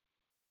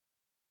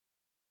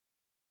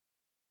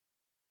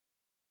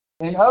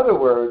 In other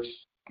words,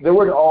 the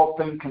word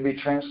often can be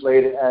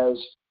translated as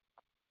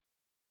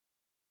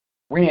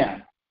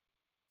when.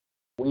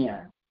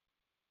 When.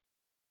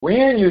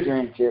 When you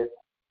drink it,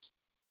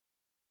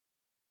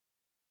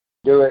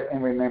 do it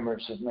in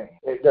remembrance of me.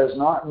 It does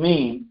not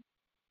mean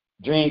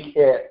drink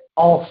it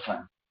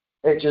often.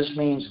 It just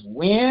means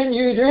when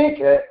you drink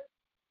it,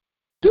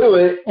 do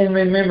it in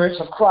remembrance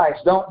of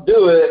Christ. Don't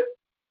do it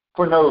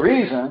for no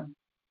reason.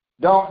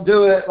 Don't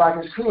do it like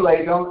it's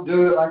Kool-Aid. Don't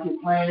do it like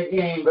you're playing a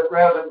game, but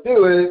rather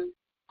do it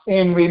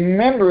in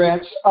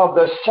remembrance of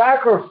the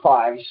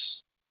sacrifice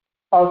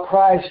of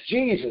Christ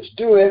Jesus.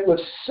 Do it with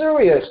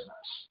seriousness.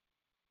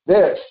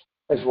 This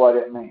is what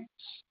it means.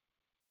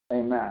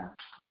 Amen.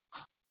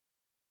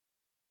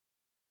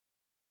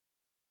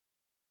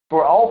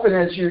 For often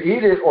as you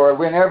eat it, or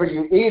whenever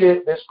you eat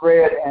it, this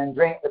bread, and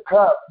drink the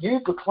cup, you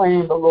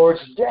proclaim the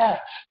Lord's death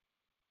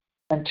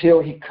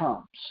until he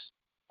comes.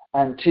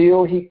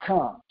 Until he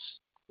comes.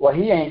 Well,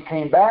 he ain't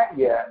came back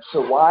yet,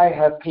 so why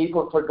have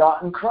people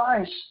forgotten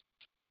Christ?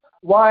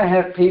 Why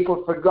have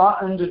people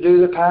forgotten to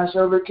do the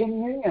Passover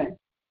communion?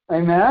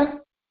 Amen?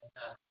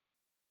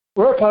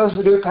 We're supposed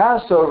to do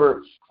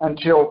Passover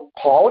until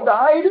Paul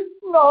died?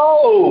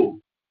 No.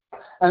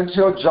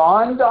 Until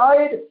John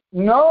died?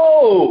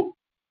 No.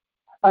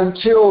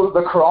 Until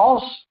the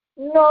cross?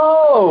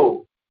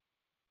 No.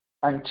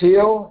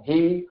 Until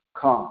he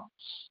comes.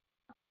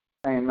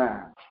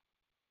 Amen.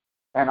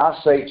 And I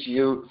say to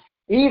you,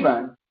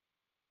 even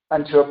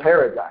until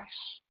paradise.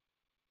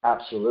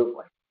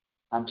 Absolutely.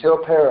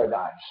 Until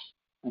paradise.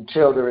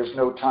 Until there is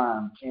no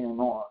time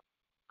anymore.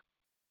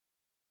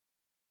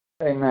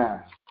 Amen.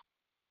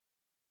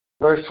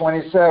 Verse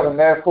 27,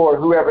 therefore,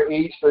 whoever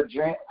eats the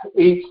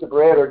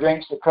bread or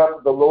drinks the cup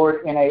of the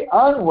Lord in an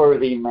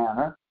unworthy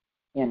manner,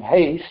 in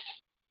haste,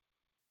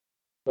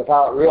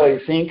 without really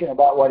thinking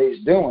about what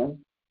he's doing,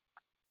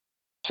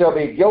 shall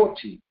be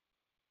guilty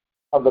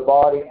of the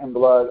body and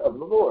blood of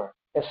the Lord.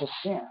 It's a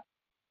sin.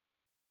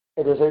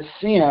 It is a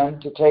sin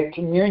to take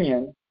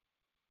communion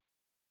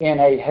in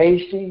a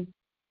hasty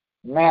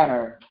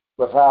manner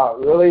without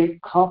really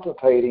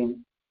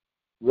contemplating,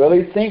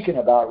 really thinking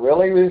about,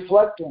 really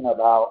reflecting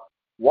about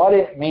what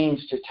it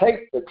means to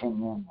take the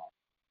communion.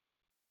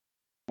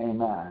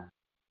 Amen.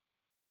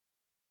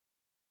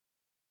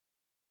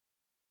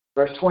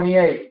 Verse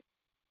 28,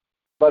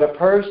 but a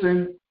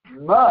person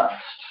must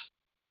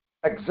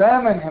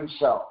examine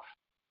himself,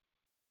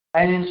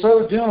 and in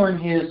so doing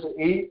he is to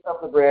eat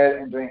of the bread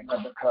and drink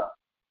of the cup.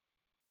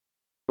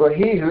 But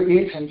he who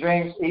eats and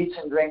drinks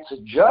a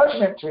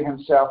judgment to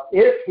himself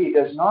if he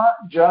does not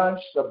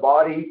judge the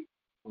body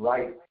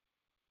rightly.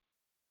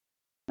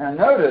 Now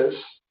notice,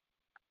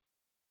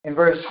 in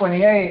verse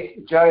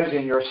 28,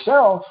 judging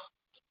yourself,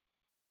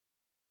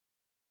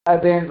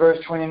 And then verse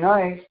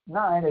 29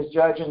 is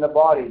judging the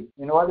body.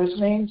 You know what this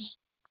means?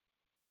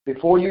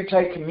 Before you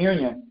take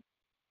communion,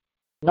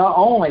 not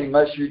only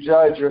must you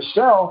judge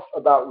yourself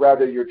about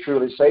whether you're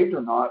truly saved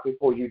or not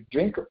before you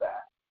drink of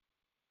that,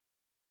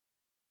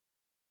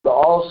 but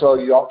also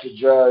you ought to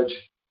judge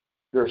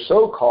your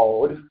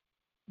so-called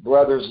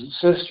brothers and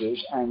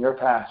sisters and your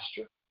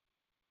pastor.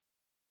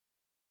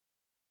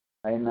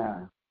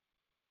 Amen.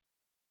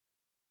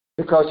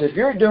 Because if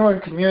you're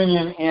doing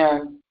communion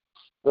in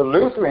the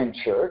Lutheran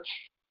Church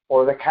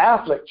or the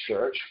Catholic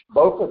Church,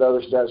 both of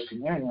those does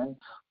communion,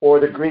 or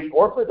the Greek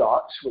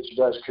Orthodox, which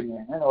does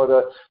communion, or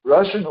the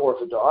Russian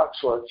Orthodox,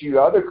 or a few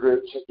other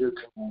groups that do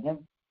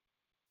communion,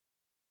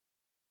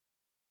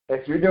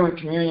 if you're doing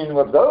communion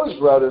with those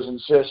brothers and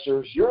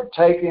sisters, you're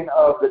taking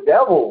of the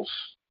devil's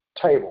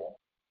table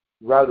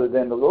rather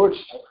than the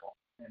Lord's table.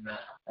 Amen.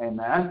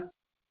 Amen.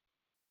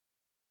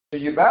 So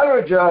you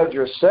better judge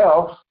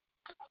yourself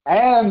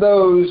and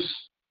those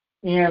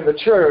in the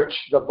church,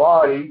 the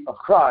body of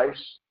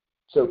Christ,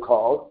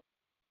 so-called,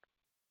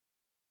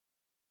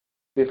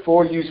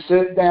 before you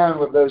sit down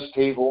with those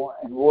people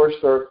and wash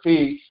their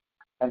feet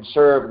and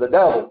serve the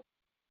devil.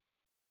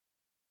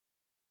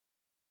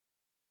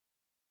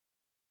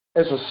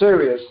 It's a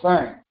serious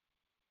thing.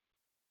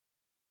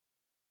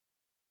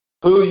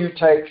 Who you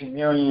take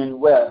communion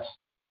with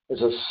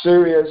is a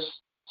serious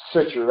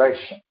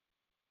situation.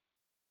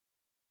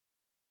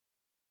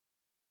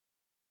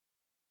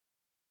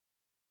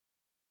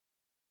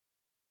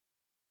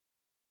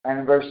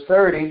 And in verse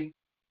 30,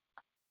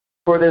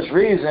 for this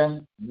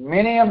reason,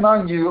 many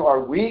among you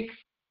are weak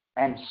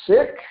and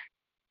sick,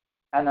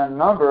 and a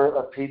number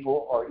of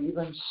people are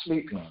even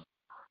sleeping,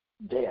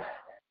 dead.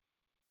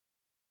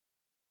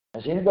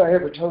 Has anybody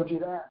ever told you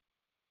that?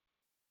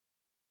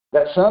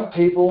 That some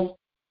people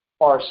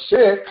are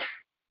sick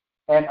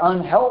and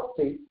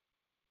unhealthy,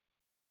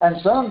 and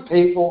some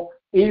people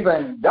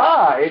even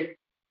died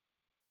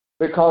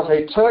because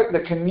they took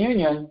the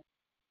communion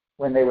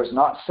when they was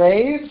not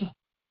saved,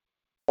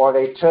 or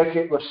they took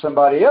it with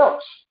somebody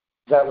else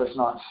that was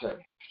not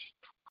saved.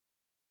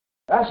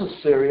 That's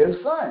a serious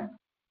thing.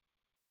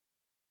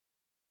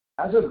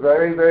 That's a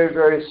very, very,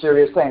 very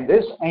serious thing.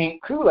 This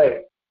ain't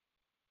Kool-Aid.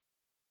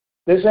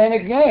 This ain't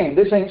a game.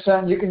 This ain't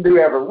something you can do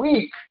every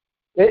week.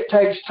 It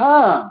takes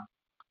time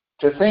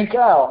to think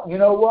out, you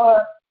know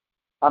what?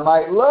 I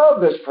might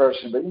love this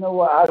person, but you know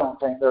what? I don't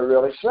think they're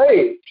really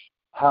saved.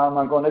 How am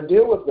I going to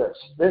deal with this?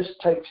 This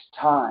takes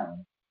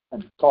time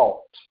and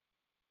thought.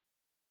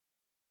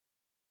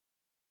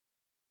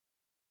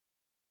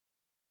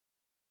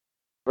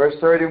 Verse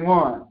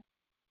 31,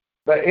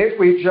 but if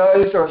we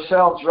judged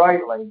ourselves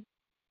rightly,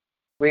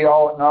 we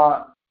ought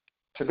not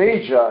to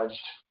be judged.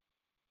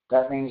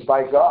 That means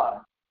by God.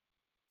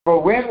 For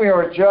when we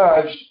are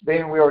judged,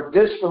 then we are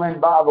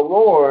disciplined by the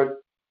Lord,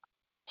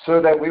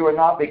 so that we will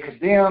not be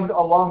condemned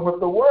along with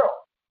the world.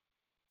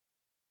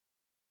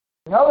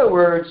 In other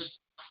words,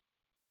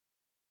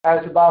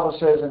 as the Bible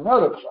says in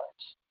another place,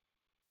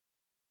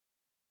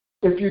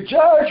 if you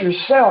judge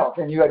yourself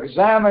and you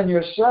examine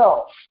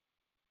yourself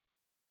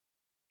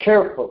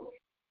carefully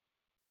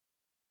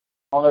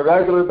on a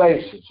regular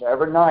basis,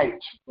 every night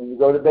when you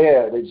go to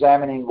bed,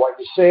 examining what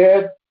you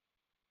said,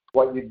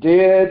 what you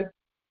did,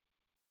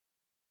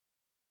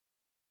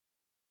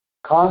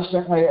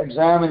 constantly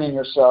examining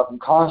yourself and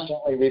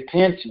constantly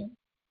repenting,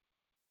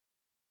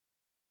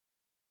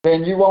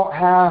 then you won't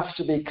have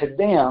to be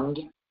condemned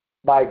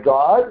by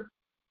God,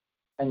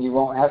 and you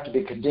won't have to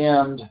be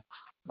condemned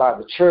by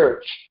the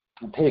church.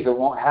 And people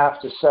won't have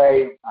to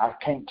say, I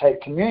can't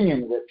take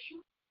communion with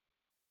you.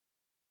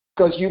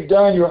 Because you've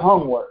done your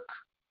homework,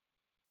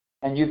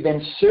 and you've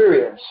been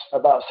serious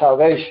about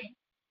salvation.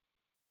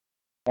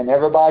 And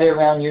everybody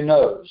around you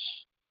knows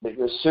that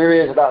you're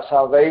serious about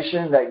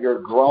salvation, that you're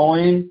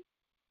growing.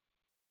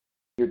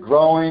 You're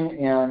growing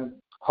in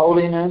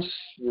holiness.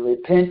 You're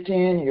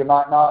repenting. You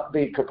might not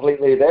be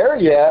completely there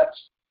yet,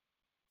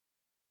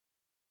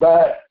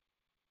 but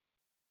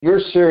you're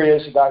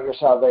serious about your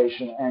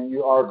salvation, and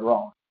you are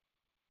growing.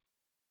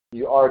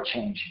 You are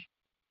changing.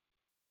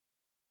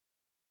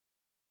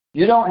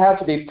 You don't have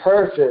to be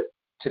perfect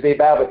to be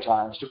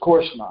baptized. Of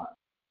course not.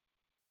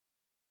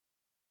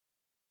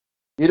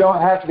 You don't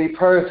have to be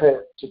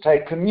perfect to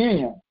take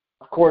communion.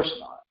 Of course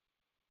not.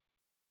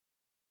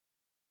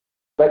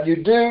 But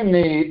you do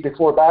need,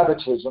 before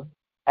baptism,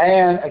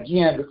 and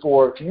again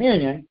before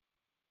communion,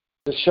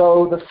 to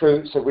show the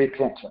fruits of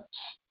repentance.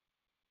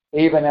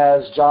 Even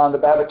as John the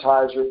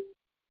Baptizer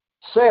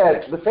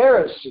said to the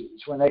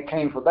Pharisees when they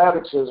came for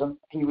baptism,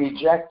 he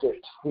rejected.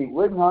 He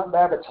would not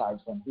baptize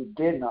them. He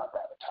did not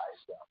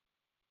baptize them.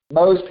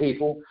 Most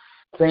people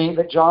think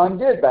that John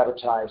did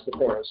baptize the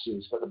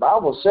Pharisees, but the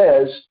Bible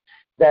says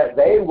that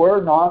they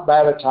were not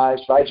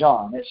baptized by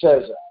John. It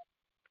says that.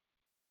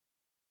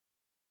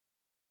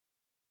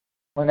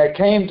 When they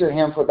came to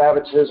him for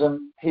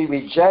baptism, he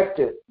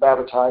rejected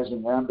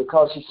baptizing them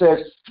because he says,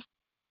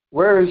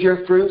 where is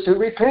your fruits of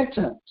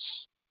repentance?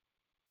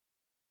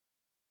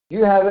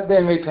 You haven't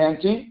been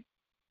repenting.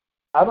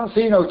 I don't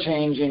see no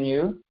change in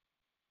you.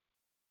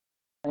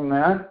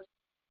 Amen?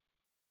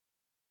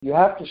 You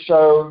have to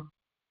show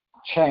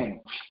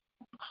change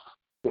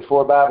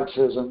before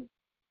baptism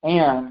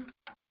and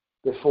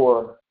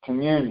before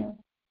communion.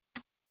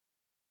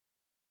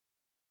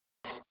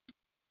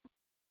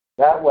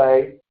 That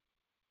way,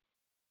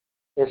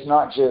 it's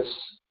not just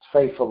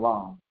faith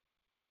alone,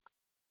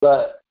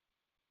 but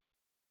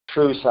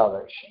true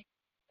salvation.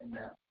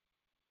 Amen.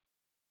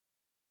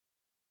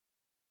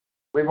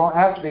 We won't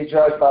have to be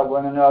judged by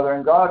one another,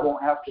 and God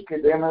won't have to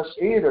condemn us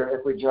either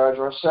if we judge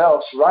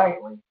ourselves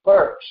rightly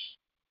first.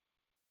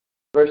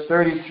 Verse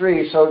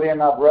 33, so then,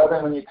 my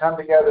brethren, when you come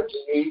together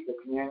to eat the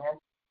communion,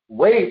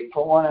 wait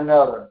for one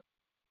another.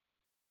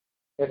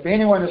 If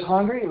anyone is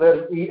hungry, let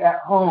him eat at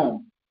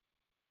home,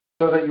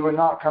 so that you will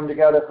not come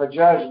together for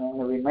judgment.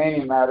 The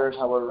remaining matters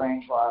I will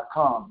arrange while I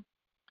come.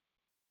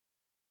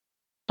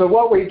 So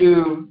what we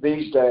do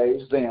these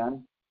days,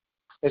 then,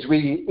 is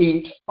we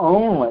eat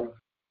only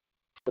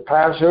the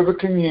Passover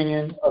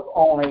communion of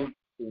only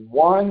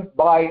one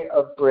bite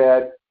of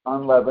bread,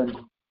 unleavened,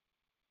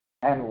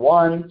 and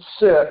one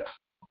sip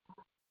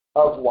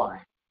of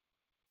wine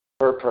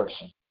per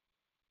person.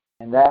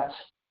 And that's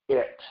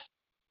it.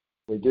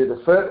 We do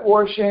the foot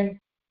washing,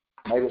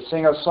 maybe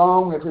sing a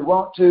song if we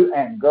want to,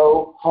 and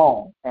go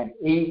home and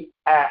eat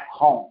at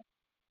home.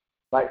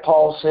 Like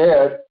Paul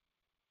said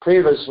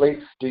previously,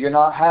 do you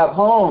not have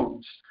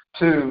homes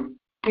to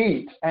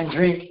eat and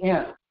drink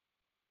in?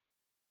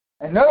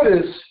 And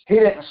notice he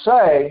didn't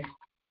say,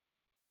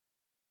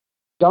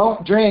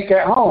 don't drink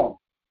at home.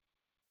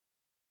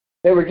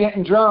 They were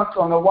getting drunk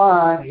on the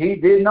wine. He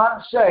did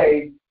not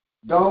say,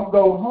 don't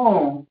go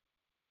home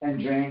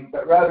and drink,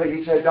 but rather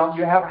he said, don't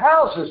you have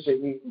houses to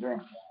eat and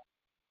drink in?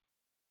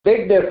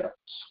 Big difference.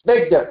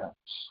 Big difference.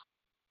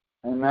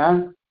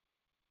 Amen?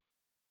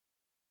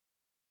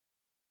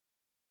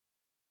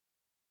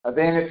 And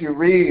then if you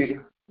read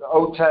the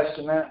Old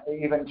Testament,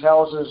 it even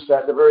tells us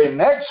that the very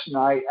next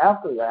night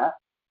after that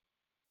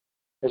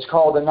is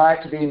called the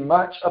night to be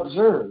much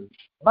observed.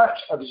 Much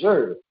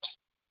observed.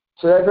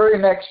 So that very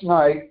next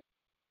night,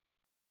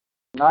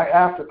 night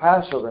after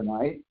Passover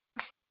night,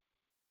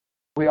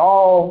 we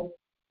all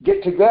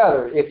get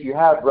together. If you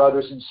have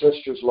brothers and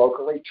sisters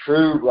locally,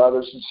 true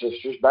brothers and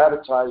sisters,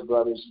 baptized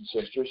brothers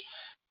and sisters,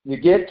 you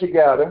get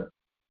together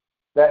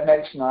that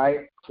next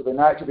night for the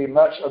night to be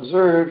much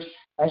observed,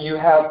 and you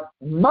have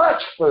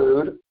much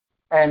food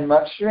and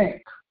much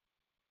drink.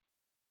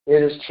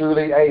 It is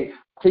truly a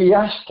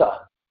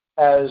fiesta,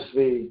 as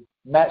the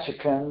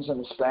Mexicans and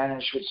the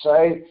Spanish would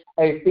say,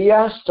 a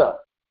fiesta.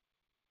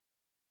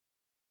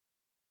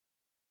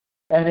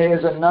 And it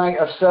is a night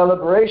of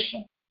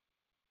celebration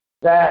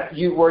that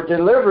you were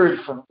delivered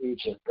from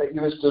Egypt, that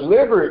you was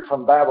delivered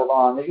from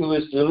Babylon, that you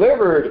was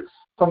delivered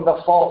from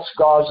the false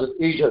gods of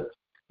Egypt.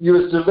 You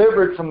was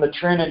delivered from the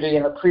Trinity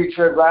and the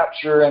pre-trib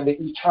rapture and the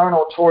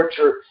eternal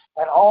torture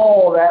and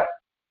all that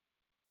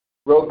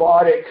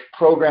robotic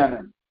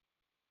programming.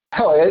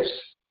 Oh, it's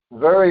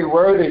very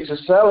worthy to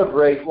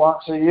celebrate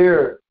once a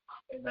year.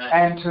 Amen.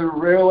 And to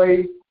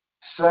really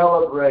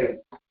celebrate.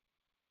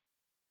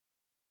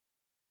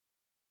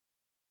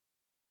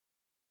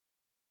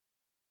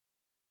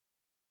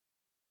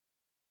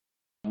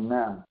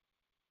 Amen.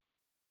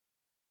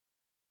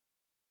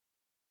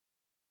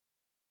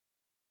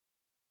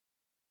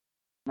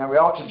 Now we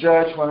ought to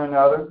judge one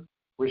another.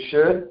 We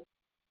should.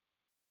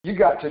 You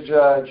got to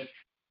judge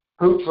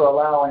who to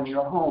allow in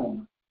your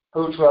home,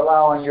 who to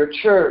allow in your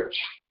church,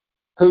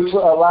 who to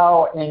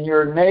allow in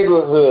your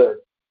neighborhood,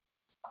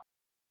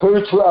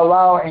 who to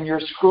allow in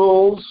your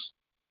schools,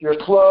 your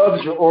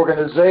clubs, your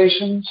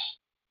organizations,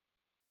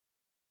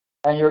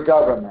 and your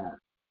government.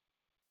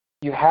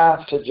 You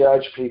have to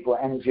judge people,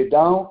 and if you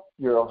don't,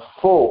 you're a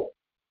fool.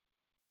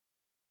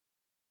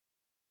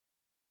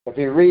 If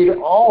you read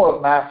all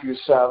of Matthew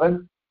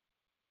 7,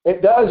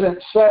 it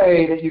doesn't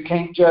say that you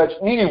can't judge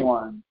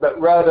anyone, but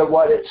rather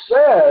what it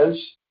says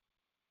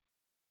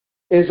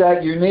is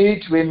that you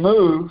need to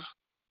remove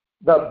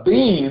the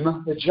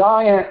beam, the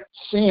giant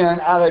sin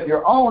out of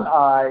your own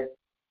eye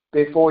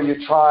before you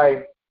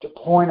try to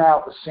point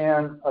out the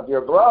sin of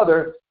your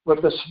brother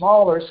with the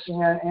smaller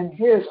sin in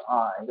his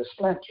eye, the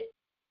splinter.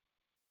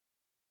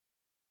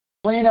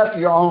 Clean up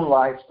your own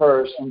life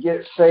first and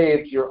get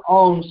saved your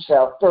own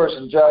self first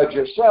and judge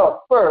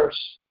yourself first.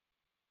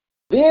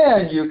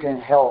 Then you can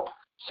help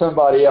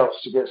somebody else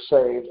to get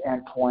saved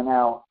and point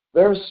out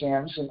their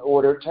sins in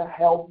order to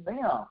help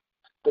them.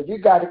 But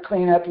you've got to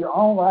clean up your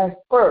own life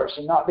first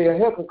and not be a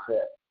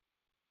hypocrite.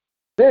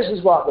 This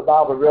is what the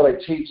Bible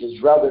really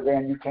teaches, rather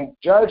than you can't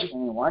judge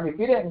anyone. If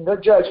you didn't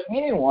judge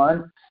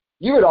anyone,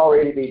 you would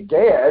already be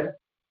dead.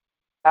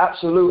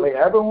 Absolutely,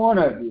 every one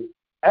of you.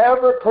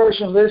 Every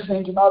person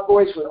listening to my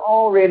voice would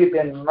already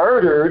been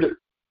murdered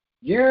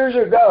years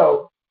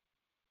ago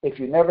if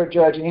you never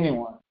judge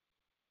anyone.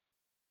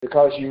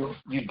 Because you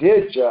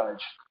did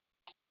judge.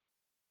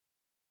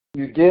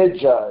 You did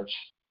judge.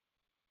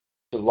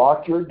 To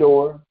lock your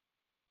door,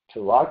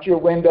 to lock your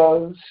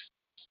windows,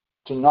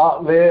 to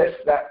not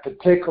let that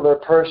particular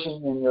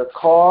person in your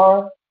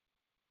car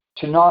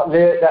to not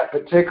let that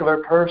particular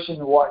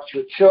person watch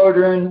your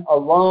children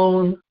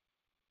alone.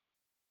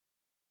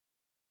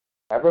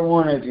 Every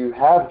one of you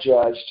have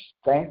judged.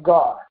 Thank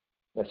God.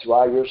 That's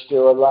why you're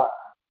still alive.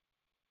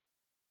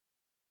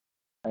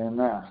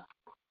 Amen.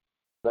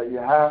 But you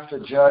have to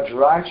judge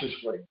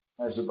righteously,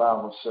 as the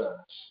Bible says.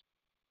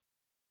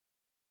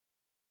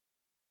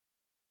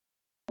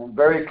 And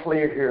very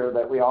clear here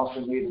that we also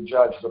need to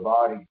judge the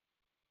body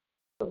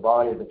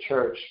of the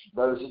church.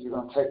 Those that you're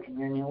going to take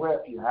communion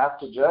with, you have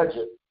to judge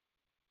it.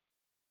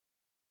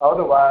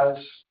 Otherwise,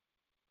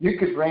 you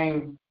could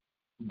bring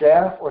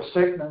death or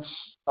sickness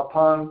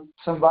upon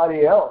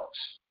somebody else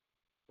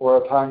or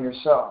upon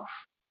yourself.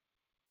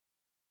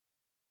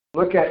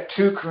 Look at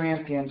 2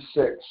 Corinthians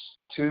 6.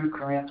 2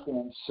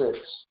 Corinthians 6.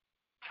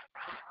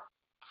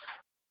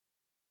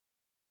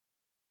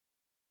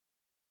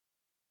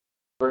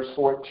 Verse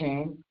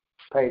 14,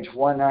 page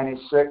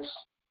 196.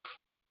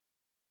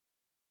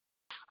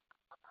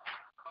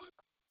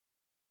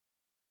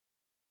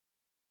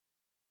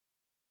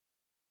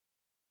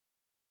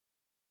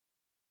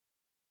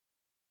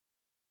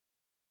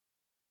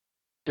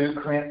 Two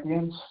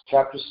Corinthians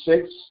chapter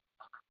 6,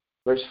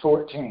 verse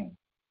 14.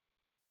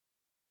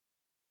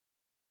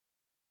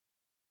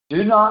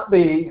 Do not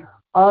be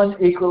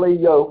unequally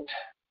yoked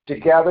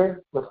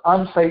together with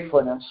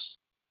unfaithfulness.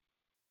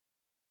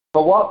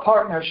 For what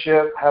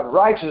partnership have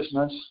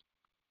righteousness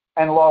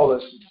and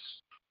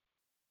lawlessness?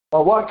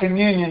 Or what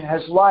communion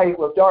has light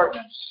with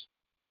darkness?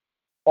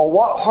 Or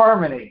what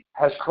harmony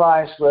has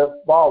Christ with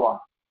Balaam,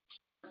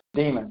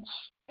 demons,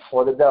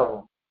 or the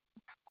devil?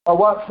 Or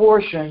what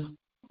portion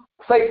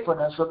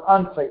faithfulness with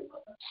unfaithfulness?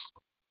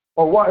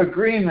 Or what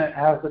agreement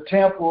has the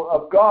temple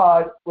of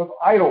God with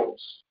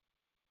idols?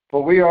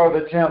 For we are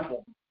the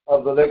temple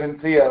of the living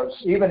Theos.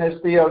 Even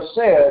as Theos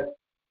said,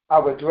 I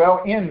will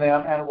dwell in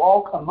them and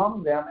walk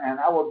among them, and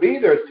I will be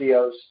their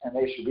Theos, and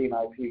they shall be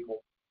my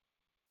people.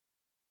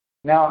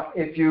 Now,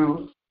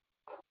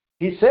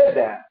 he said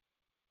that.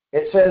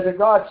 It says that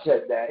God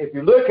said that. If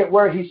you look at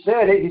where he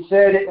said it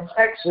in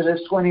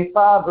Exodus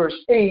 25, verse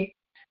 8,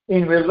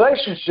 in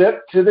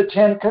relationship to the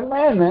 10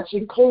 Commandments,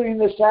 including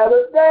the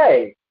Sabbath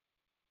day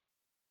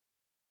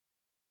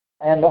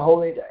and the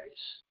holy days.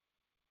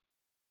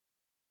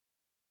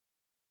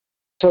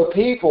 So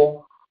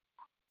people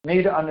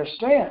need to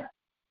understand,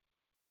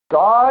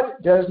 God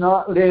does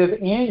not live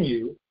in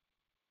you,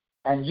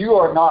 and you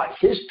are not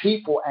his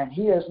people, and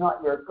he is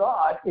not your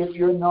God if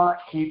you're not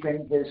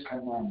keeping his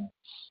commandments.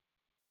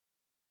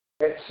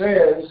 It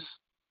says,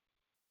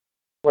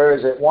 where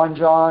is it, 1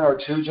 John or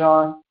 2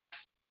 John?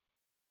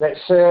 That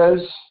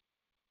says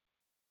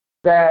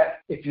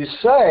that if you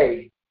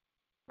say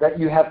that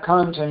you have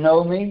come to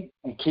know me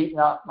and keep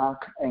not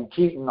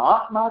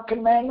my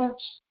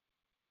commandments,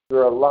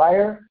 you're a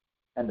liar,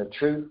 and the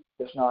truth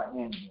is not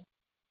in you.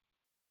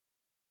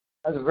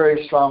 That's a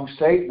very strong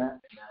statement.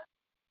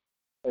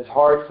 It's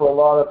hard for a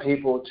lot of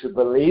people to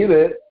believe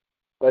it,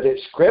 but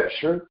it's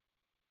Scripture.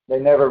 They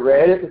never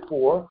read it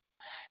before.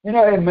 You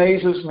know, it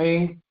amazes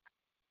me,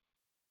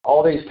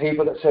 all these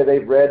people that say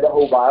they've read the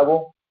whole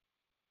Bible,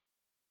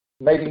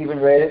 maybe even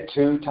read it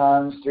 2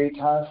 times, 3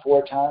 times,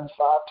 4 times,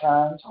 5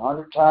 times,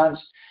 100 times,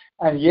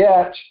 and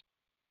yet,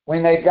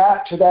 when they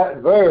got to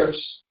that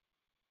verse,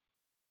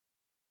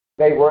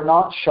 they were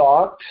not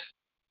shocked,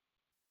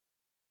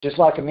 just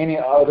like many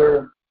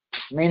other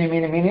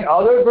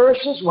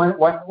verses.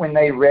 When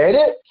they read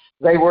it,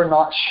 they were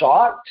not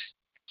shocked.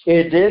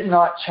 It did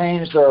not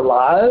change their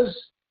lives.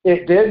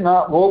 It did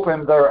not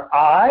open their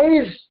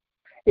eyes.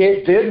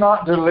 It did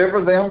not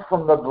deliver them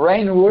from the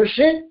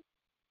brainwashing.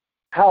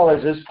 How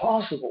is this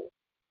possible?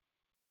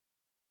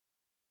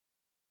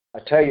 I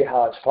tell you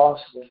how it's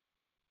possible.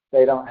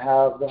 They don't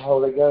have the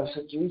Holy Ghost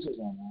of Jesus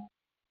in them.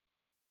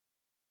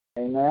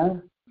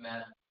 Amen?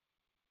 Amen.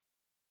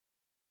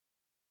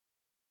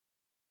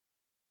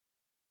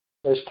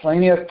 There's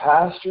plenty of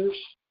pastors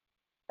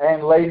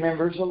and lay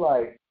members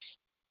alike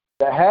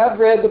that have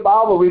read the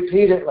Bible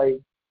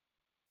repeatedly,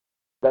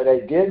 but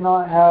they did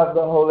not have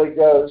the Holy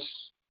Ghost.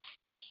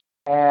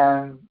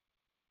 And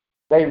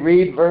they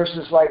read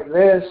verses like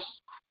this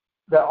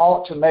that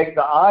ought to make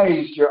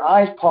your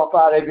eyes pop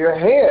out of your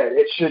head.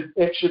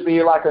 It should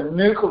be like a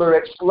nuclear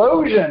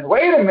explosion.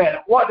 Wait a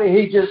minute, what did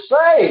he just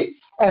say?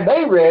 And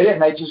they read it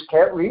and they just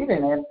kept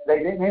reading, and they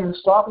didn't even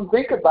stop and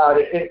think about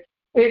it.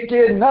 It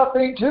did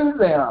nothing to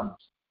them.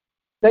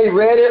 They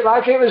read it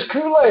like it was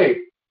Kool-Aid.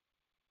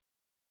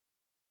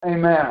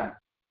 Amen.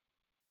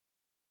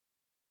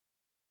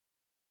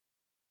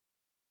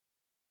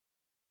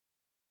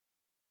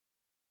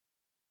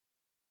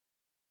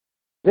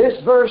 This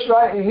verse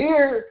right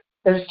here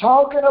is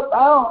talking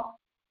about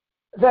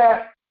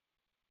that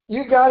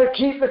you got to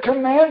keep the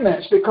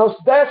commandments, because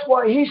that's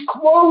what he's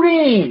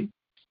quoting.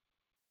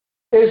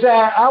 Is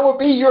that I will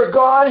be your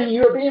God and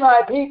you will be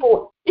my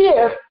people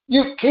if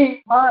you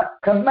keep my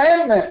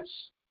commandments,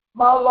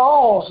 my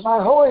laws,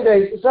 my holy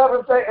days, the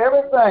Sabbath day,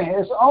 everything.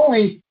 It's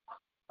only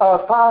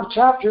 5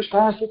 chapters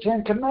past the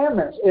 10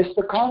 Commandments. It's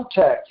the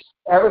context.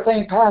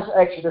 Everything past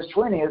Exodus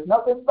 20 is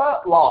nothing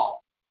but law.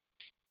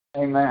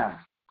 Amen.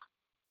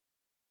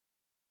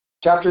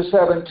 Chapter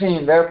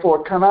 17,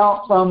 therefore come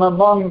out from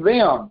among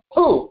them.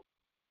 Who?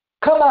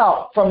 Come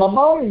out from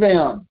among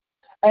them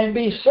and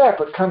be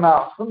separate. Come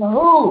out from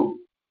who?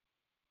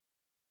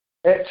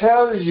 It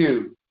tells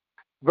you,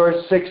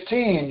 verse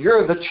 16,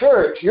 you're the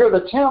church, you're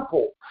the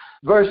temple.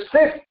 Verse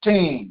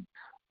 15,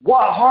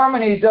 what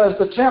harmony does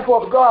the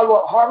temple of God,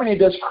 what harmony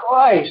does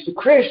Christ, the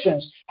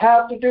Christians,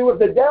 have to do with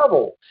the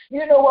devil?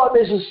 You know what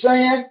this is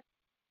saying?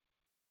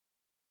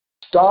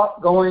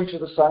 Stop going to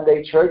the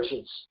Sunday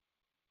churches.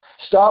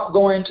 Stop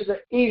going to the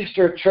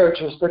Easter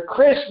churches, the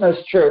Christmas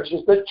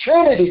churches, the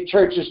Trinity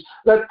churches,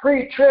 the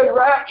pre-trib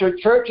rapture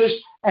churches,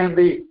 and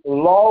the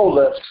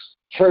lawless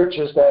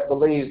churches that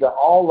believe that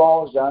all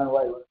law is done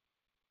away with.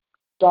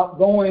 Stop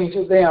going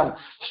to them.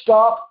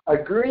 Stop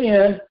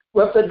agreeing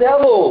with the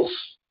devils.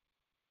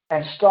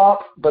 And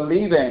stop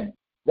believing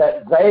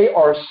that they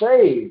are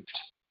saved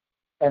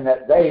and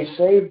that they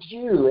saved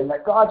you and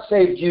that God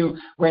saved you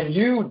when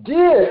you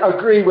did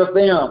agree with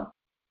them.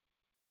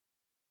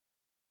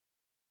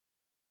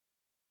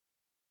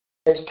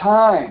 It's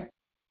time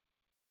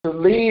to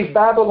leave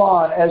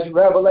Babylon, as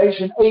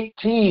Revelation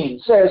 18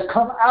 says,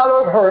 come out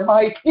of her,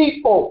 my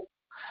people,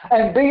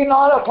 and be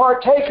not a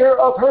partaker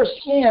of her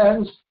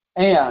sins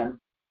and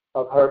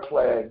of her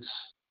plagues.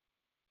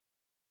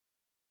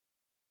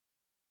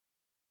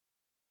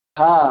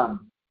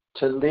 Time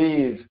to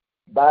leave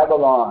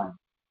Babylon.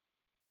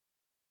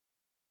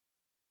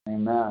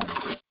 Amen.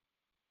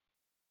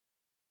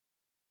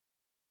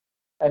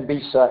 And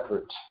be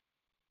separate,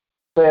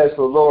 says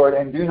the Lord,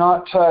 and do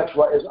not touch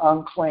what is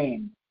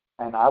unclean,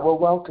 and I will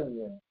welcome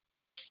you.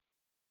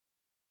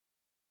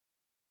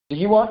 Do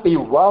you want to be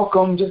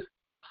welcomed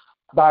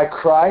by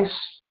Christ?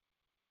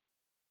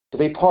 To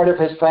be part of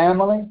His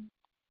family?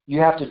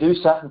 You have to do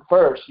something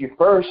first. You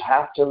first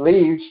have to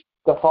leave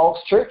the false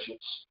churches.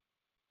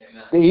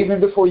 Amen.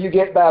 Even before you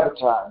get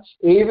baptized.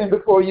 Even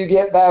before you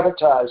get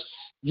baptized.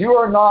 You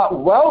are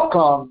not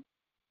welcome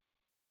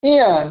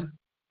in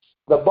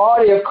the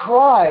body of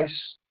Christ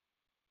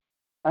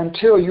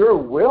until you're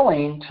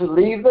willing to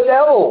leave the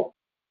devil.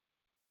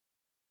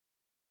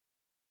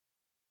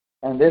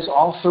 And this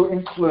also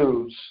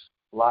includes,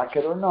 like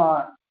it or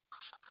not,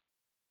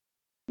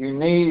 you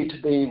need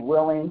to be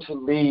willing to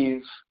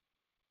leave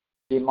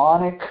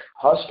demonic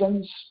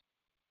husbands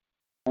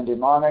and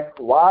demonic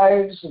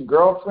wives and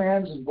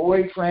girlfriends and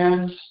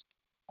boyfriends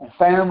and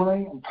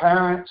family and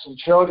parents and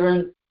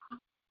children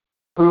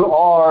who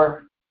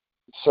are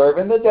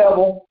serving the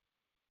devil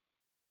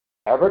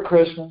every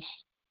Christmas,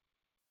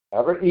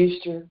 every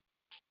Easter,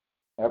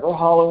 every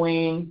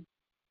Halloween,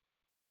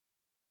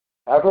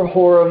 every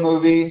horror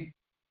movie,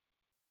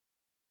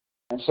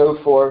 and so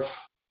forth.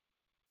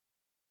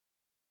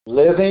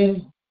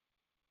 Living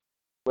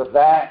with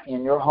that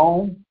in your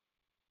home,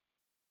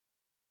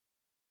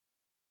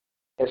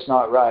 it's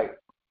not right.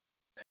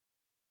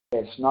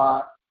 It's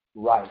not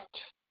right.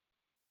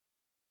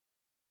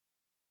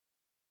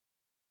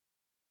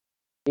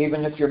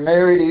 Even if you're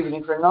married, even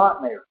if you're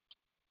not married.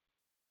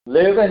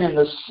 Living in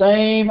the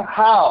same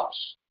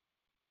house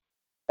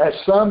as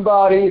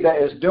somebody that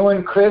is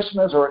doing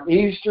Christmas or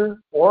Easter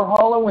or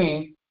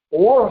Halloween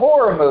or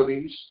horror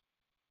movies,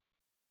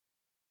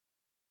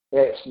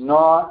 it's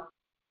not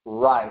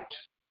right.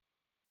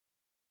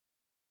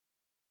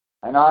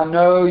 And I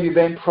know you've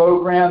been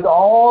programmed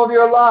all of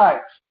your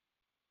life.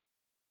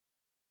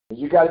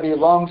 You got to be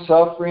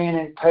long-suffering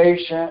and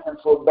patient and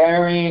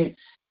forbearing,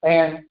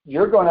 and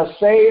you're going to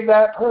save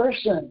that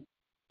person.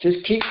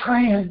 Just keep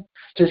praying.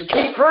 Just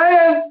keep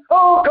praying.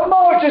 Oh, come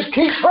on, just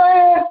keep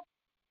praying.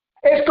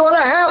 It's going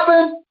to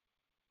happen.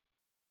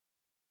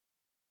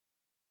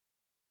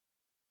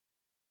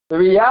 The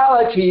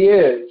reality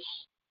is,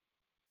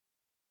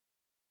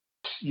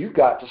 you've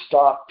got to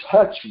stop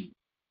touching,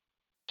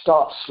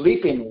 stop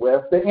sleeping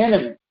with the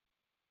enemy.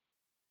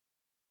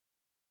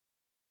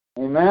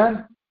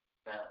 Amen?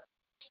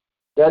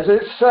 Does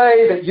it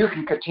say that you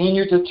can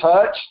continue to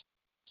touch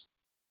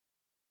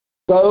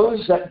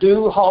those that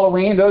do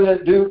Halloween, those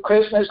that do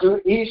Christmas, do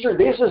Easter?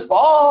 This is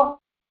law.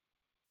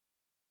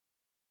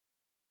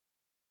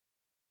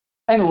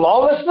 And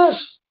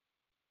lawlessness?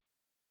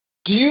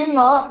 Do you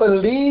not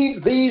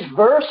believe these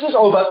verses?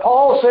 Oh, but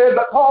Paul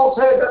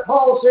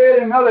said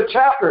in another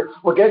chapter.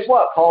 Well, guess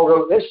what? Paul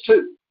wrote this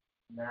too.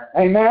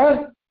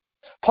 Amen?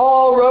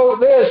 Paul wrote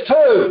this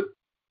too.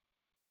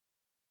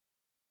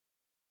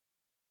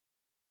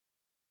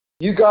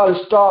 You got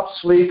to stop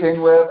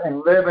sleeping with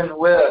and living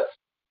with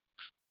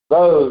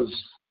those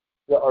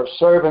that are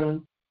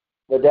serving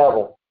the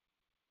devil.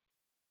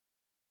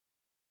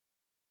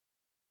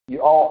 You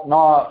ought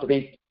not to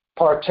be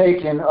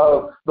partaking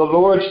of the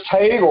Lord's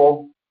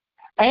table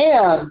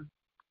and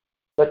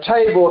the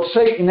table of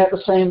Satan at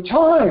the same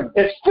time.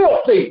 It's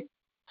filthy.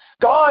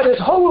 God is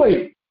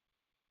holy.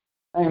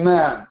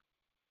 Amen.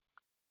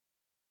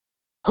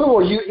 Who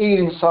are you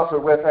eating supper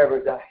with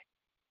every day?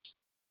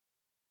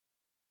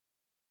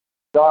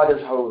 God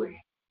is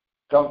holy.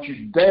 Don't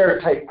you dare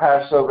take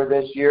Passover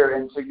this year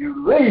until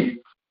you leave.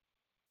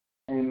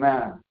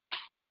 Amen.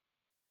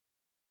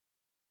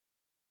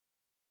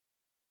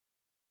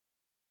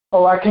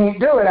 Oh, I can't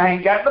do it. I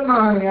ain't got the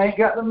money. I ain't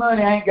got the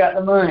money. I ain't got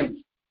the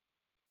money.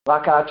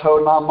 Like I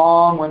told my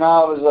mom when I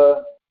was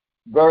a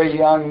very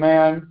young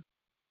man,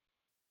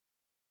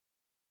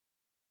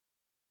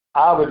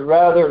 I would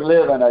rather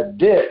live in a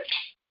ditch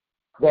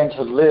than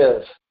to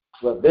live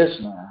with this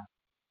man.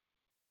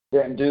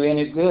 Didn't do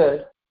any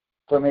good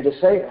for me to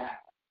say that.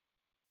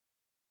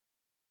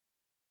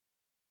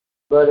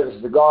 But it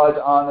was the God's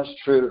honest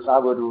truth. I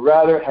would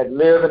rather have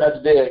lived in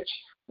a ditch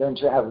than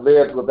to have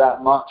lived with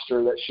that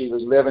monster that she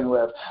was living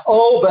with.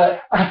 Oh,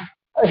 but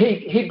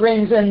he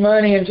brings in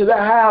money into the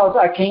house.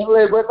 I can't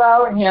live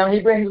without him. He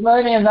brings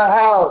money in the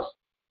house.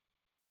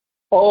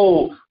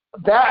 Oh,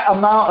 that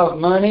amount of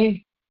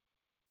money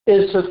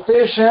is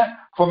sufficient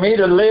for me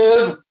to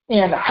live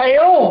in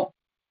hell?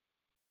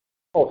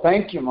 Oh,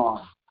 thank you,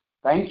 Mom.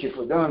 Thank you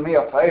for doing me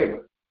a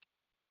favor.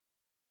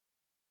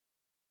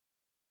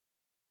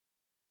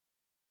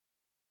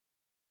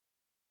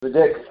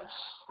 Ridiculous.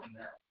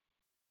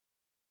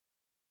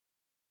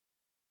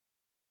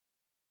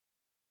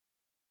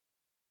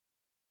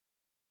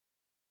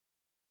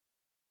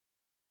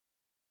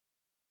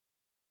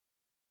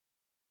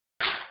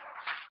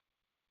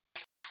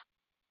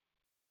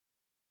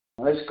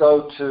 Let's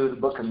go to the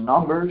book of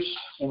Numbers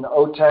in the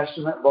Old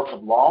Testament, book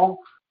of Law.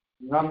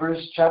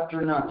 Numbers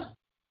chapter 9.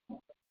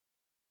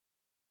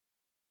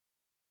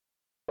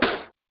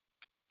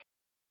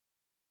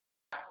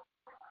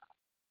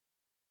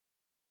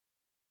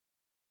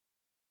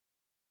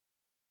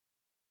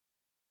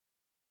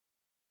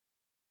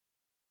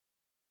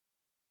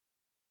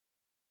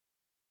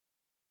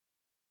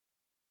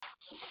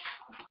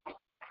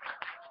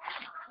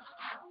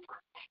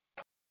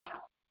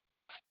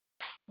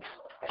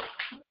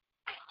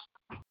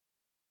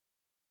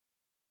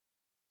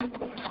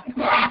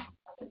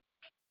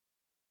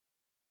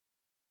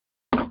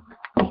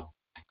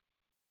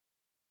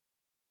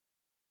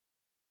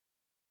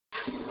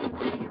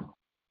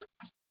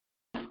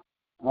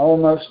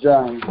 Almost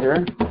done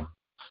here.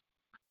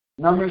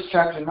 Numbers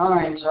chapter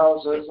 9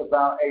 tells us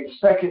about a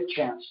second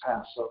chance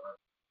Passover.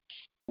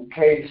 In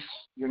case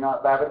you're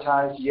not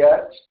baptized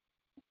yet,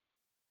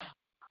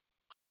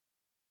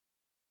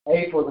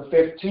 April the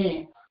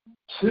 15th,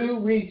 2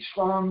 weeks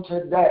from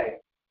today,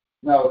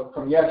 no,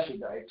 from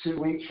yesterday,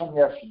 2 weeks from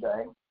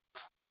yesterday,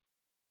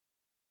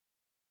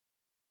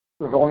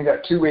 we've only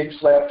got 2 weeks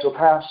left till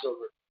Passover.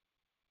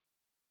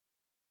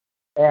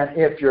 And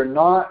if you're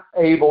not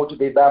able to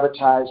be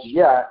baptized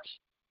yet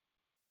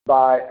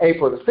by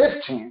April the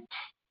 15th,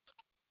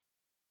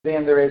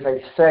 then there is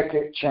a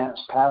second chance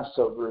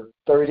Passover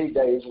 30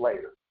 days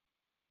later.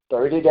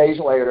 30 days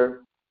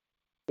later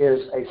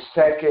is a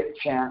second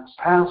chance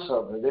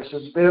Passover. This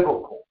is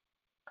biblical.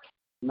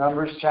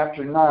 Numbers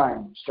chapter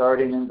 9,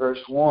 starting in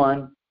verse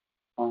 1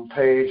 on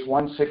page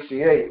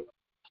 168.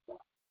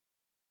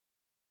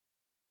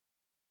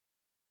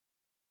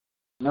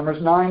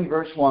 Numbers 9,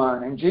 verse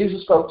 1. And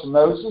Jesus spoke to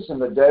Moses in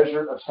the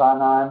desert of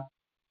Sinai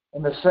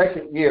in the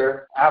second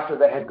year after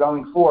they had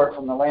gone forth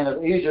from the land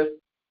of Egypt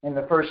in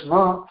the first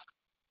month.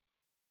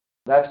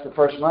 That's the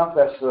first month.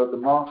 That's the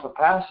month of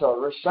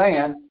Passover,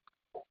 saying,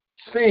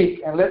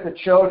 Speak and let the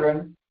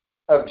children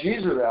of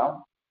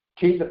Israel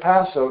keep the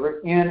Passover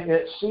in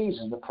its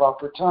season, the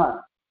proper time.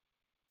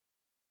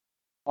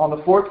 On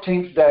the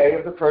 14th day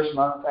of the first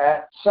month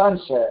at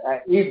sunset,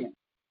 at evening.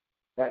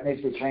 That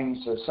needs to be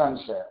changed to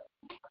sunset.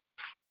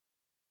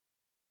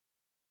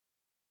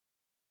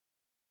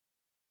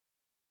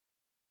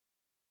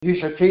 You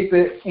shall keep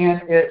it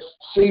in its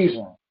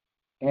season,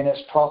 in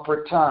its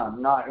proper time,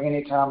 not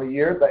any time of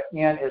year, but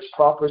in its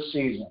proper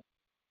season.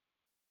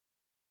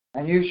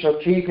 And you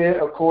shall keep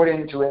it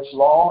according to its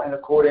law and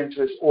according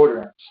to its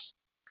ordinance.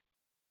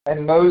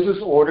 And Moses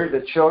ordered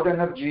the children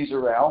of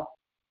Israel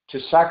to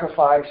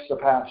sacrifice the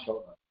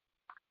Passover.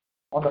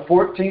 On the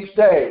 14th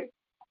day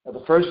of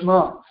the first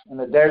month in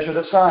the desert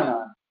of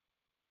Sinai,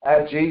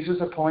 as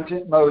Jesus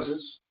appointed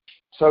Moses,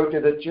 so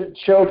did the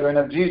children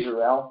of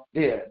Israel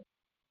did.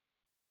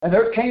 And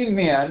there came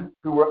men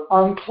who were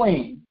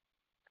unclean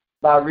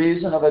by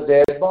reason of a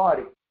dead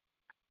body,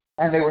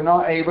 and they were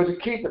not able to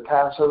keep the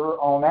Passover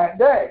on that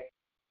day.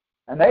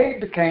 And they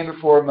came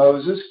before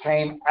Moses,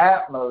 came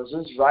at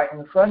Moses, right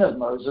in front of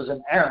Moses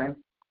and Aaron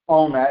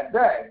on that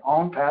day,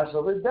 on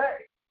Passover day.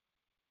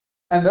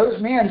 And those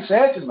men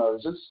said to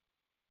Moses,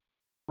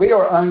 We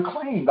are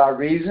unclean by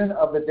reason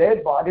of the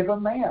dead body of a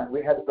man.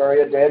 We had to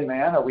bury a dead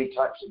man, or we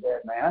touched a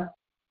dead man.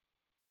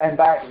 And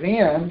back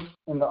then,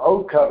 in the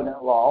Old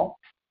Covenant law,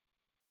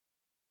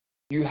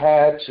 you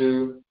had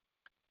to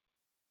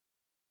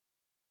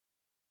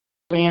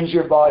cleanse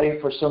your body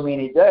for so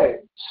many days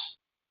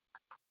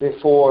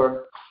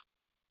before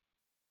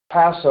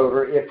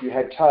Passover if you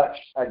had touched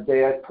a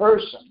dead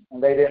person.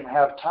 And they didn't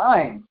have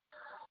time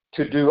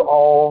to do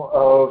all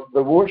of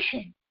the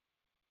washing.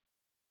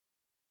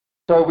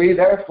 So we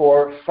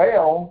therefore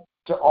fail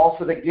to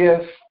offer the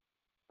gift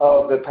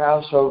of the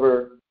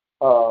Passover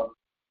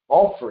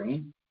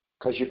offering,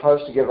 because you're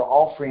supposed to give an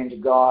offering to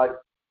God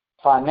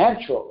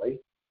financially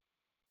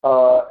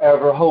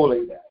every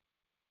holy day.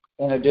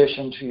 in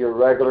addition to your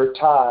regular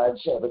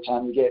tithes every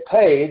time you get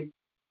paid,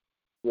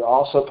 you're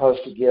also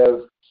supposed to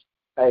give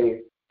a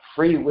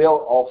free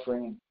will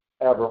offering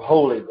every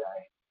holy day,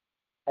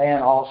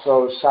 and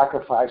also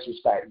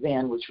sacrifices back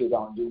then, which we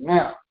don't do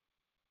now.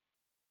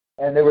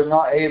 And they were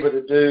not able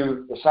to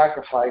do the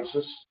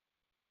sacrifices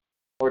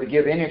or to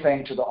give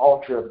anything to the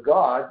altar of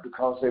God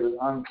because they were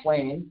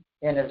unclean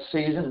in its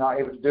season, not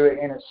able to do it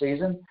in its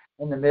season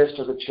in the midst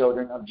of the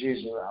children of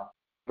Israel.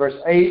 Verse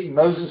 8,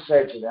 Moses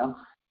said to them,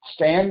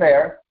 stand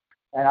there,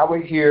 and I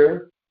will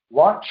hear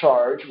what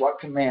charge, what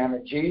command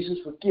that Jesus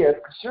would give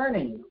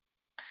concerning you.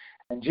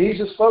 And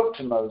Jesus spoke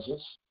to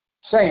Moses,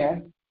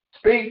 saying,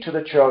 speak to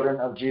the children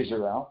of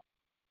Israel,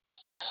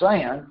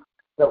 saying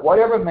that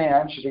whatever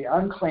man should be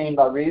unclean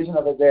by reason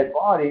of a dead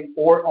body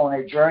or on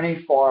a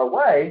journey far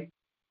away,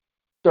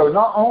 so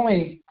not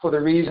only for the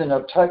reason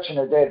of touching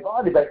a dead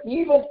body, but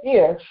even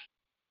if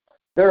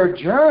their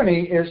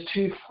journey is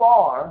too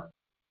far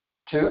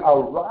to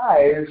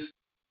arrive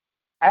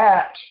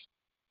at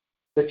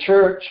the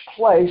church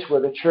place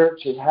where the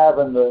church is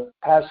having the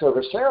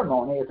Passover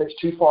ceremony, if it's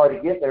too far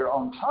to get there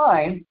on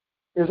time,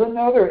 is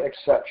another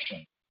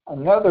exception,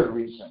 another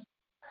reason.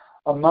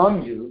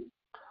 Among you,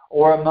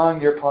 or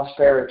among your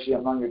posterity,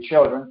 among your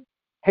children,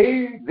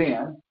 he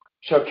then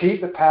shall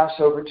keep the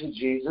Passover to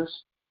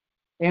Jesus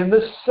in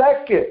the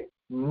second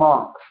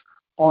month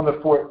on the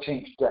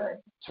 14th day.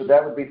 So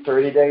that would be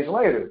 30 days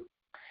later.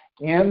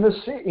 In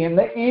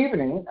the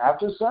evening,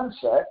 after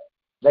sunset,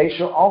 they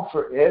shall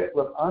offer it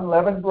with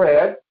unleavened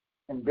bread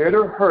and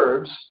bitter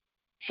herbs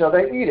shall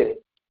they eat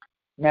it.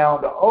 Now,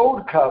 the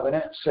old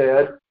covenant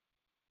said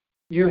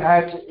you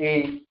had to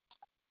eat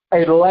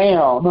a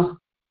lamb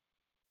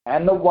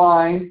and the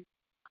wine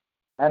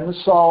and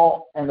the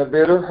salt and the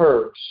bitter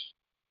herbs.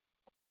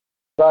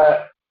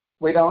 But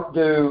we don't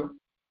do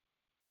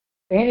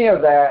any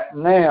of that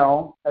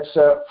now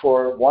except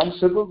for one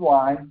sip of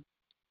wine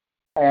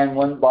and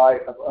one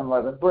bite of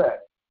unleavened bread.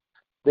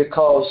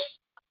 Because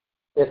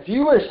if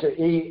you was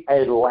to eat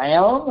a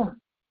lamb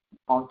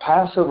on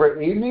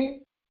Passover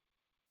evening,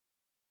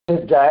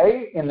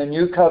 today in the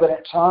New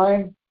Covenant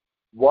time,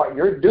 what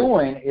you're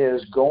doing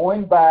is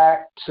going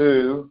back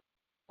to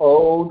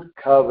Old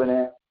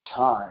Covenant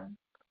time.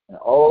 And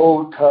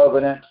Old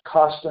Covenant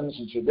customs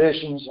and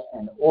traditions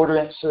and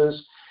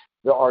ordinances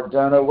that are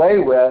done away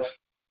with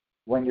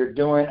when you're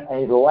doing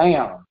a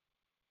lamb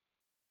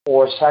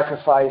or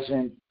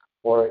sacrificing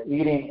or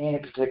eating any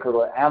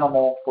particular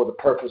animal for the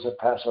purpose of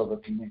Passover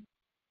communion.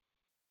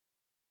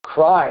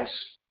 Christ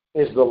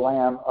is the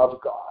Lamb of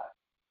God,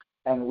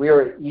 and we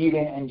are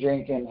eating and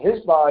drinking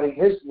his body,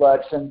 his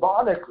blood,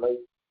 symbolically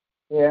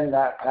in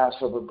that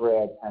Passover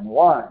bread and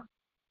wine.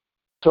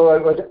 So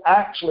it would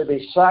actually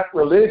be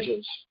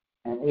sacrilegious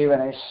and even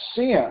a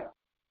sin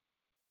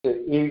to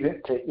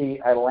eat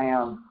a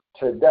lamb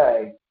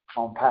today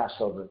on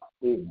Passover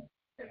evening.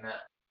 Amen.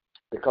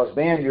 Because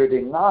then you're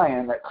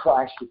denying that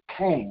Christ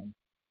became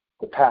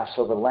the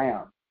Passover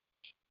lamb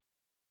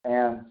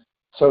and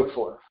so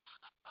forth.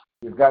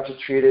 You've got to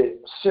treat it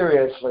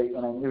seriously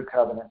in a New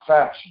Covenant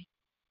fashion.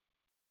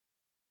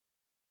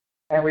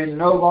 And we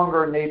no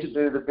longer need to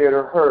do the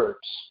bitter herbs,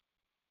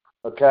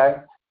 okay?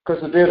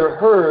 Because the bitter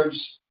herbs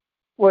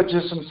was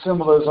just some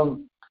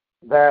symbolism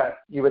that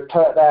you would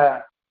put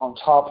that on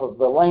top of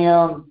the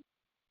lamb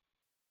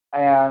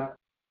and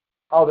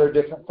other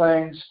different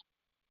things.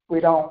 We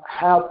don't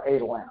have a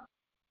lamb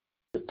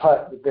to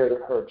put the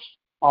bitter herbs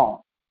on,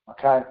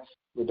 okay?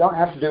 We don't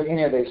have to do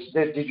any of this.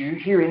 Did you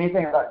hear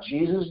anything about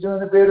Jesus doing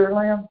the bitter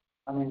lamb?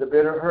 The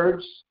bitter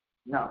herbs?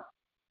 No.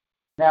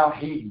 Now,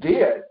 he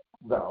did,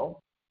 though.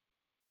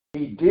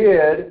 He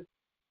did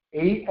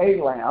eat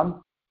a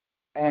lamb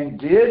and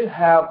did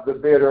have the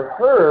bitter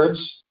herbs,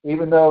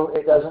 even though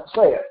it doesn't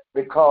say it,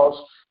 because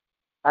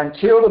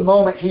until the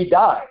moment he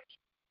died,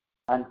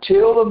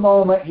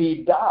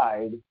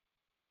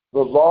 the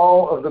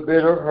law of the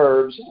bitter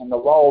herbs and the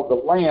law of the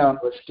lamb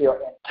was still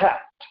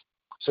intact.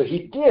 So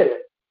he did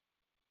it.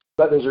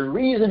 But there's a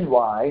reason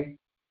why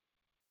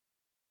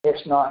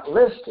it's not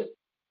listed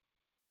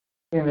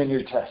in the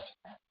New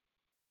Testament.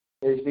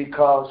 It's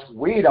because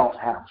we don't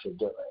have to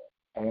do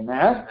it.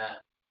 Amen?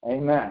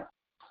 Amen.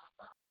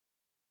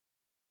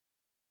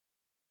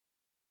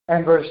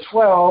 And verse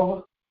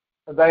 12,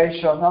 they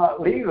shall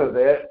not leave of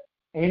it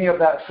any of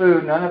that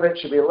food, none of it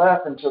shall be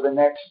left until the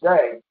next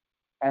day.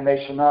 And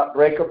they shall not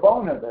break a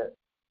bone of it,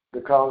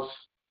 because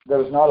there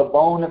was not a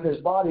bone of his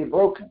body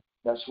broken.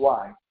 That's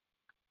why.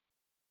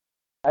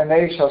 And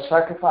they shall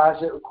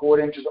sacrifice it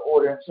according to the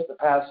ordinance of the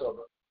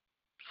Passover.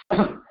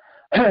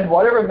 And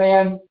whatever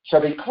man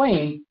shall be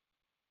clean,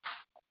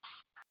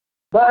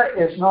 but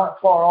is not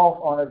far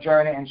off on a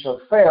journey and shall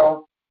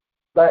fail,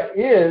 but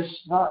is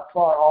not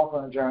far off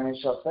on a journey,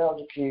 shall fail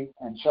to keep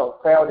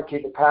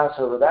the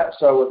Passover, that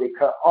so will be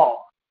cut off.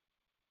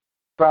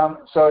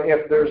 So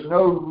if there's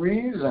no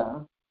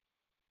reason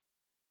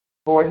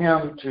for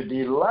him to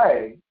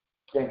delay,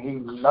 then he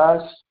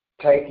must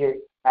take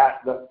it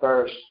at the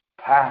first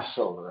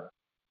Passover,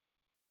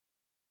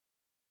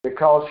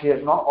 because he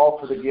has not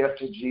offered the gift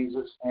to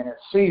Jesus in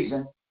its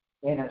season,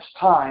 in its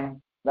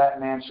time, that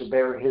man shall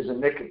bear his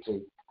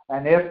iniquity.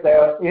 And if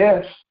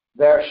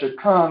there should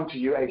come to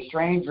you a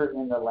stranger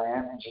in the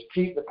land, and should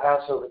keep the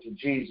Passover to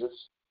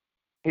Jesus,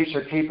 he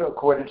shall keep it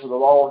according to the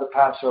law of the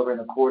Passover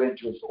and according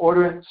to its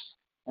ordinance.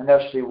 And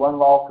there shall be one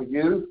law for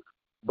you,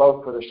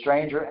 both for the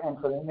stranger and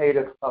for the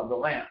native of the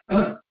land.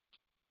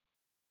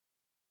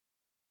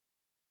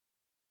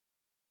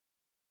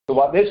 So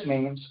what this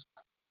means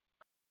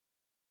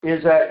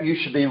is that you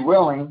should be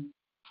willing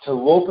to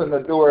open the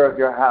door of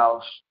your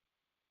house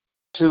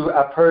to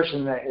a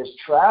person that is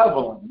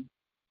traveling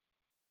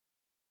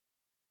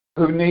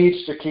who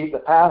needs to keep the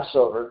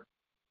Passover,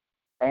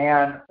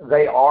 and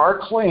they are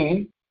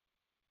clean,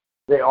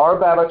 they are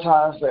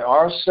baptized, they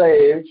are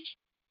saved,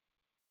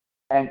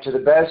 and to the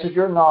best of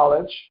your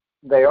knowledge,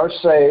 they are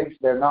saved.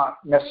 They're not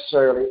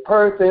necessarily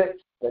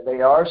perfect, but they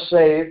are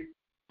saved.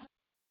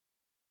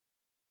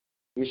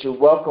 You should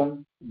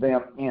welcome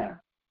them in.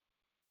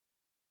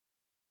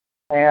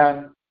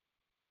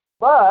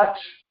 But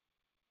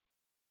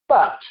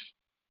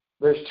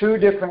there's two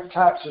different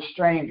types of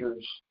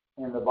strangers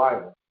in the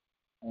Bible.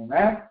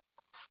 Amen?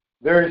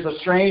 There is a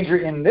stranger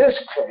in this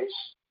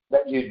case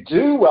that you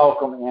do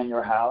welcome in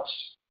your house.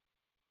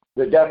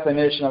 The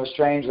definition of a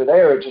stranger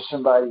there is just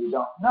somebody you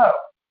don't know.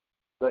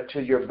 But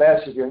to your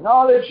best of your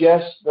knowledge,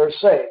 yes, they're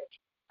saved.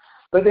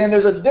 But then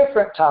there's a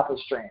different type of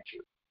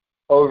stranger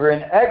over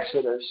in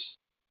Exodus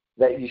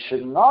that you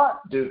should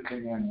not do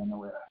communion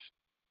with.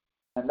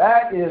 And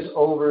that is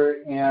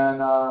over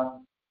in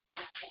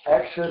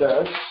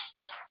Exodus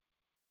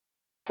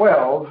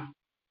 12,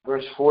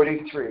 verse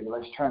 43.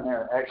 Let's turn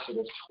there,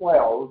 Exodus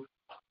 12.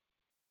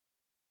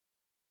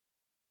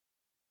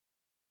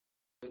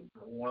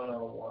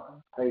 101.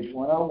 Page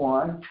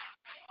 101.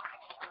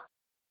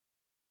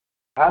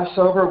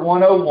 Passover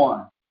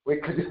 101. We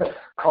could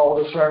call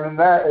the sermon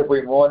that if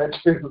we wanted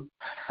to.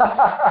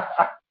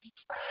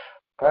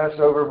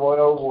 Passover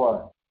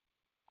 101.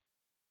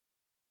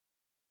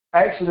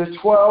 Exodus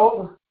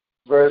 12,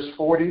 verse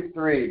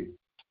 43.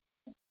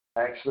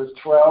 Exodus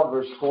 12,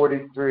 verse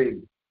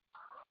 43.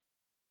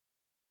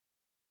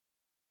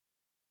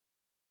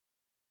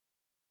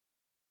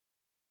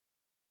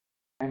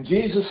 And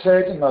Jesus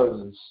said to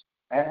Moses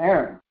and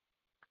Aaron,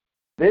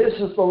 "This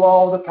is the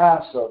law of the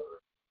Passover.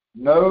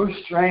 No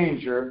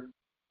stranger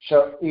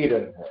shall eat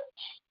of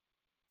it."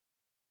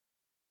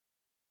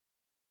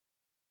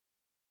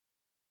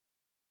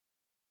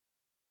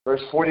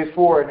 Verse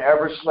 44, "And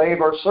every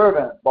slave or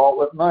servant bought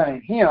with money,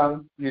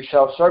 him you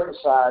shall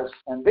circumcise,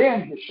 and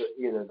then he shall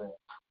eat of it."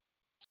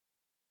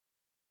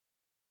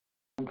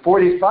 And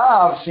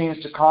 45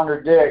 seems to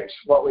contradict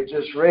what we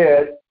just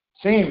read,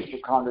 seems to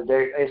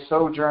contradict a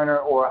sojourner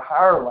or a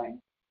hireling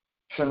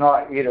shall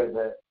not eat of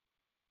it,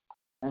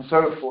 and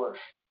so forth.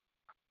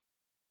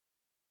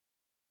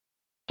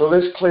 So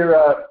let's clear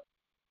up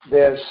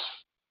this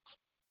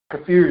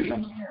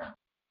confusion here.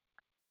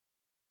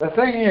 The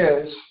thing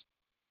is,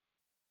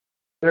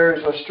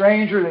 there's a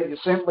stranger that you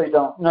simply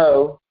don't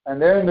know,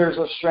 and then there's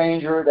a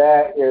stranger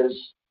that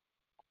is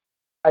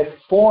a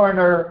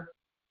foreigner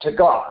to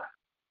God.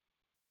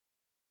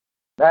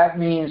 That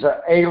means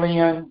an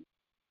alien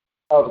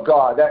of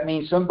God. That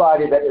means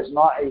somebody that is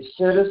not a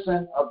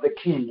citizen of the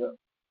kingdom.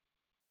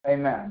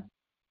 Amen.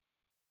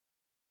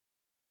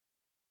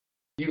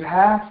 You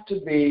have to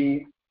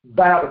be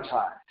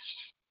baptized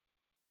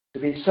to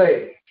be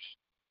saved.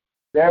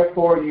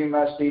 Therefore, you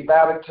must be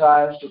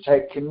baptized to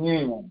take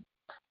communion.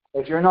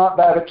 If you're not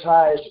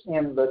baptized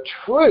in the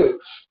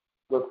truth,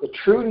 with the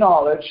true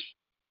knowledge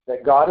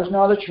that God is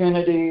not a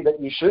Trinity, that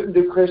you shouldn't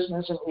do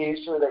Christmas and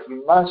Easter, that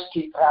you must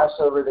keep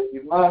Passover, that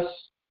you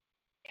must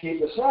keep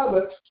the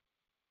Sabbath,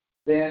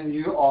 then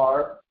you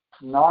are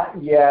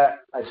not yet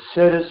a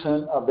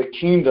citizen of the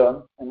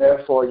kingdom, and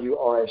therefore you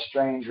are a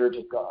stranger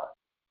to God.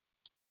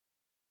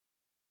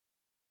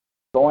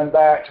 Going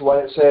back to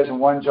what it says in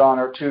 1 John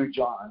or 2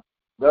 John,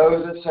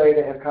 those that say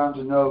they have come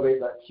to know me,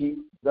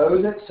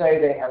 those that say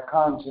they have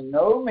come to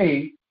know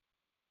me,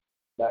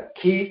 but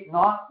keep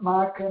not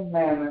my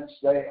commandments,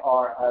 they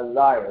are a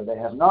liar. They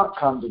have not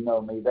come to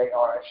know me. They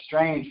are a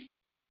stranger.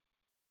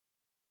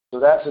 So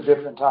that's a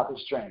different type of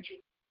stranger.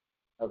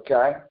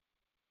 Okay?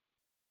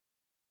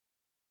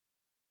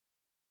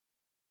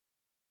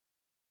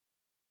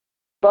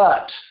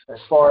 But as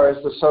far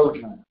as the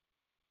sojourner,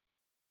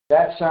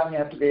 that's something you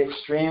have to be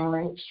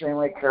extremely,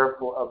 extremely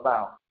careful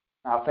about.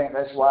 And I think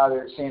that's why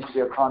there seems to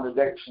be a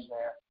contradiction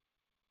there.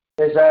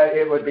 Is that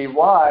it would be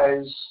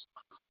wise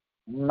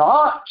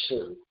not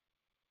to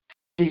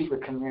keep the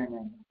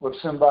communion with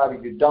somebody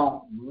you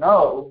don't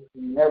know,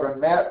 you never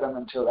met them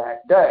until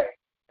that day.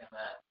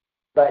 Amen.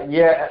 But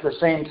yet, at the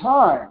same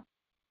time,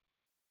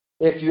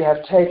 if you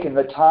have taken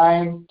the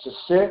time to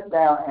sit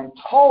down and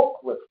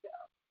talk with them,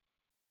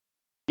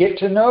 get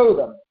to know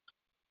them,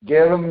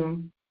 give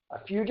them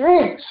a few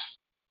drinks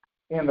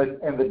in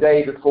the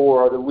day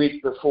before or the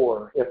week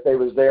before, if they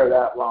was there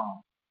that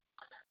long.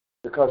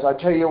 Because I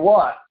tell you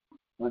what,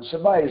 when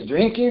somebody's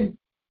drinking,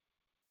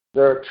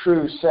 their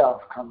true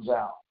self comes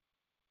out.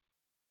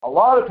 A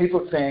lot of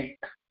people think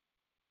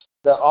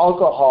that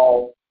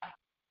alcohol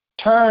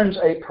turns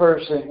a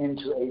person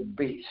into a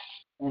beast,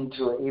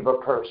 into an evil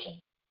person.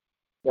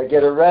 They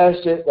get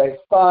arrested, they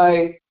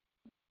fight,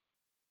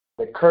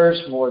 they curse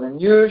more than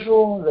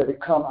usual, they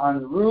become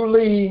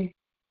unruly,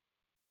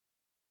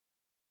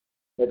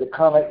 they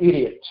become an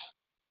idiot.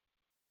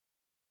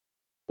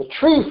 The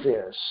truth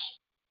is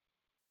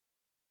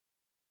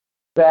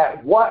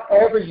that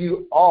whatever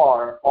you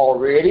are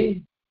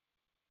already,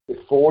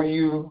 before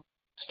you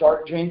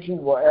start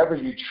drinking, whatever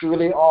you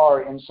truly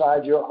are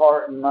inside your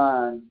heart and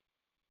mind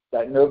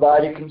that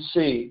nobody can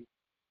see,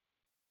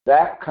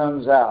 that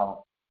comes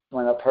out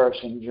when a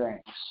person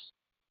drinks.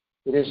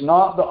 It is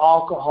not the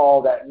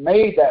alcohol that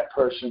made that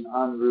person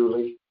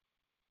unruly,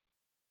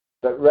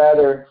 but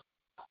rather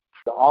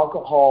the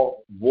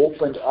alcohol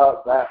opened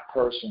up that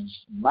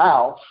person's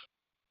mouth,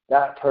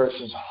 that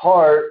person's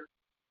heart,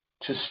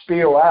 to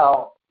spill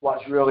out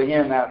what's really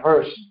in that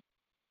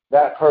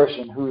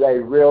person who they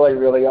really,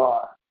 really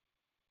are.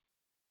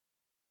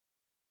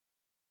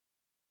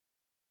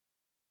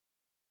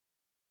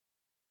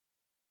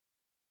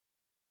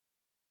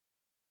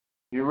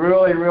 You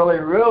really, really,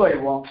 really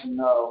want to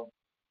know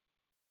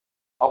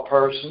a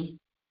person,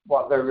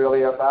 what they're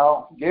really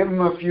about, give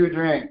them a few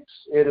drinks.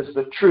 It is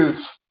the truth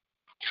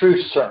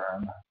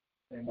serum.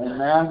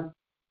 Amen?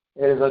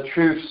 It is a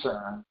truth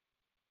serum.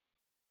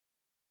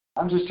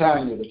 I'm just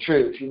telling you the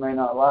truth. You may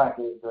not like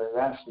it, but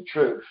that's the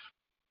truth.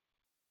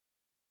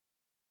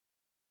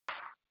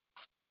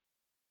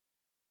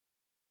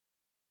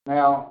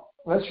 Now,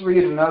 let's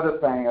read another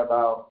thing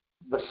about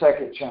the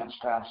second chance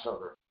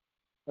Passover.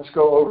 Let's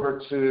go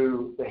over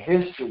to the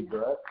history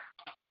book,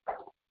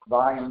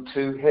 volume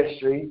 2,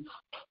 history,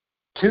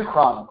 2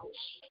 Chronicles.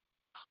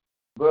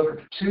 Book of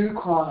 2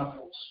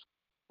 Chronicles.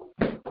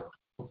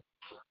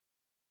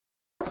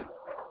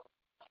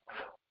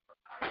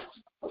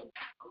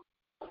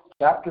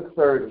 Chapter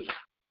 30.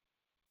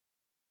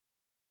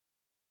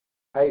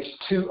 Page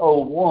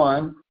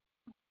 201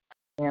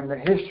 in the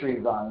history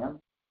volume,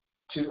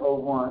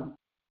 201.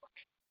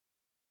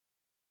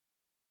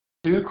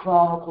 2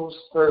 Chronicles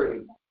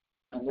 30.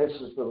 And this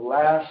is the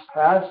last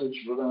passage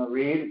we're going to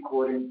read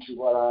according to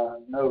what I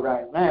know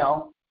right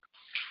now.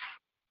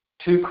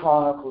 2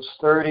 Chronicles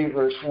 30,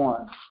 verse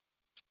 1.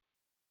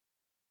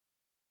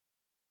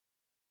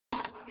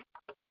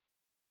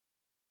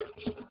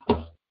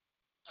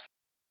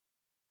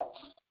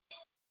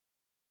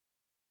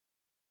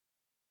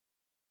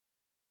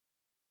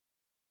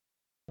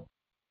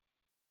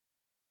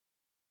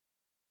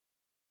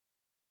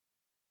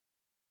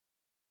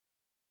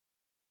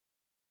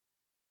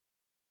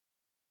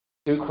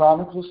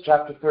 Chronicles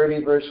chapter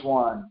 30, verse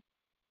 1.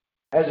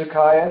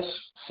 Hezekiah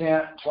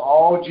sent to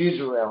all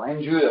Israel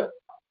and Judah.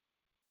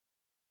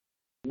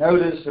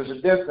 Notice there's a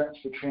difference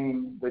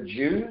between the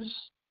Jews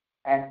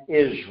and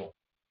Israel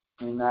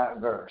in that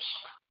verse.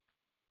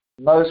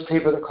 Most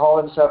people that call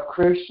themselves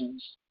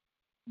Christians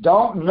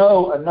don't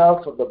know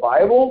enough of the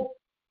Bible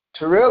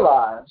to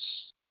realize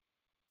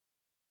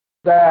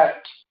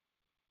that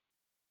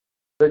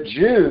the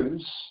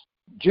Jews,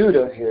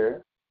 Judah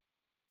here,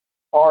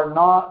 are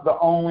not the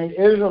only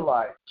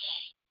Israelites.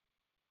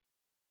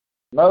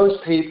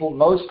 Most people,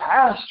 most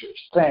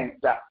pastors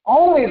think that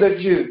only the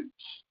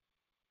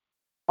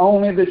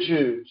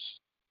Jews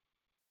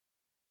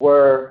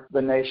were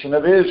the nation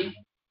of Israel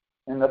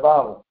in the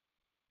Bible.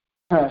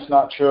 That's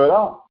not true at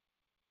all.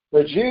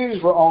 The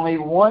Jews were only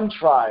one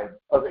tribe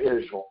of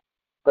Israel,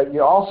 but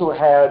you also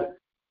had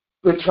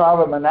the tribe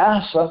of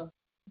Manasseh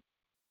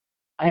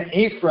and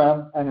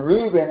Ephraim and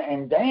Reuben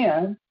and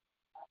Dan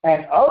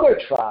and other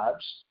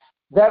tribes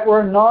that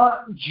were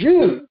not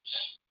Jews,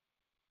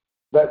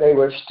 but they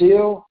were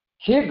still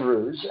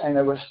Hebrews and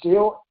they were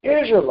still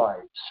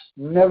Israelites,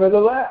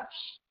 nevertheless.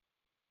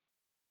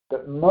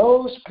 But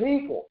most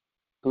people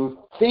who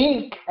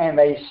think and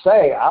they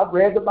say, I've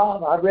read the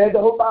Bible, I've read the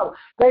whole Bible,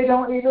 they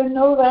don't even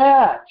know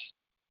that.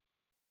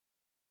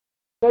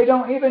 They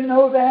don't even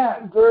know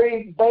that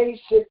very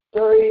basic,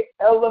 very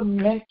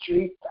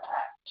elementary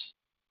fact.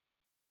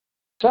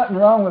 Something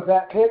wrong with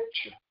that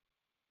picture.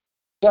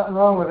 Something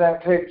wrong with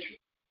that picture.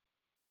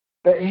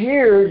 But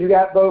here you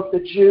got both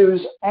the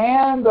Jews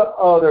and the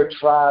other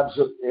tribes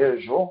of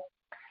Israel.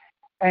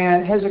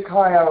 And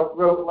Hezekiah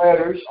wrote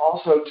letters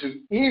also to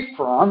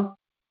Ephraim,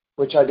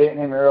 which I didn't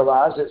even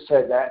realize it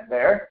said that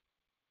there.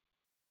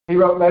 He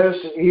wrote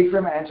letters to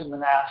Ephraim and to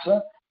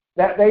Manasseh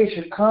that they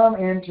should come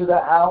into the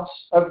house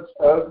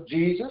of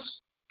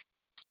Jesus,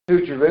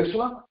 to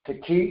Jerusalem, to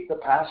keep the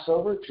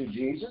Passover to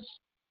Jesus,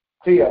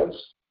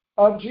 Theos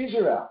of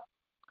Jezreel.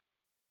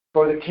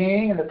 For the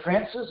king and the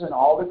princes and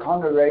all the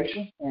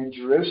congregation in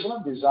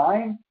Jerusalem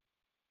designed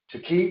to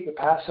keep the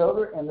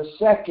Passover in the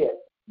second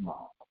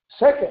month.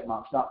 Second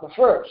month, not the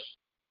first.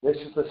 This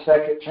is the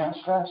second chance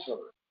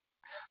Passover.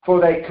 For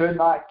they could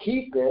not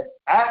keep it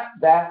at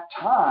that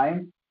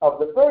time of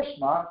the first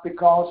month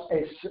because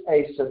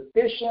a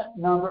sufficient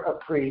number of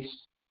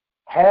priests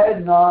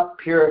had not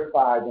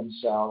purified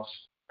themselves,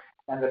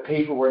 and the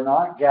people were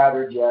not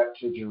gathered yet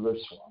to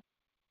Jerusalem.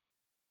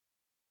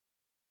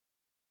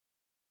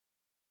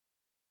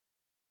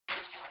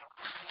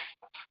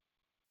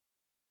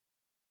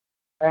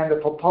 And the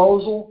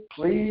proposal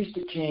pleased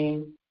the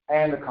king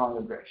and the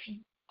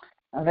congregation.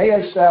 And they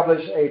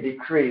established a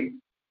decree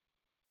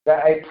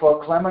that a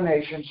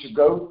proclamation should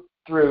go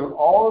through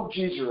all of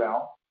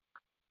Jezreel,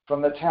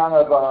 from the town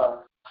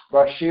of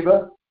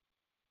Beersheba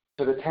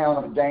to the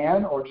town of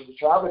Dan, or to the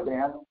tribe of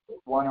Dan,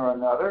 one or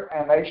another,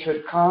 and they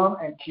should come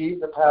and keep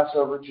the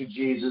Passover to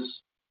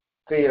Jesus,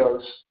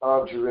 Theos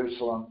of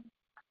Jerusalem,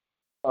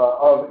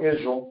 of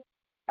Israel,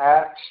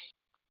 at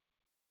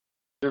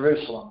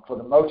Jerusalem. For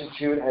the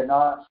multitude had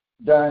not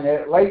done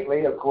it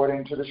lately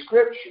according to the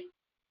Scripture.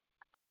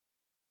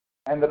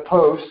 And the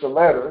post, the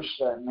letters,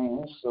 that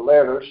means the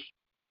letters,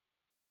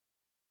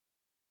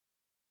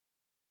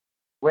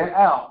 went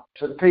out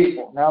to the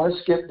people. Now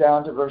let's skip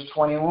down to verse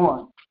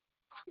 21.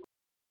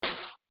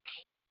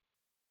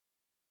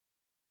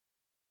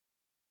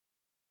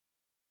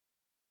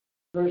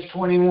 Verse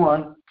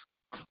 21.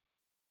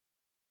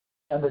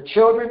 And the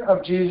children of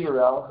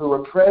Jezreel who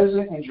were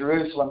present in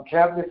Jerusalem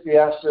kept the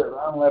fiesta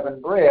of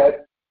unleavened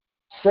bread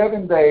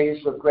 7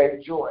 days with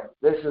great joy.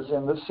 This is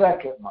in the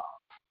second month.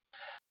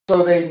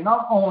 So they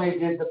not only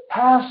did the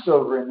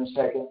Passover in the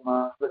second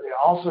month, but they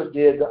also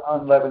did the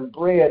unleavened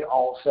bread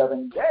all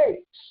 7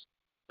 days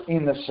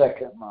in the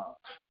second month.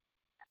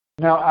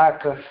 Now I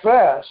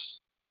confess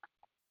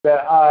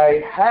that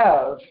I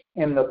have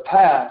in the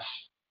past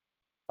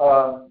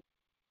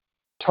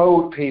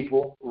told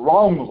people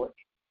wrongly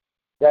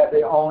that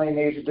they only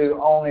need to do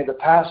only the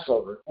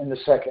Passover in the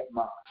second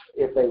month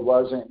if they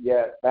wasn't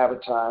yet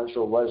baptized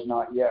or was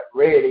not yet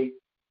ready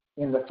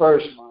in the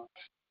first month.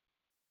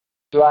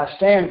 So I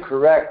stand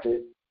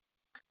corrected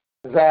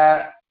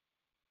that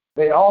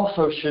they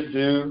also should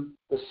do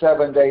the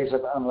 7 days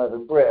of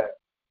unleavened bread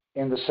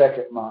in the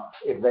second month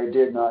if they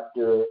did not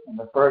do it in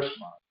the first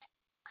month.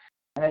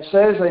 And it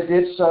says they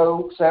did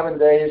so 7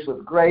 days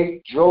with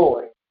great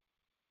joy.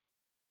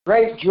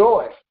 Great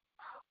joy.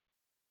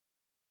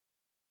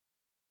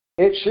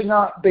 It should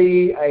not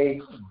be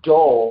a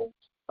dull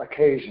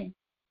occasion.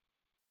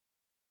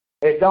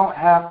 It don't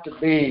have to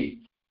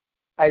be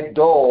a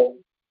dull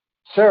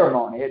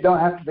ceremony. It don't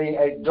have to be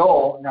a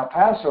dull. Now,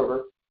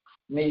 Passover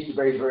needs to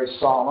be very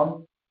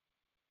solemn.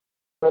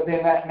 But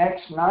then that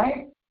next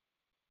night,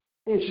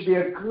 it should be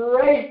a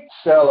great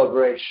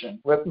celebration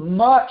with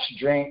much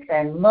drink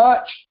and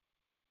much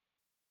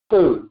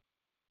food.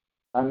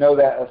 I know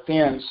that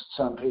offends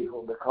some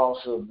people because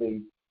of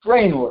the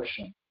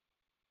brainwashing.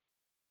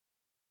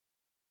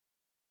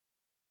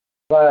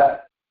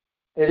 But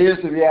it is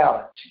the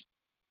reality.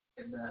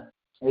 Amen.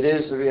 It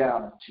is the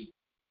reality.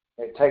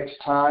 It takes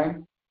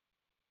time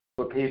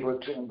for people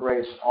to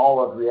embrace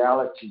all of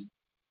reality.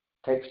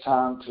 It takes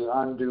time to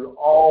undo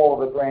all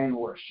the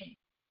brainwashing.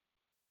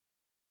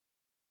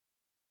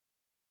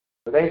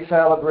 But they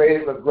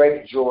celebrated with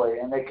great joy,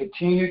 and they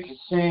continued to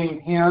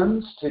sing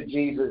hymns to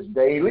Jesus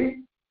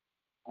daily,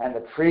 and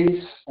the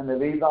priests and the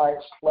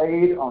Levites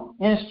played on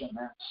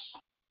instruments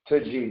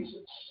to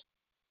Jesus.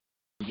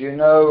 Did you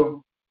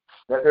know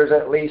that there's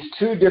at least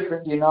 2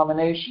 different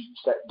denominations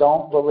that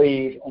don't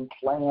believe in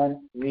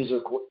playing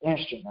musical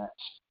instruments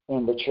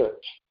in the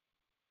church?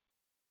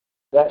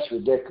 That's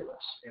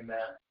ridiculous. Amen.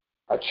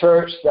 A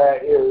church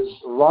that is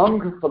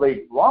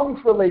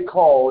wrongfully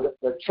called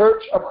the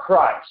Church of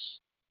Christ.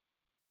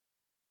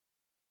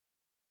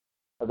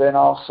 And then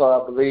also,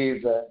 I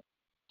believe that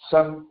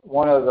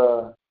one of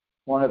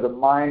the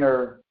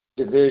minor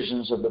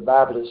divisions of the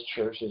Baptist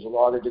church, there's a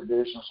lot of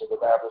divisions of the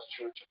Baptist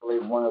church. I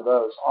believe one of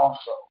those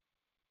also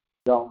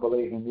don't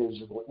believe in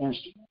musical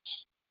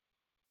instruments.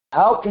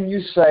 How can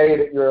you say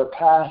that you're a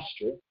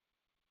pastor?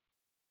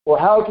 Or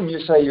how can you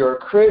say you're a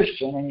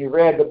Christian and you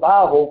read the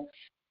Bible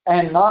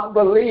and not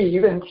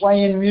believe in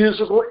playing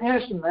musical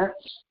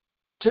instruments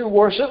to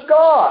worship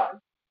God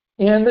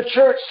in the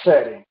church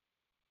setting?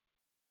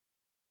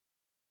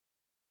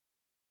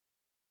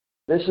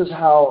 This is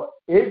how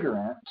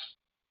ignorant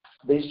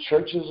these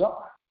churches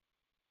are.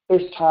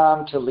 It's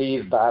time to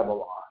leave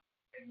Babylon.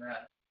 Amen.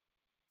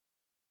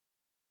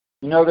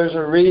 You know, there's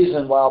a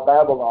reason why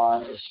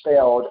Babylon is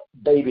spelled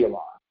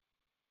Babylon.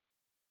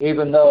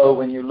 Even though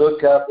when you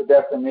look up the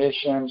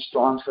definition,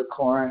 Strong's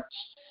Concordance,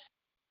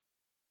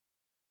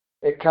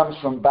 it comes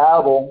from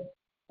Babel,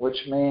 which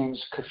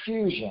means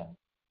confusion.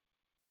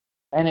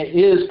 And it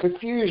is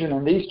confusion.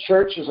 And these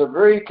churches are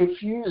very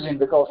confusing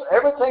because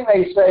everything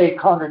they say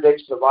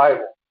contradicts the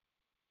Bible.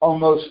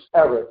 Almost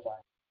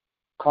everything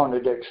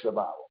contradicts the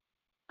Bible.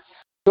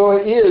 So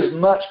it is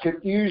much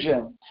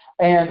confusion.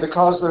 And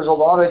because there's a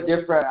lot of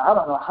different, I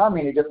don't know how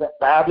many different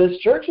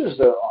Baptist churches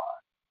there are.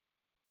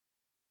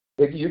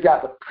 You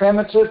got the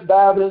Primitive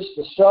Baptist,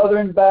 the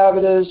Southern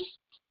Baptist,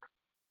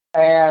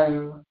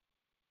 and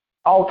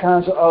all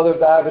kinds of other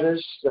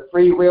Baptists, the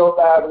Free Will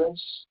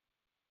Baptists,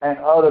 and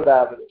other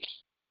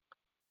Baptists.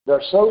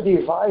 They're so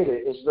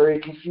divided, it's very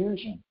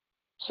confusing.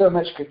 So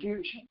much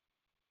confusion.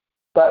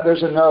 But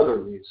there's another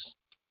reason.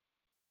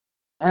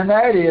 And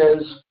that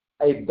is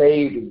a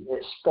baby.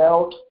 It's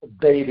spelled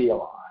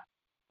Babylon.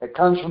 It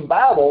comes from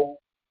Babel,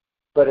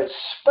 but it's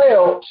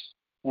spelled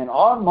in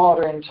our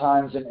modern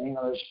times in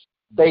English,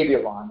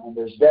 Babylon, and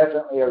there's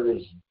definitely a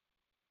reason.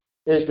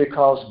 It's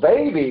because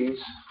babies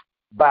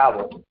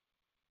babble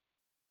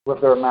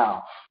with their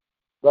mouth.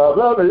 Blah,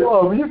 blah, blah,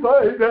 oh, you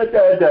blah, blah,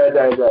 blah,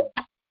 blah,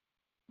 blah.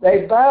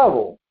 They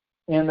babble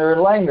in their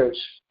language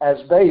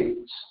as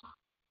babies,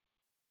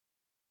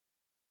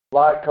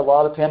 like a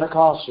lot of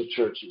Pentecostal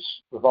churches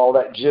with all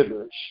that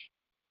gibberish.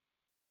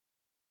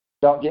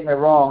 Don't get me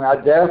wrong, I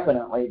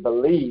definitely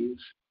believe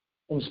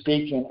in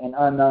speaking in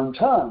unknown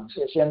tongues.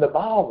 It's in the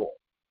Bible.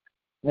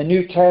 The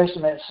New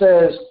Testament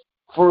says,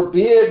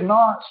 forbid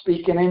not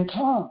speaking in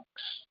tongues.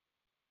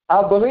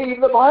 I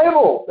believe the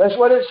Bible. That's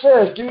what it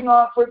says. Do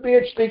not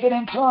forbid speaking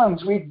in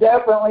tongues. We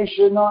definitely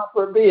should not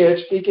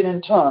forbid speaking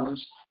in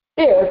tongues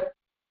if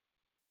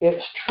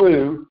it's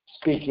true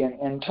speaking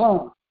in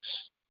tongues.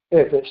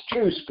 If it's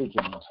true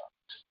speaking in tongues.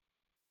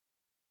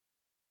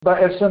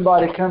 But if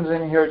somebody comes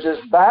in here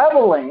just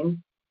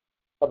babbling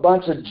a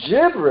bunch of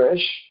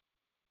gibberish,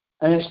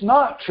 and it's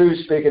not true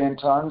speaking in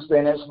tongues,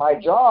 then it's my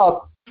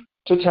job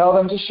to tell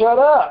them to shut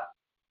up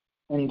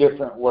in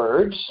different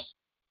words.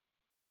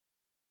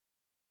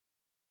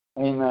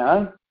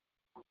 Amen.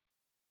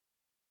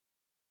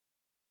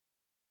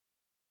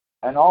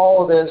 And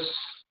all this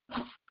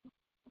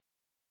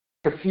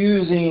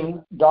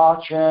confusing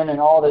doctrine and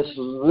all this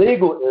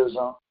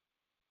legalism,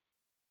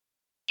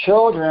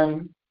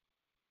 children,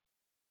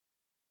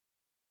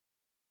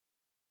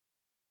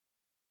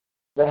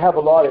 they have a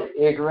lot of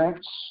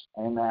ignorance.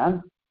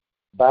 Amen.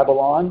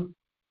 Babylon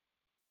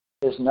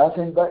is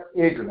nothing but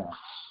ignorance.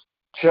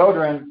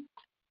 Children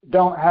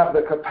don't have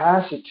the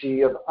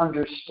capacity of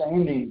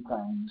understanding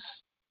things.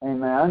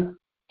 Amen.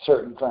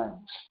 Certain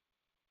things.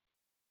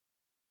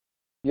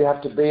 You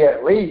have to be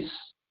at least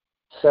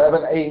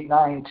 7, 8,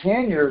 9,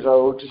 10 years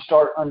old to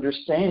start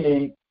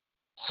understanding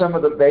some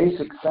of the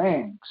basic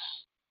things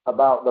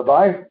about the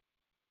Bible.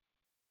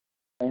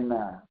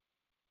 Amen.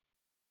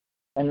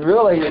 And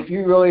really, if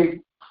you really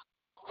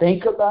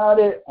think about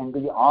it and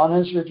be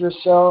honest with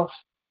yourself,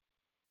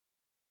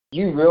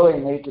 you really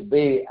need to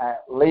be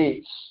at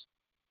least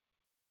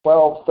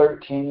 12,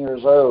 13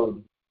 years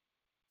old,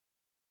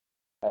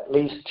 at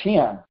least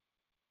 10,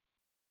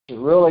 to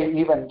really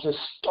even just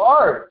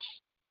start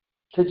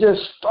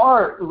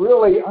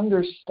really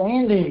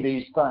understanding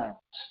these things.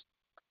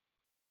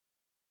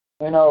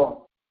 You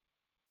know,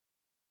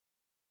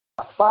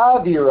 a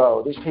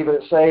 5-year-old, these people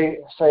that say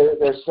that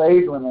they're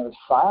saved when they're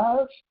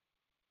 5,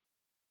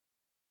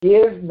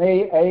 give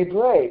me a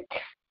break.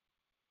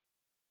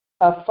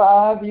 A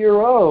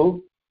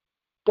 5-year-old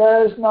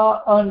does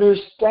not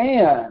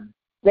understand.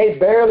 They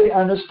barely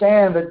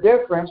understand the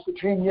difference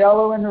between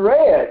yellow and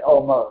red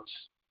almost.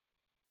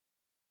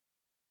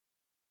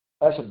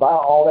 That's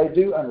about all they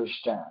do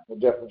understand, the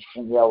difference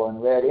between yellow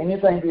and red.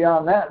 Anything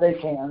beyond that, they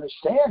can't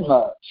understand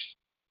much.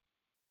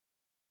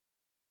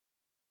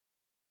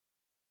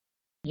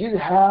 You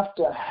have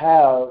to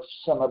have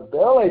some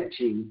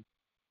ability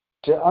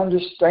to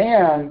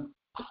understand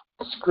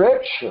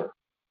Scripture.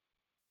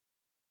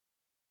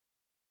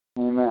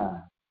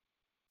 Amen.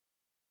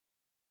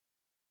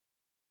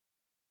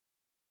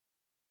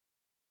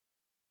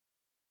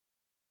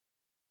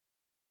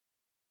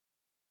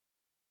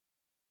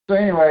 So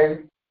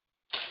anyway,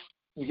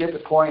 you get the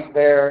point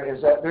there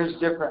is that there's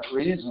different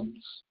reasons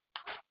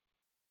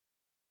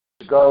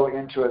to go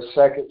into a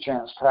second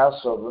chance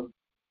Passover.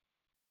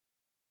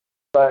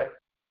 But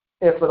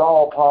if at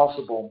all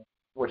possible,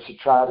 we should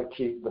try to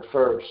keep the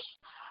first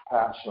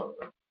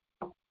Passover.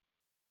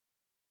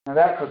 Now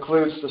that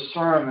concludes the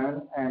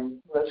sermon, and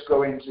let's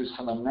go into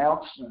some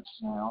announcements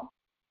now.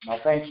 I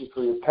thank you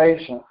for your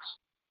patience.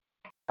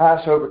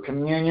 Passover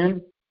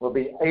communion will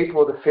be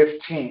April the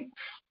 15th,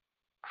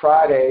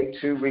 Friday,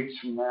 2 weeks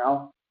from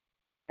now.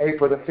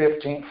 April the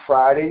 15th,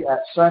 Friday at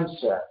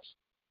sunset.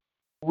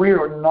 We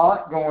are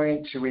not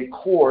going to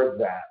record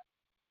that.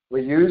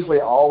 We usually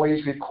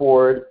always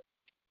record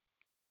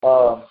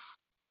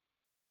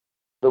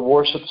the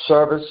worship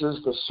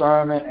services, the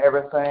sermon,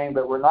 everything,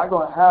 but we're not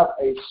going to have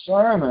a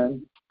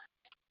sermon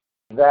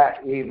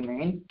that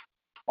evening.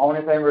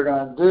 Only thing we're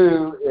going to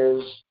do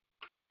is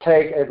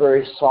take a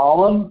very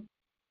solemn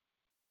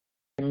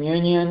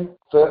communion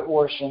foot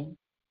washing,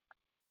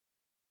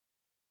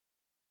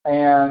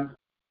 and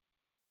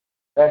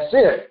that's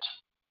it.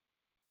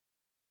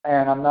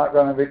 And I'm not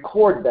going to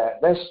record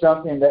that. That's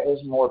something that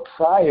is more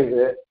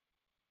private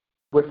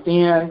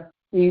within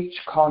each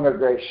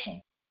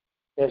congregation.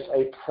 It's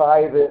a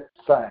private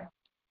thing.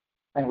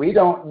 And we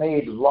don't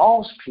need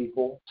lost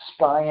people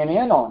spying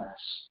in on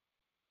us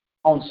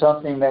on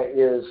something that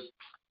is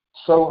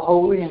so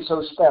holy and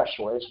so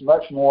special. It's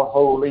much more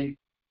holy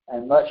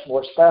and much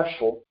more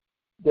special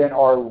than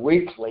our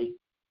weekly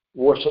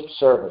worship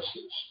services.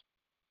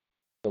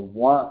 It's a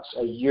once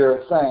a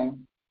year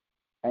thing,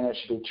 and it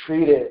should be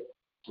treated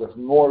with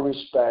more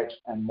respect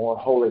and more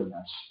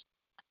holiness.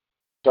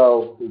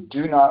 So we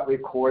do not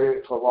record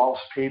it for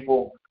lost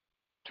people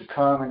to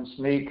come and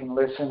sneak and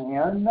listen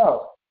in.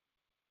 No.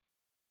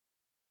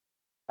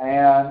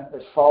 And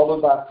it's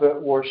followed by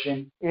foot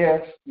washing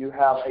if you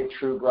have a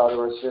true brother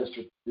or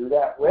sister to do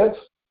that with.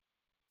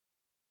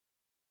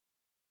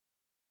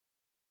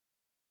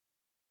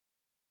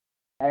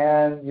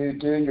 and you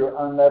do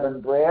your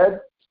unleavened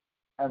bread,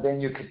 and then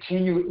you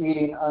continue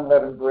eating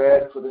unleavened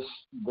bread for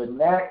the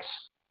next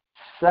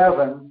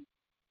 7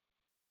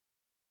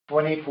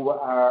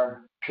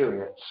 24-hour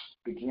periods,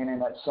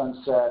 beginning at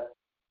sunset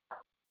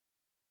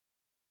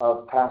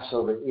of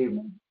Passover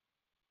evening.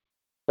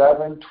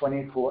 7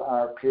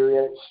 24-hour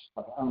periods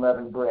of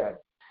unleavened bread.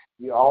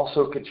 You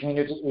also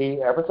continue to eat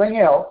everything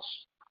else.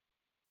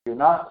 You're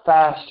not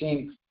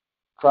fasting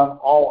from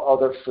all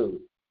other food.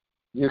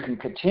 You can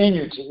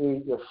continue to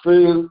eat your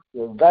fruit,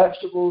 your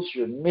vegetables,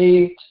 your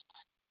meat.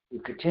 You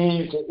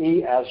continue to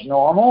eat as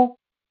normal,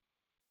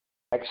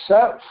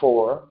 except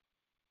for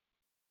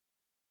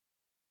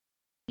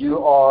you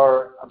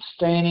are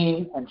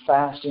abstaining and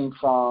fasting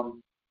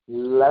from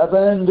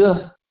leavened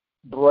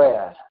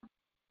bread.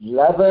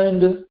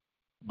 Leavened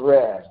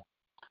bread.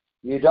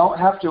 You don't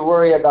have to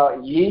worry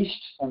about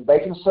yeast and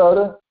baking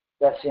soda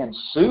that's in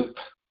soup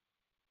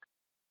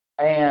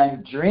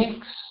and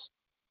drinks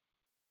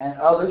and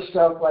other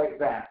stuff like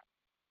that.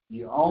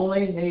 You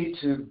only need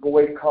to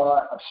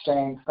boycott,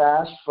 abstain,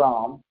 fast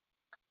from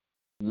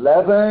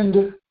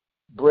leavened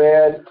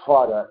bread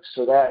products.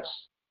 So that's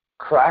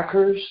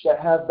crackers that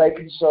have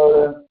baking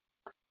soda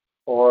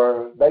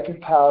or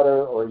baking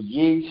powder or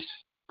yeast.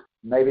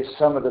 Maybe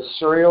some of the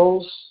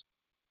cereals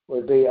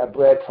would be a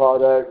bread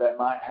product that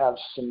might have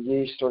some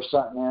yeast or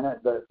something in it,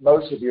 but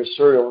most of your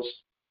cereals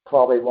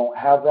probably won't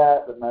have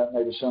that, but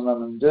maybe some of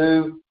them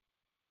do.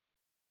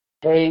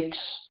 Cakes,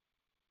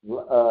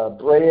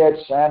 bread,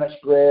 sandwich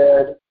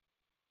bread,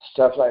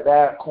 stuff like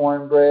that,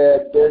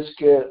 cornbread,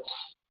 biscuits,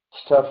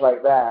 stuff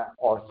like that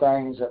are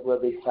things that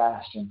we'll be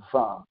fasting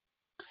from.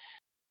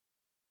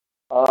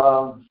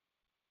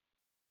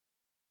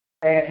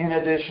 And in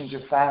addition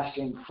to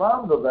fasting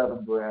from the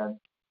leavened bread,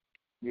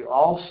 you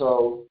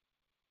also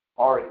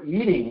are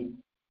eating,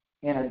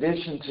 in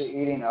addition to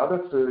eating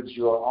other foods,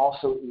 you are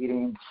also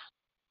eating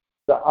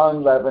the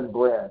unleavened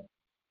bread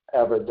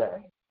every day,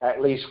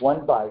 at least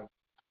one bite.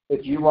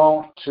 If you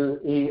want to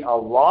eat a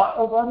lot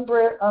of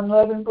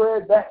unleavened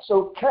bread, that's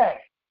okay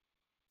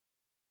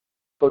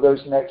for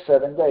those next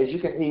 7 days. You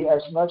can eat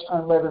as much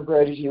unleavened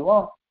bread as you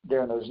want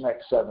during those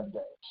next 7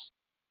 days.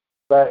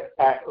 But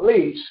at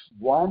least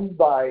one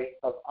bite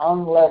of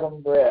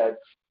unleavened bread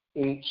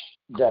each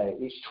day,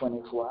 each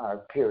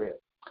 24-hour period.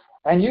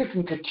 And you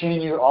can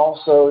continue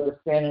also to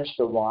finish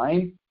the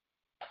wine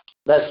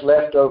that's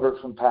left over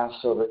from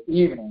Passover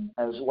evening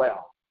as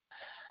well.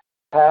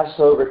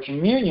 Passover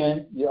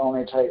communion, you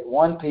only take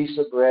one piece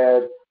of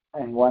bread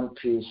and one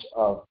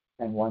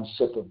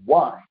sip of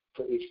wine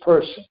for each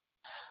person.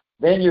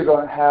 Then you're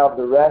going to have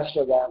the rest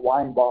of that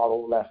wine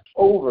bottle left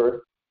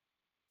over,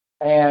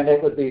 and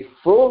it would be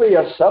fully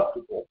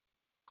acceptable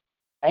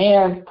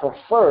and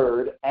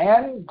preferred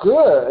and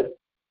good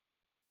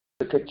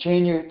to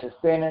continue to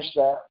finish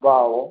that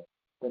bottle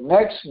the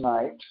next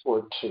night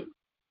or two.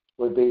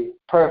 Would be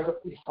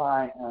perfectly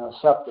fine and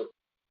acceptable.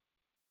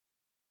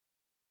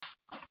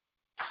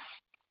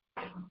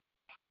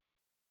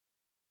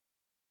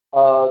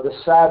 The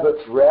Sabbath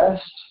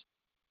rest,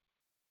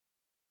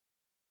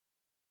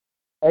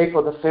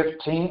 April the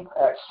 15th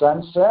at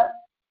sunset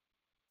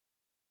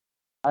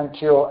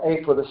until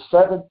April the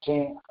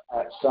 17th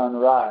at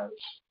sunrise.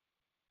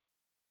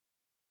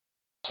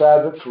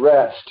 Sabbath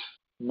rest,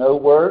 no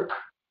work,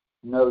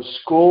 no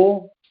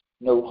school,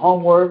 no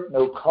homework,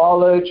 no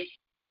college,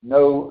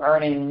 no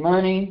earning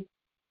money,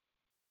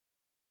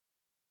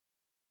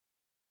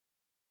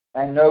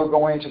 and no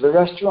going to the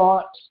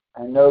restaurant,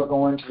 and no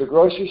going to the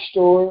grocery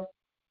store.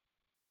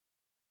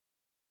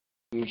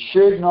 You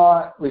should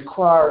not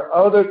require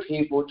other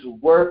people to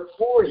work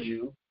for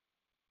you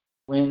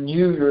when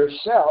you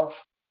yourself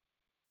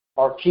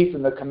are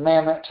keeping the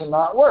commandment to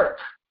not work.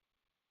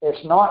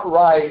 It's not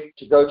right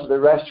to go to the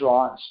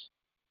restaurants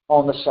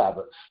on the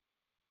Sabbath.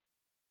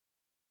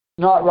 It's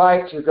not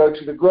right to go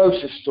to the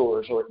grocery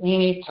stores or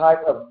any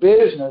type of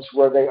business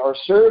where they are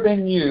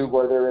serving you,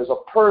 where there is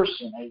a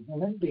person, a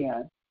human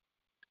being,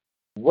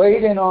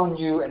 waiting on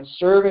you and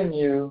serving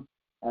you,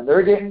 and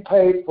they're getting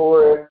paid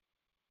for it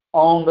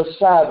on the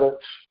Sabbath,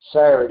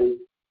 Saturday,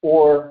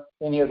 or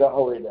any of the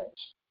holy days.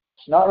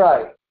 It's not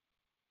right.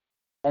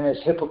 And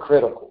it's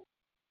hypocritical.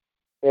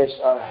 It's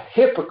a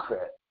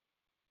hypocrite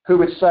who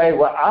would say,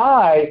 well,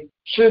 I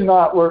should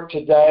not work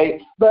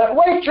today, but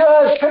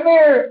waitress, come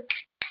here.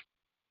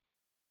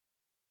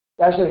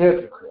 That's a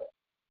hypocrite.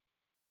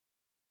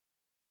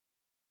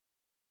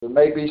 There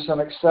may be some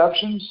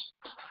exceptions,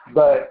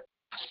 but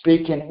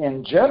speaking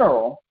in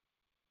general,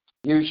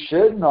 you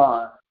should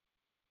not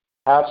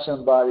have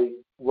somebody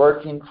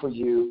working for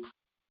you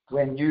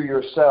when you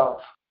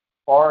yourself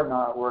are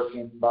not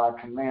working by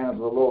command of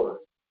the Lord.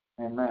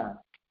 Amen.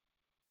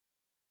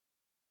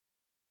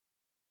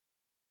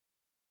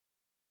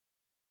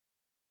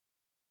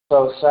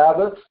 So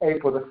Sabbath,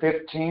 April the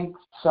 15th,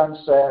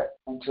 sunset,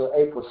 until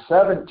April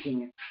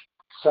 17th,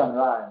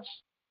 sunrise.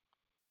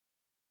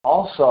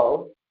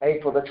 Also,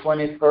 April the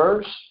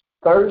 21st,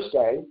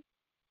 Thursday,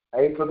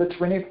 April the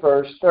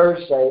 21st,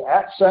 Thursday,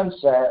 at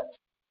sunset,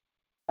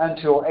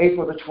 until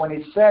April the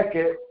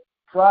 22nd,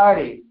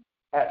 Friday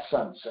at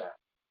sunset,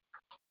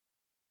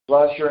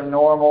 plus your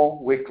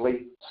normal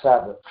weekly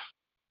Sabbath.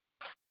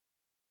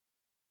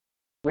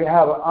 We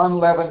have an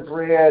unleavened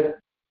bread,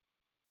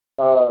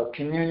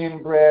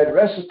 communion bread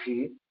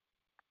recipe,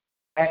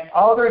 and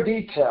other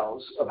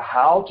details of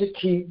how to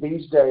keep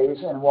these days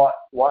and what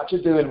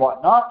to do and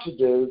what not to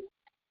do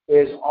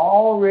is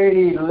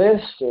already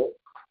listed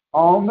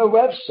on the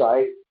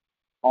website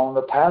on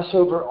the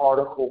Passover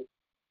article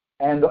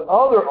and the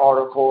other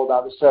article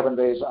about the 7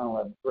 days of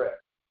unleavened bread.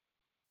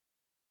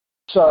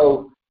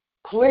 So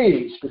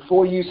please,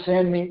 before you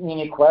send me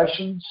any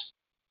questions,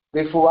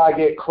 before I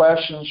get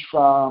questions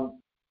from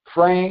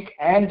Frank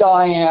and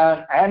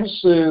Diane and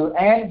Sue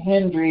and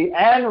Henry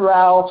and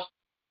Ralph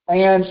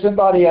and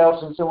somebody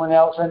else and someone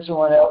else and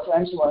someone else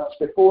and someone else,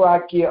 before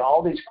I get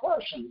all these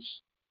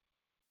questions,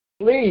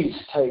 please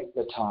take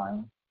the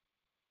time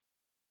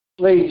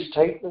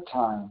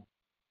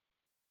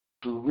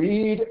to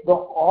read the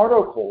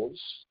articles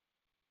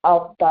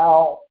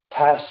about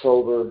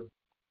Passover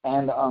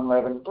and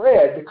unleavened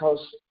bread, because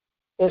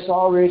it's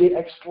already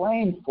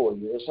explained for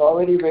you. It's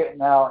already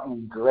written out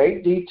in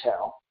great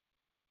detail.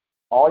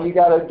 All you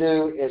got to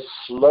do is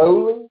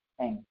slowly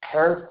and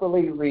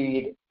carefully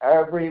read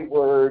every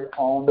word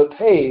on the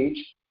page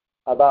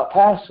about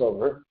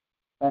Passover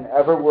and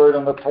every word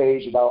on the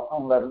page about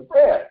unleavened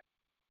bread.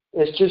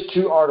 It's just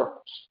 2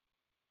 articles.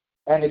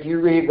 And if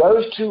you read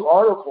those 2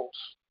 articles,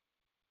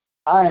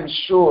 I am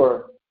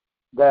sure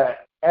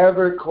that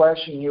every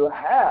question you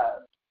have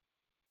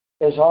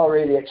is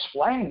already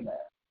explained there.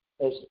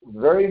 It's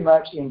very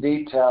much in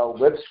detail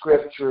with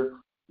Scripture,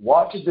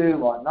 what to do,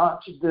 what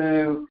not to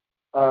do,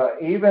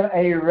 even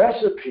a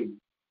recipe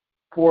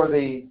for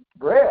the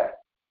bread.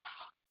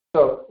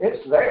 So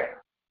it's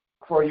there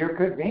for your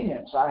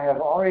convenience. I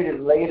have already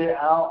laid it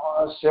out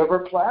on a silver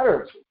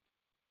platter.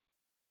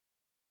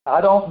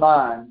 I don't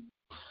mind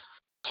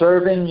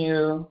serving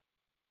you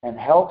and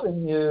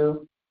helping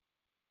you,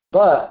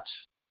 but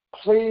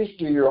please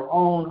do your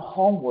own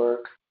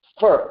homework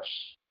first.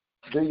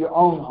 Do your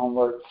own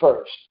homework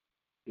first.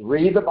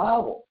 Read the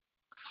Bible.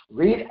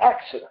 Read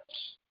Exodus.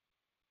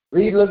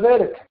 Read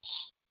Leviticus.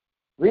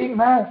 Read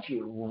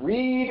Matthew.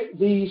 Read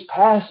these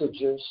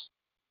passages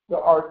that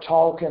are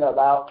talking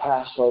about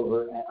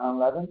Passover and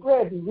unleavened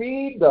bread.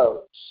 Read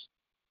those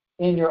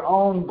in your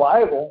own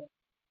Bible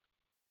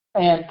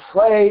and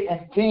pray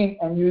and think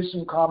and use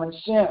some common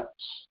sense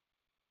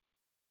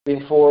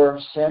before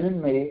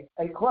sending me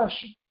a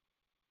question.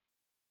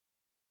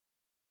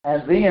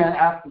 And then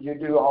after you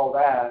do all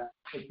that,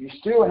 if you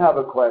still have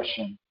a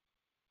question,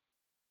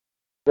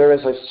 there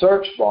is a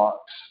search box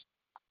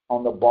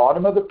on the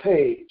bottom of the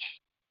page,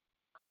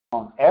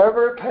 on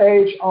every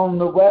page on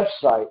the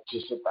website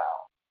just about.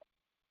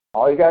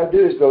 All you got to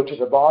do is go to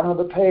the bottom of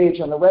the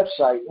page on the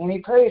website,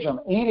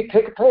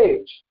 pick a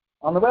page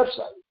on the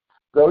website.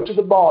 Go to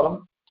the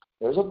bottom,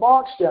 there's a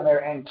box down there,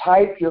 and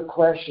type your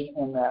question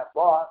in that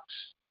box,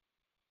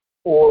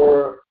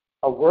 or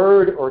a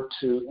word or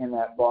 2 in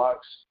that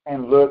box,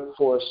 and look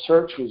for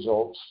search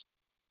results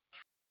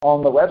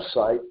on the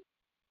website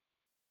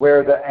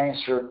where the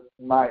answer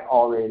might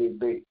already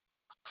be.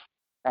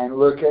 And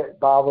look at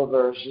Bible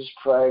verses,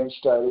 pray and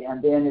study.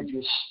 And then if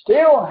you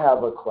still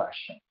have a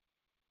question,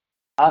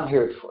 I'm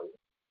here for you.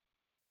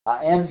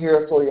 I am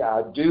here for you.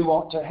 I do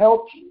want to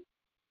help you.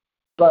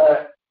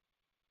 But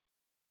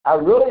I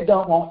really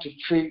don't want to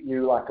treat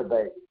you like a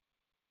baby.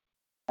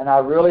 And I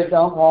really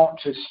don't want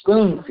to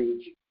spoon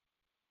feed you.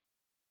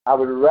 I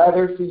would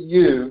rather for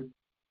you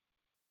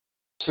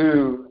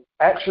to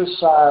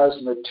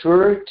exercise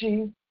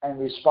maturity and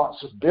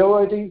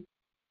responsibility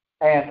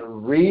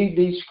and read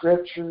these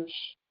scriptures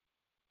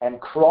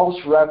and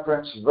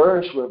cross-reference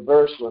verse with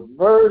verse with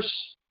verse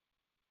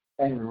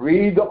and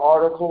read the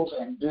articles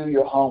and do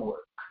your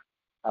homework.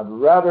 I'd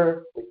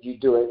rather that you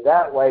do it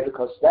that way,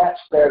 because that's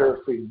better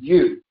for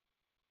you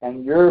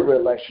and your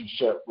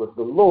relationship with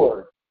the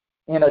Lord,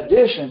 in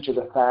addition to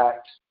the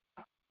fact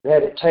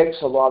that it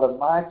takes a lot of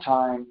my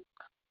time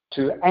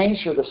to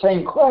answer the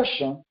same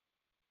question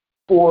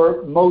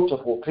for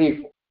multiple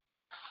people.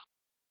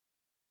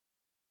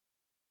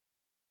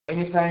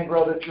 Anything,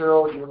 Brother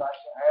Gerald, you'd like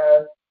to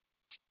add?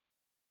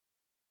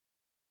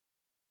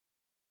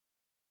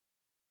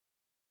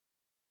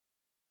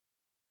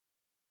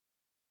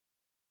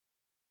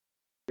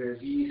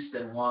 There's yeast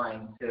and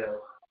wine, too.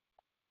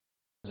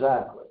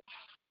 Exactly.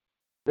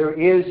 There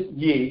is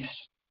yeast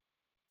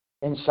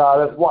inside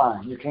of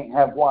wine. You can't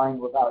have wine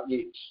without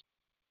yeast.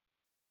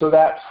 So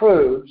that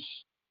proves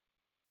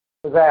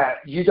that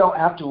you don't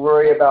have to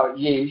worry about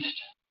yeast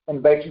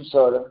and baking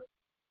soda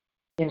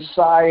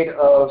inside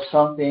of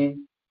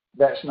something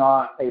that's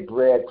not a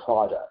bread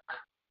product.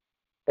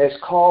 It's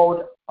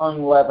called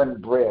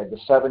unleavened bread, the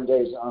 7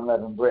 days of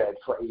unleavened bread,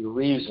 for a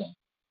reason.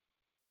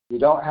 You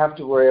don't have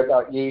to worry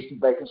about yeast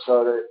and baking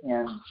soda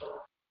in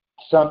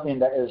something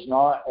that is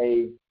not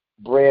a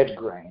bread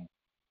grain.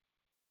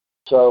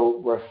 So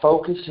we're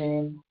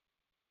focusing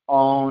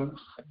on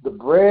the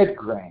bread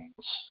grains,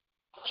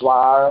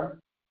 flour,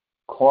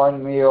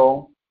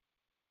 cornmeal,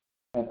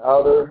 and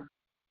other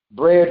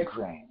bread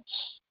grains.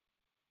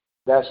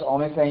 That's the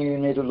only thing you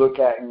need to look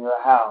at in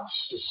your house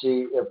to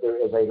see if there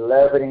is a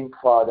leavening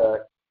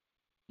product,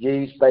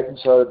 yeast, baking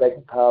soda,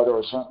 baking powder,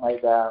 or something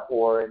like that,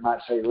 or it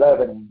might say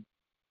leavening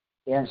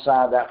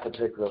inside that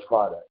particular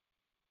product.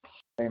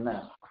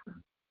 Amen.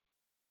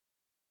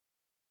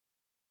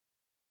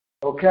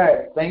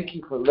 Okay, thank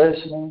you for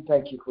listening.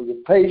 Thank you for your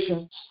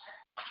patience.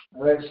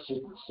 Let's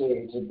see.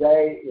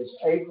 Today is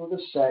April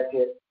the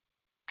 2nd,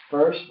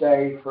 first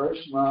day,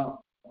 first month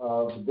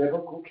of the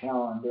biblical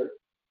calendar,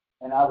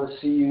 and I will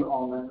see you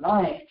on the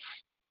 9th,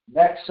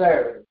 next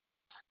Saturday.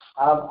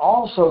 I'm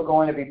also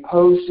going to be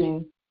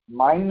posting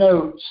my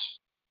notes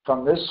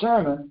from this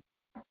sermon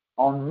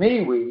on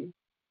MeWe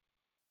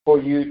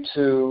for you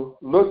to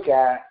look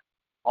at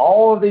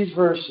all of these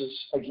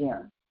verses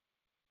again.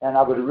 And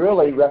I would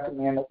really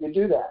recommend that you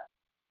do that.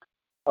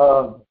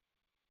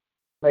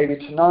 Maybe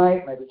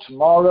tonight, maybe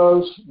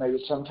tomorrow,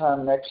 maybe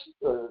sometime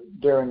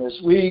during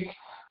this week,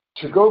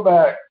 to go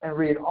back and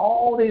read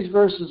all these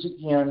verses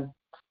again,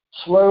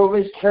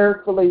 slowly,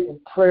 carefully,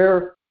 in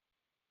prayer,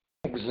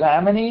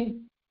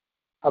 examining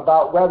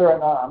about whether or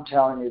not I'm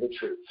telling you the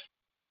truth.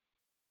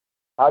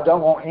 I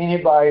don't want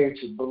anybody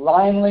to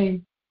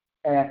blindly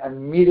and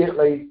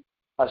immediately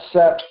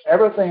accept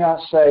everything I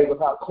say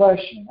without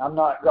questioning. I'm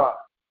not God.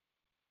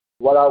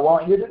 What I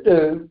want you to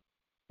do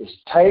is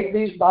take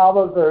these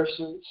Bible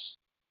verses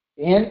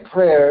in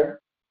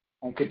prayer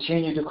and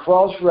continue to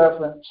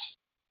cross-reference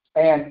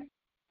and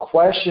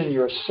question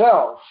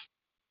yourself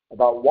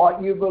about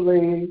what you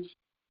believe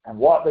and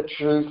what the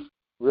truth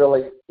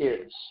really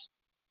is.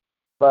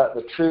 But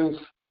the truth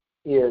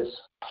is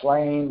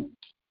plain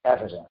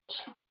evident.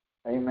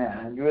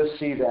 Amen. And you will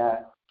see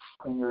that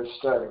in your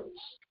studies.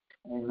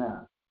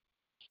 Amen.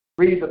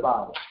 Read the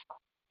Bible.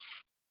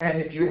 And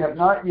if you have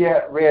not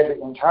yet read the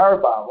entire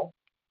Bible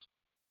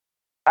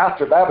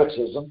after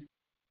baptism,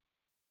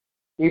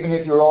 even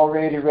if you've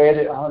already read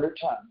it 100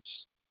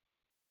 times,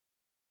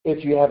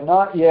 if you have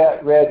not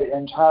yet read the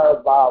entire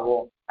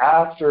Bible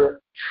after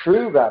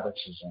true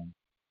baptism,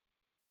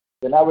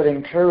 then I would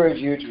encourage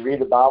you to read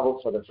the Bible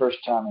for the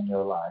first time in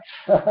your life.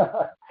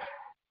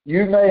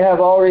 You may have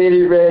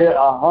already read it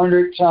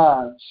 100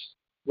 times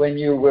when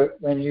you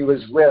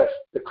was with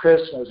the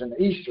Christmas and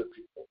the Easter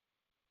people.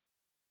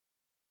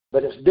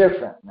 But it's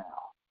different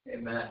now.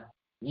 Amen.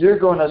 You're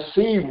going to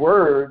see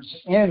words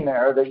in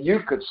there that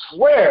you could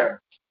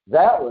swear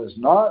that was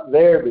not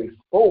there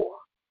before.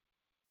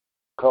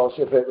 Because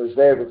if it was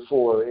there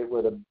before, it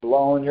would have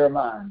blown your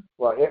mind.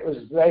 Well, it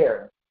was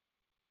there,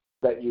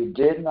 but you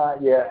did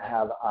not yet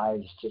have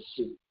eyes to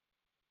see.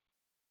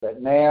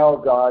 But now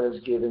God has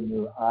given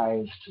you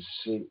eyes to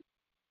see.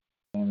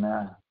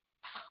 Amen.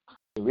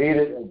 Read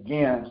it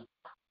again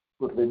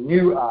with the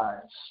new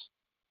eyes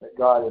that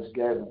God has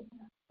given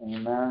you.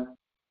 Amen.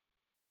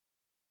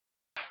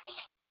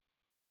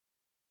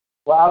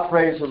 Well, I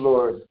praise the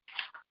Lord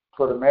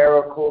for the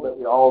miracle that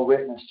we all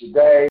witness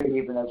today,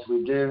 even as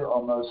we do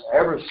almost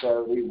every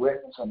Saturday,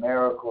 witness a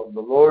miracle of the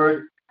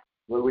Lord,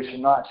 where we should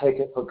not take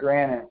it for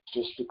granted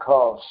just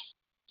because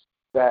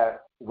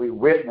that we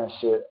witness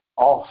it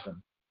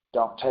often.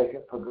 Don't take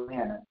it for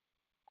granted.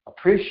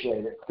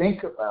 Appreciate it,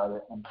 think about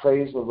it, and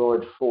praise the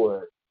Lord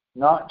for it.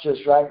 Not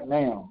just right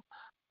now,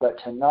 but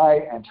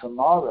tonight and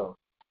tomorrow.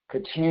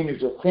 Continue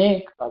to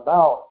think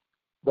about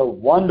the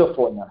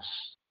wonderfulness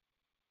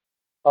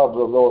of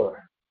the Lord.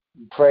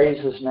 Praise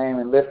His name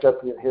and lift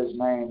up His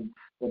name.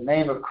 The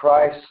name of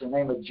Christ, the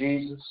name of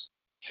Jesus,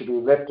 should be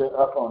lifted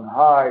up on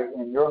high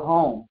in your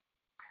home.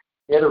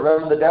 It'll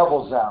run the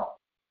devils out.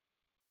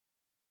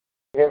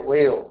 It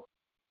will.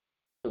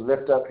 To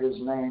lift up His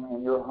name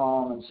in your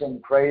home and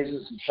sing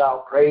praises and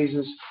shout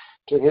praises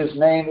to His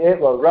name, it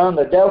will run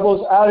the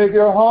devils out of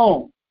your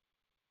home.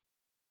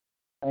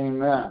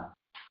 Amen.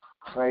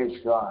 Praise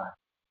God.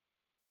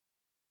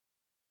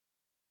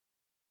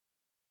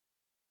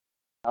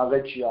 I'll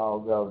let you all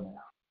go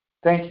now.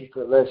 Thank you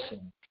for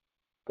listening.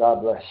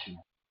 God bless you.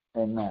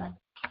 Amen.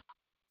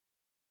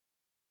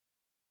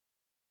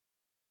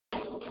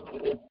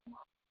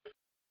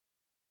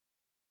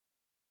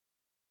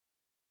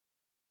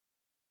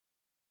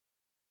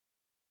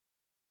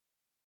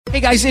 Hey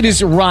guys, it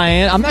is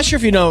Ryan. I'm not sure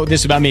if you know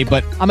this about me,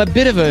 but I'm a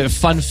bit of a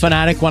fun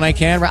fanatic when I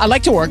can. I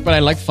like to work, but I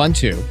like fun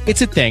too.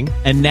 It's a thing.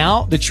 And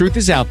now the truth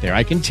is out there.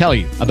 I can tell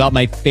you about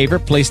my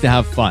favorite place to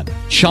have fun.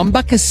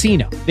 Chumba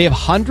Casino. They have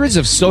hundreds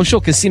of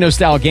social casino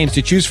style games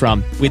to choose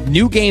from with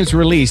new games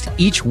released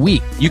each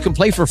week. You can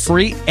play for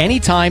free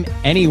anytime,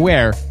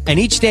 anywhere. And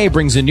each day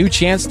brings a new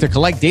chance to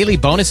collect daily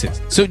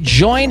bonuses. So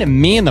join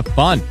me in the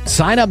fun.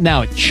 Sign up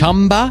now at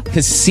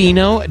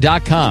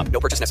ChumbaCasino.com. No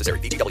purchase necessary.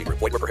 VGW Group.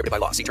 Void where prohibited by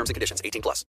law. See terms and conditions. 18+.